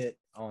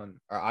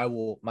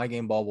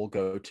game ball will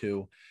go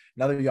to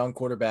another young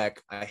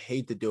quarterback. I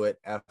hate to do it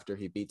after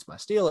he beats my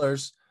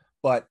Steelers,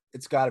 but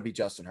it's got to be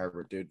Justin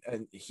Herbert, dude.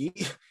 And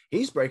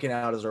he's breaking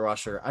out as a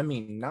rusher. I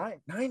mean,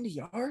 90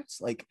 yards,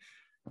 like,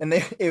 and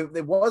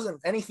it wasn't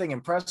anything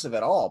impressive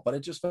at all, but it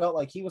just felt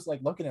like he was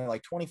like looking at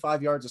like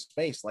 25 yards of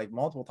space, like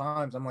multiple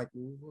times. I'm like,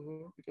 what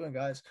are we doing,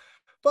 guys?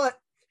 But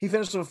he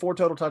finished with 4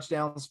 total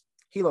touchdowns.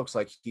 He looks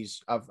like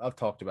I've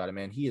talked about it,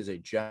 man. He is a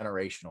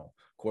generational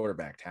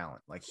quarterback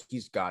talent. Like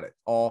he's got it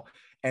all.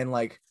 And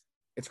like,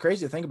 it's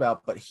crazy to think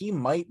about, but he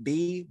might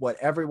be what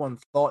everyone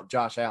thought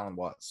Josh Allen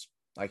was.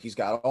 Like he's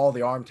got all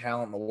the arm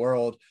talent in the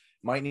world,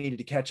 might need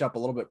to catch up a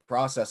little bit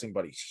processing,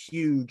 but he's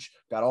huge,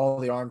 got all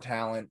the arm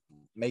talent,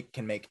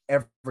 can make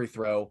every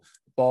throw,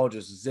 ball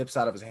just zips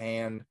out of his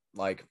hand.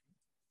 Like,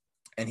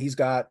 and he's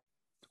got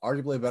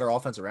arguably a better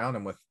offense around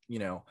him with,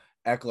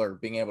 Eckler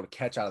being able to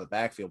catch out of the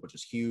backfield, which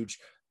is huge.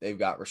 They've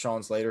got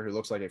Rashawn Slater, who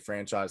looks like a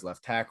franchise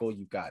left tackle.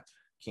 You've got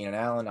Keenan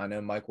Allen. I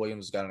know Mike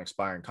Williams has got an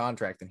expiring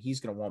contract, and he's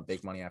going to want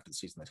big money after the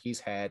season that he's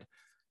had.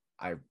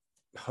 I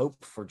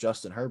hope for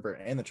Justin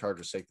Herbert and the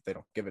Chargers' sake that they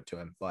don't give it to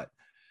him. But,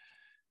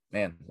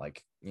 man,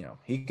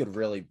 he could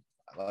really,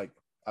 like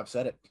I've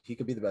said it, he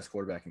could be the best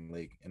quarterback in the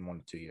league in 1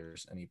 to 2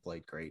 years, and he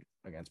played great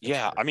against Pittsburgh.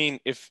 Yeah, I mean,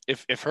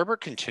 if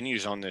Herbert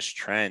continues on this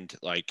trend,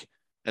 like,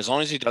 as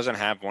long as he doesn't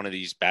have one of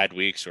these bad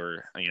weeks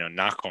or,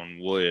 knock on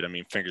wood, I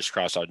mean, fingers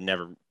crossed, I'd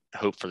never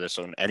hope for this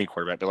on any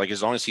quarterback, but like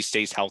as long as he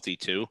stays healthy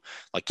too,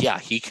 like yeah,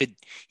 he could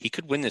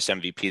win this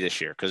MVP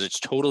this year because it's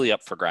totally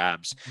up for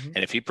grabs. Mm-hmm.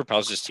 And if he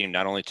propels his team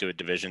not only to a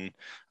division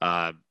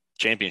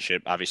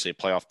championship, obviously a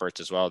playoff berth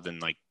as well, then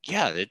like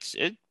yeah,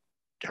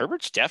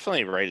 Herbert's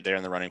definitely right there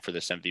in the running for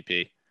this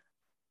MVP.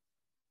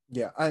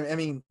 Yeah, I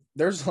mean,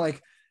 there's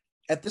like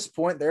at this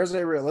point, there's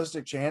a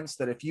realistic chance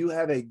that if you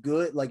have a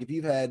good, like if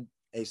you've had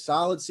a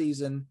solid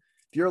season,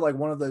 if you're like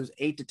one of those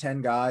 8 to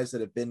 10 guys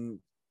that have been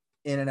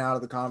in and out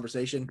of the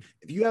conversation,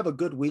 if you have a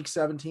good week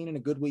 17 and a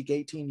good week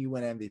 18, you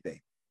win MVP,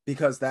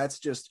 because that's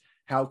just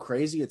how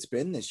crazy it's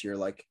been this year.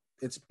 Like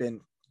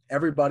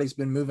everybody's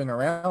been moving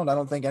around. I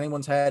don't think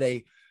anyone's had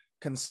a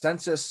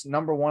consensus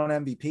number one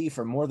MVP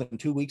for more than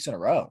 2 weeks in a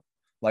row.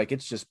 Like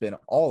it's just been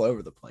all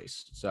over the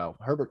place. So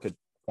Herbert could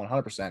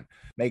 100%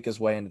 make his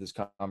way into this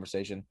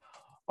conversation.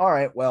 All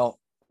right. Well,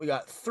 we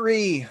got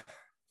 3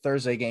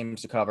 Thursday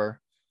games to cover.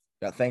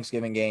 We got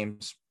Thanksgiving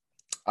games.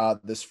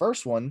 This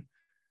first one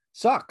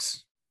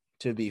sucks,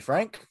 to be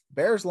frank.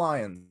 Bears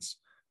Lions.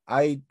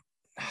 I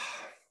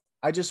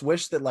just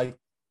wish that, like,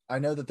 I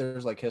know that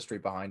there's like history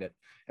behind it,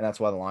 and that's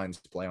why the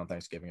Lions play on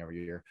Thanksgiving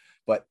every year.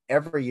 But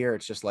every year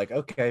it's just like,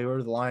 okay, who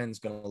are the Lions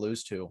going to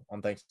lose to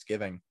on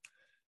Thanksgiving?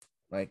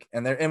 Like,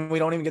 and we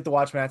don't even get to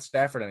watch Matt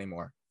Stafford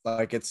anymore.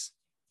 Like, it's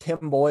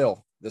Tim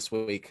Boyle this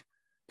week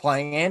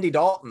playing Andy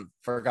Dalton,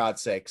 for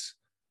God's sakes.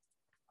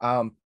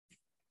 I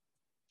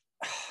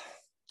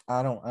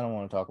don't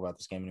want to talk about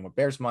this game anymore.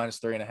 Bears minus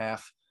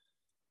 3.5.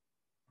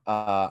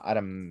 I'd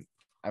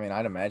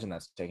imagine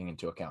that's taking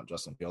into account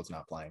Justin Fields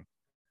not playing,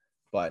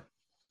 but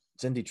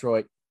it's in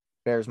Detroit.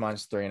 Bears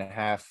minus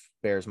 3.5.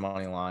 Bears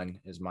money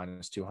line is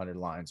minus 200.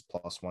 Lions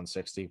plus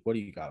 160. What do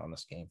you got on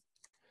this game?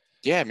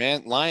 Yeah,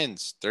 man,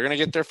 Lions, they're going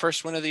to get their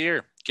first win of the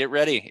year. Get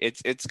ready.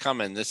 It's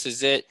coming. This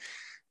is it.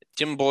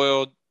 Tim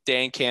Boyle,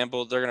 Dan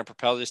Campbell, they're going to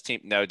propel this team.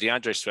 No,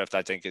 DeAndre Swift,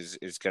 I think,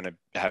 is going to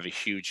have a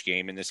huge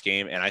game in this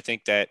game. And I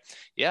think that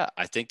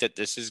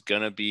this is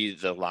going to be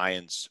the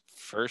Lions'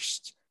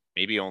 first,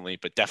 maybe only,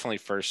 but definitely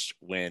first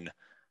win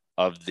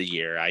of the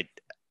year.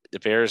 The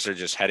Bears are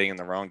just heading in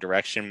the wrong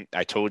direction.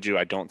 I told you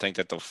I don't think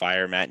that they'll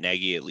fire Matt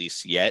Nagy, at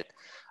least yet.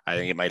 I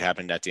think it might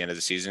happen at the end of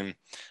the season.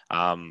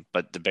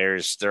 But the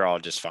Bears, they're all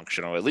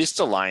dysfunctional. At least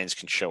the Lions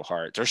can show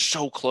heart. They're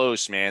so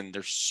close, man.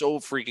 They're so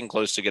freaking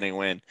close to getting a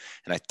win.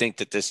 And I think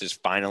that this is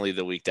finally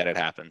the week that it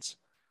happens.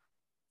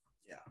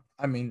 Yeah.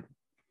 I mean,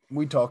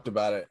 we talked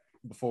about it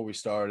before we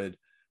started,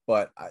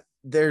 but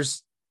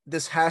this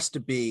has to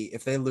be,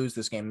 if they lose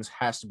this game, this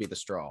has to be the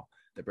straw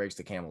that breaks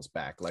the camel's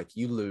back. Like,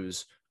 you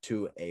lose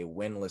to a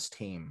winless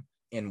team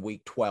in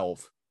week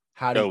 12.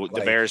 How do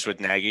the Bears with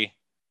Nagy?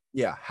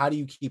 Yeah. How do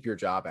you keep your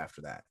job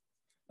after that?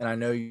 And I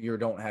know you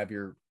don't have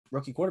your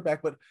rookie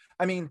quarterback, but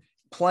I mean,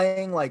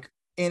 playing like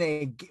in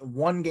a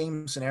one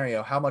game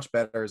scenario, how much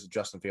better is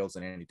Justin Fields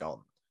than Andy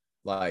Dalton?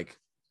 Like,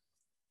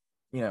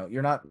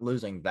 you're not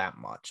losing that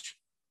much.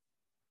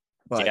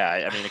 But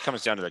yeah, I mean, it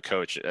comes down to the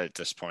coach at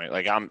this point.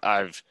 Like,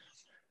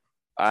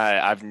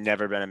 I've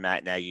never been a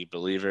Matt Nagy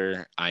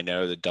believer. I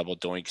know the double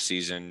doink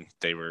season,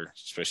 they were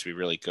supposed to be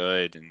really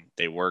good, and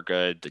they were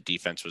good. The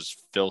defense was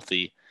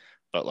filthy,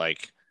 but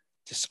like,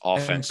 this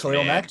offense, and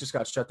Khalil Mack just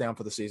got shut down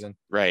for the season.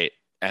 Right.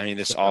 I mean,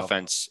 this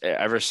offense,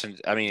 ever since,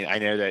 I mean, I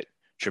know that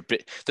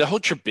the whole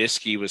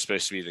Trubisky was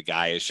supposed to be the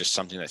guy, is just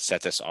something that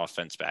set this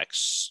offense back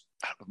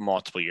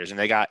multiple years. And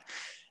they got,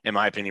 in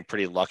my opinion,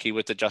 pretty lucky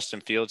with the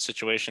Justin Fields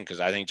situation,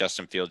 because I think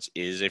Justin Fields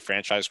is a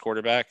franchise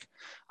quarterback.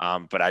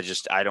 But I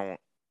don't,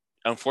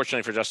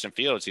 unfortunately for Justin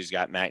Fields, he's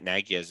got Matt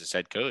Nagy as his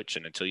head coach.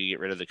 And until you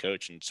get rid of the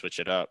coach and switch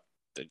it up,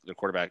 the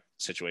quarterback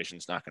situation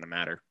is not going to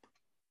matter.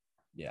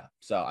 Yeah.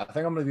 So I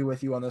think I'm going to be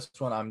with you on this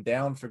one. I'm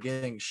down for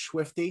getting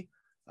Swifty.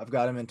 I've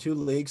got him in 2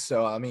 leagues.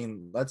 So, I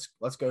mean, let's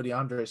go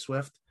DeAndre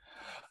Swift.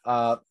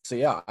 So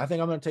yeah, I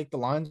think I'm going to take the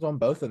Lions on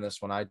both in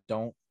this one. I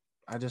don't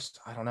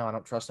know. I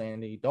don't trust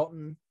Andy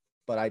Dalton,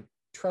 but I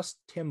trust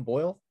Tim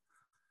Boyle.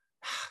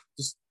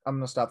 I'm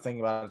going to stop thinking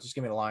about it. Just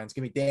give me the Lions.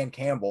 Give me Dan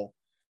Campbell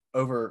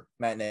over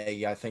Matt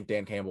Nagy. I think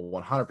Dan Campbell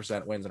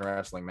 100% wins in a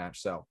wrestling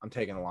match. So I'm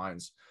taking the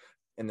Lions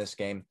in this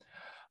game.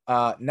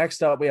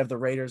 Next up, we have the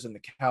Raiders and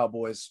the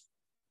Cowboys.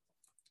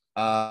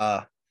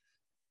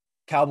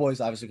 Cowboys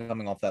obviously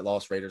coming off that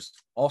loss. Raiders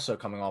also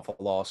coming off a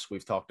loss.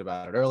 We've talked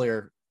about it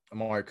earlier.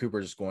 Amari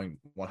Cooper is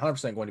 100%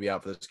 going to be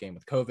out for this game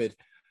with COVID.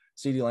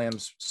 CeeDee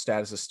Lamb's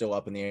status is still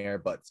up in the air,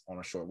 but on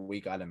a short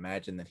week, I'd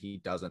imagine that he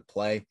doesn't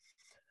play.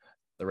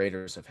 The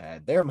Raiders have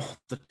had their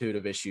multitude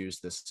of issues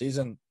this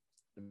season,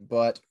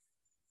 but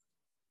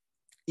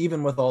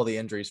even with all the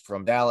injuries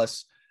from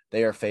Dallas,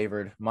 they are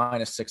favored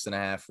minus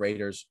 6.5.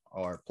 Raiders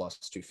are plus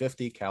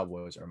 250.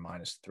 Cowboys are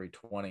minus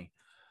 320.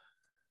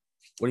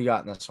 What do you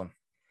got in this one?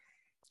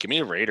 Give me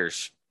the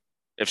Raiders.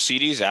 If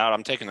CD's out,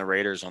 I'm taking the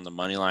Raiders on the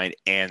money line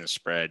and the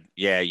spread.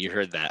 Yeah, you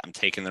heard that. I'm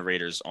taking the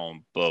Raiders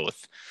on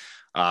both.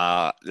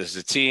 This is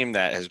a team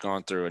that has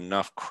gone through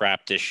enough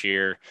crap this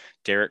year.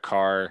 Derek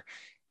Carr,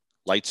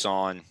 lights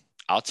on.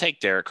 I'll take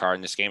Derek Carr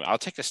in this game. I'll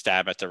take a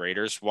stab at the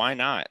Raiders. Why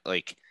not?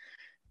 Like,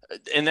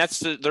 and that's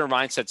their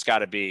mindset's got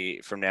to be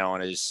from now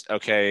on is,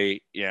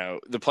 okay,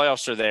 the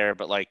playoffs are there,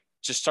 but like,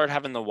 just start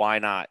having the why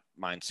not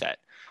mindset,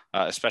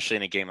 especially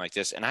in a game like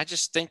this. And I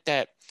just think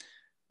that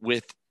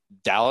with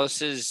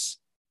Dallas's,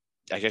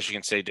 I guess you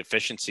can say,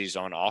 deficiencies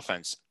on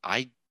offense,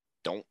 I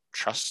don't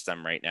trust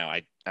them right now.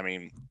 I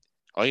mean,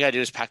 All you got to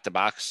do is pack the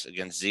box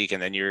against Zeke,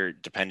 and then you're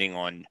depending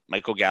on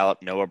Michael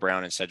Gallup, Noah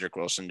Brown, and Cedric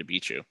Wilson to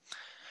beat you.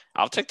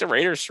 I'll take the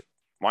Raiders.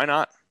 Why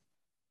not?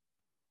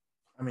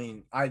 I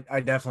mean, I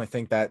definitely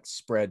think that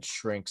spread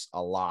shrinks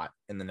a lot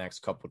in the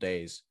next couple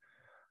days.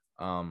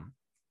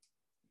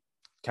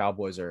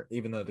 Cowboys are,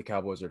 even though the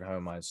Cowboys are at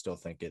home, I still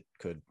think it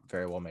could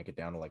very well make it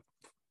down to like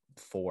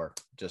 4,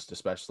 just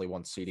especially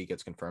once CD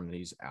gets confirmed that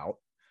he's out.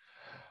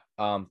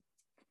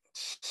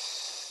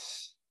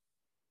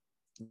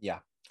 Yeah,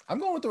 I'm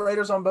going with the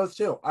Raiders on both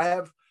too.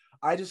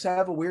 I just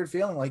have a weird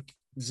feeling like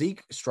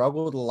Zeke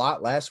struggled a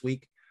lot last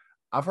week.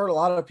 I've heard a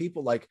lot of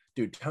people like,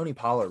 dude, Tony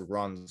Pollard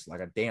runs like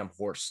a damn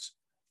horse.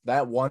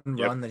 That one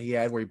run that he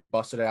had where he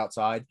busted it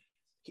outside,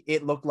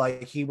 it looked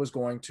like he was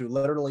going to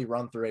literally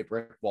run through a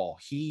brick wall.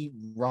 He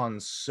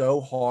runs so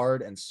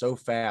hard and so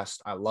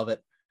fast. I love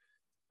it.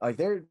 Like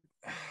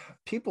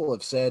people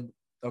have said,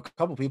 a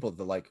couple people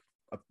that like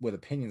with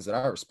opinions that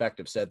I respect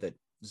have said that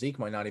Zeke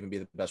might not even be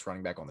the best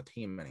running back on the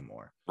team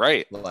anymore.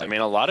 Right. Like, I mean,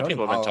 a lot of Tony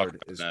people have been Pollard talking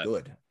about is that.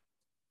 good.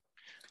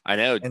 I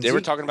know And they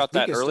were talking about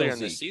that Zeke earlier in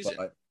the Zeke, season.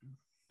 but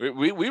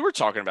We were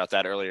talking about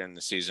that earlier in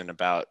the season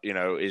about,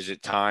 is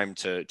it time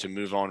to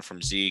move on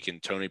from Zeke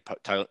and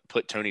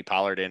put Tony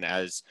Pollard in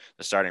as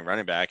the starting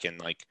running back? And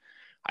like,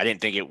 I didn't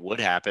think it would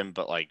happen,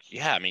 but like,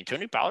 yeah, I mean,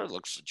 Tony Pollard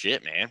looks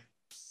legit, man.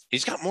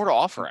 He's got more to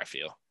offer, I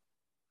feel.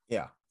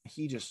 Yeah,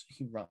 he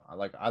runs.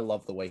 Like, I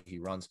love the way he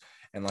runs.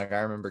 And like, I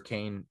remember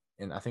Kane,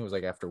 and I think it was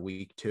like after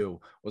week 2,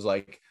 was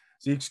like,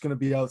 Zeke's going to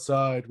be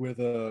outside with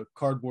a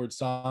cardboard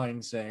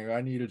sign saying,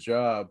 "I need a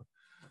job."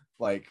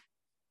 Like,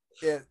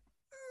 it,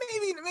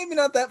 maybe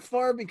not that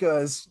far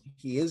because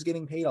he is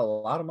getting paid a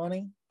lot of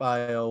money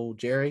by old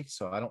Jerry,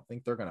 so I don't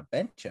think they're going to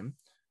bench him.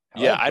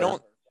 However,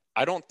 Yeah,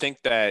 I don't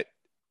think that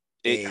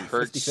it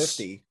hurts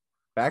 50-50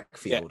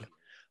 backfield. Yeah.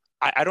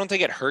 I don't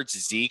think it hurts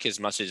Zeke as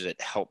much as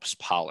it helps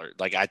Pollard.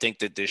 Like, I think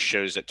that this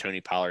shows that Tony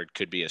Pollard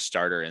could be a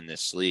starter in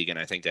this league, and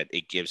I think that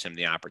it gives him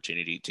the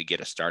opportunity to get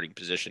a starting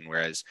position,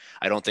 whereas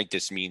I don't think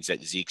this means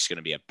that Zeke's going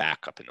to be a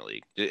backup in the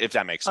league, if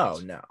that makes sense.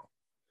 Oh, no.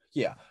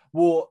 Yeah.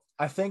 Well,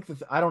 I think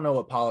that I don't know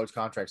what Pollard's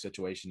contract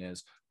situation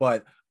is,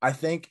 but I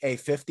think a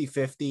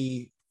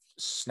 50-50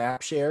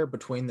 snap share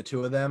between the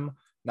two of them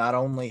not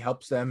only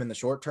helps them in the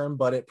short term,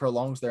 but it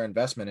prolongs their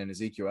investment in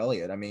Ezekiel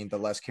Elliott. I mean, the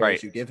less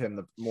carries you give him,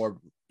 the more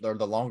or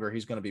the longer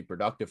he's going to be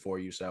productive for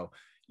you. So,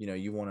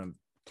 you want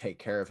to take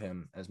care of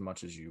him as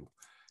much as you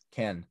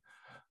can.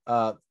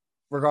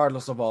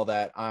 Regardless of all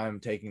that, I'm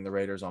taking the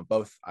Raiders on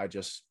both. I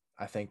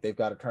think they've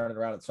got to turn it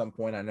around at some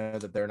point. I know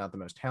that they're not the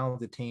most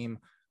talented team,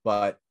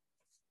 but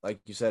like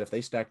you said, if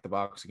they stack the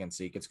box against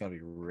Zeke, it's going to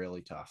be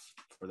really tough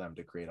for them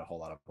to create a whole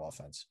lot of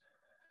offense.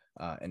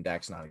 And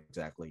Dak's not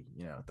exactly,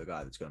 the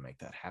guy that's going to make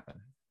that happen.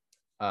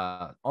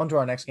 On to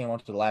our next game, on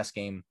to the last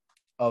game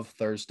of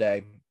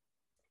Thursday.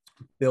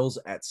 Bills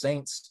at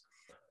Saints.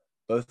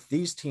 Both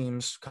these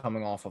teams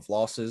coming off of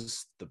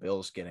losses. The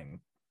Bills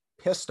getting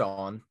pissed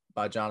on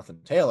by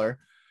Jonathan Taylor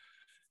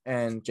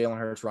and Jalen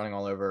Hurts running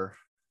all over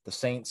the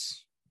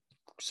Saints'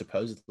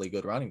 supposedly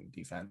good running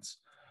defense.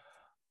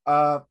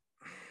 I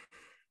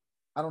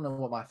don't know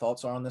what my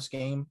thoughts are on this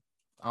game,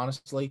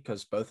 honestly,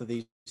 because both of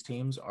these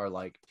teams are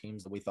like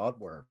teams that we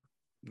thought were,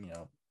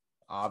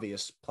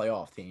 obvious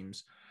playoff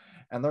teams,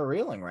 and they're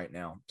reeling right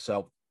now.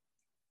 So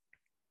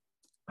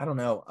I don't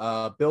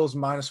know. Bills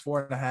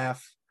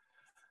 -4.5.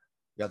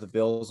 You got the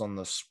Bills on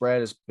the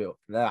spread is Bill.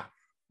 Yeah,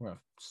 we're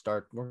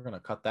gonna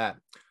cut that.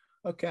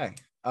 Okay.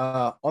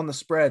 On the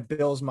spread,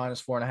 Bills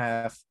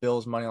 -4.5.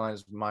 Bills money line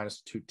is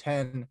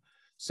 -210.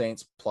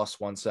 Saints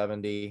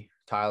 +170.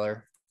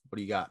 Tyler, what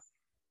do you got?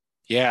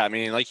 Yeah, I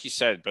mean, like you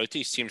said, both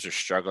these teams are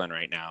struggling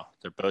right now.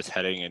 They're both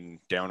heading in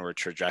downward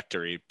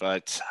trajectory,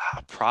 but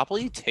I'll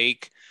probably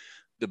take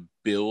the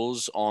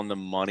Bills on the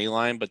money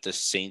line, but the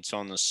Saints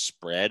on the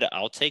spread.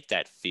 I'll take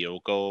that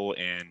field goal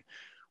and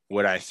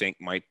what I think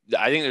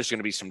there's going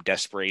to be some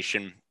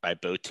desperation by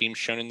both teams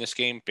shown in this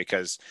game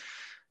because,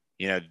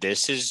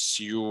 this is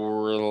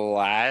your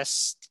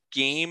last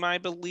game, I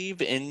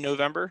believe, in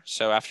November.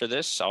 So after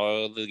this,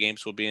 all the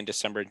games will be in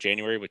December and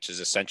January, which is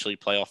essentially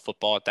playoff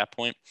football at that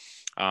point.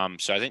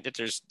 So I think that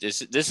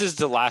this is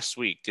the last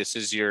week. This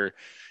is your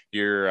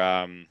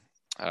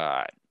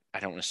I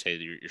don't want to say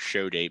your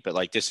show date, but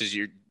like this is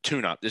your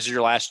tune-up. This is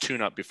your last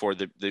tune-up before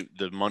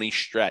the money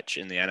stretch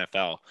in the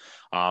NFL.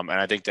 And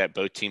I think that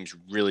both teams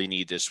really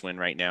need this win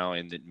right now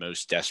in the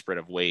most desperate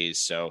of ways.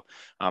 So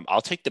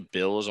I'll take the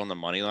Bills on the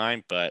money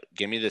line, but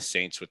give me the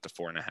Saints with the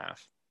 4.5.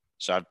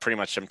 So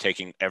I'm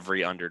taking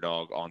every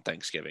underdog on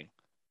Thanksgiving.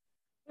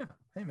 Yeah.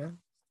 Hey, man.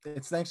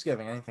 It's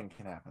Thanksgiving. Anything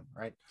can happen,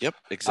 right? Yep,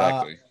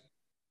 exactly.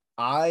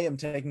 I am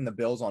taking the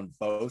Bills on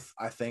both.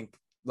 I think,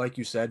 like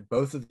you said,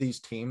 both of these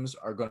teams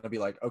are going to be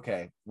like,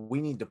 okay, we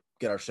need to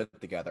get our shit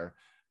together.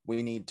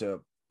 We need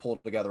to pull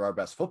together our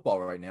best football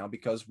right now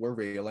because we're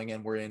reeling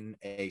and we're in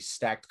a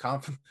stacked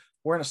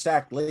we're in a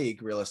stacked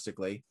league,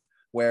 realistically,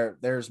 where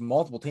there's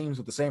multiple teams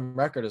with the same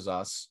record as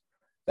us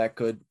that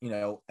could,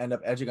 end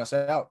up edging us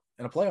out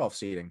in a playoff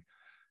seeding.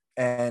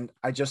 And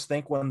I just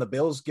think when the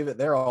Bills give it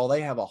their all,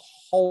 they have a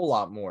whole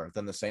lot more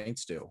than the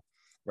Saints do.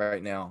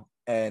 right now.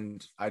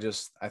 And I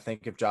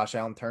think if Josh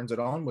Allen turns it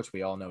on, which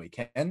we all know he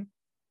can,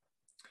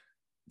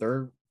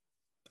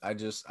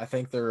 I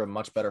think they're a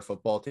much better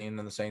football team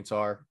than the Saints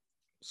are.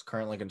 It's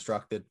currently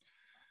constructed.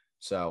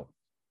 So,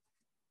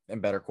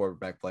 and better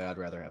quarterback play. I'd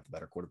rather have the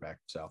better quarterback.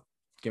 So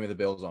give me the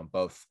Bills on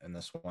both in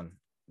this one.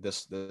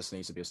 This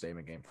needs to be a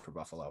statement game for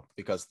Buffalo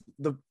because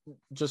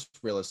just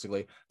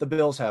realistically, the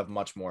Bills have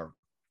much more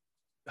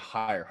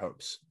higher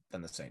hopes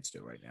than the Saints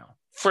do right now.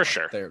 For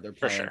sure. They're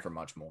playing for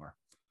much more.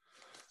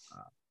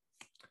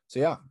 So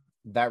yeah,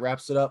 that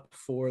wraps it up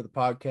for the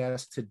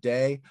podcast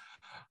today.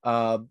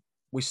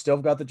 We still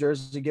got the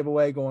jersey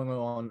giveaway going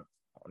on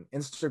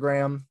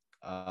Instagram.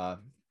 I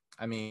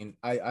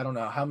don't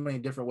know how many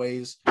different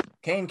ways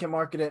Kane can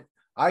market it.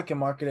 I can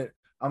market it.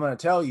 I'm going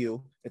to tell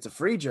you, it's a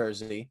free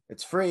jersey.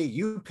 It's free.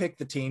 You pick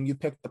the team. You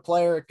pick the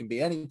player. It can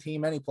be any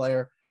team, any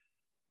player.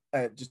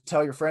 Just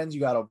tell your friends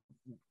you got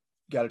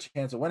a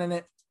chance of winning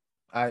it.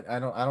 I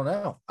don't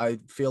know. I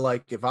feel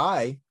like if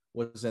I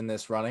was in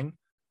this running,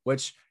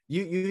 which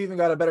you even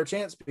got a better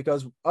chance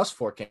because us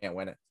four can't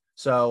win it.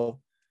 So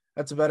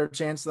that's a better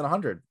chance than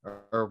 100,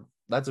 or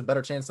that's a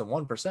better chance than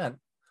 1%.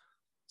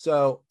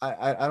 So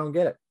I don't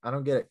get it. I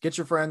don't get it. Get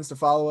your friends to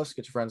follow us.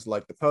 Get your friends to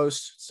like the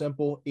post.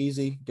 Simple,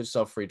 easy. Get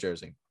yourself a free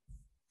jersey.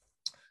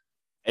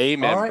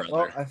 Amen, all right,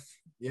 brother.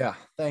 Well,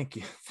 thank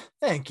you.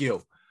 Thank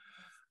you.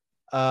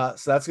 So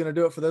that's going to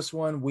do it for this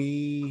one.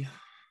 We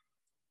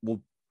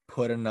will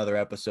put another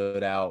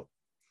episode out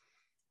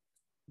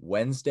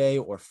Wednesday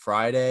or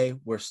Friday.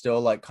 We're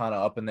still like kind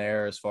of up in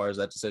there as far as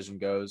that decision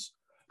goes,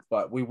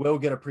 but we will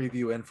get a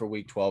preview in for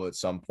week 12 at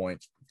some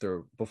point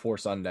before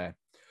Sunday.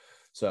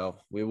 So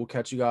we will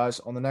catch you guys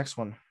on the next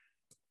one.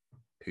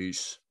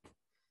 Peace.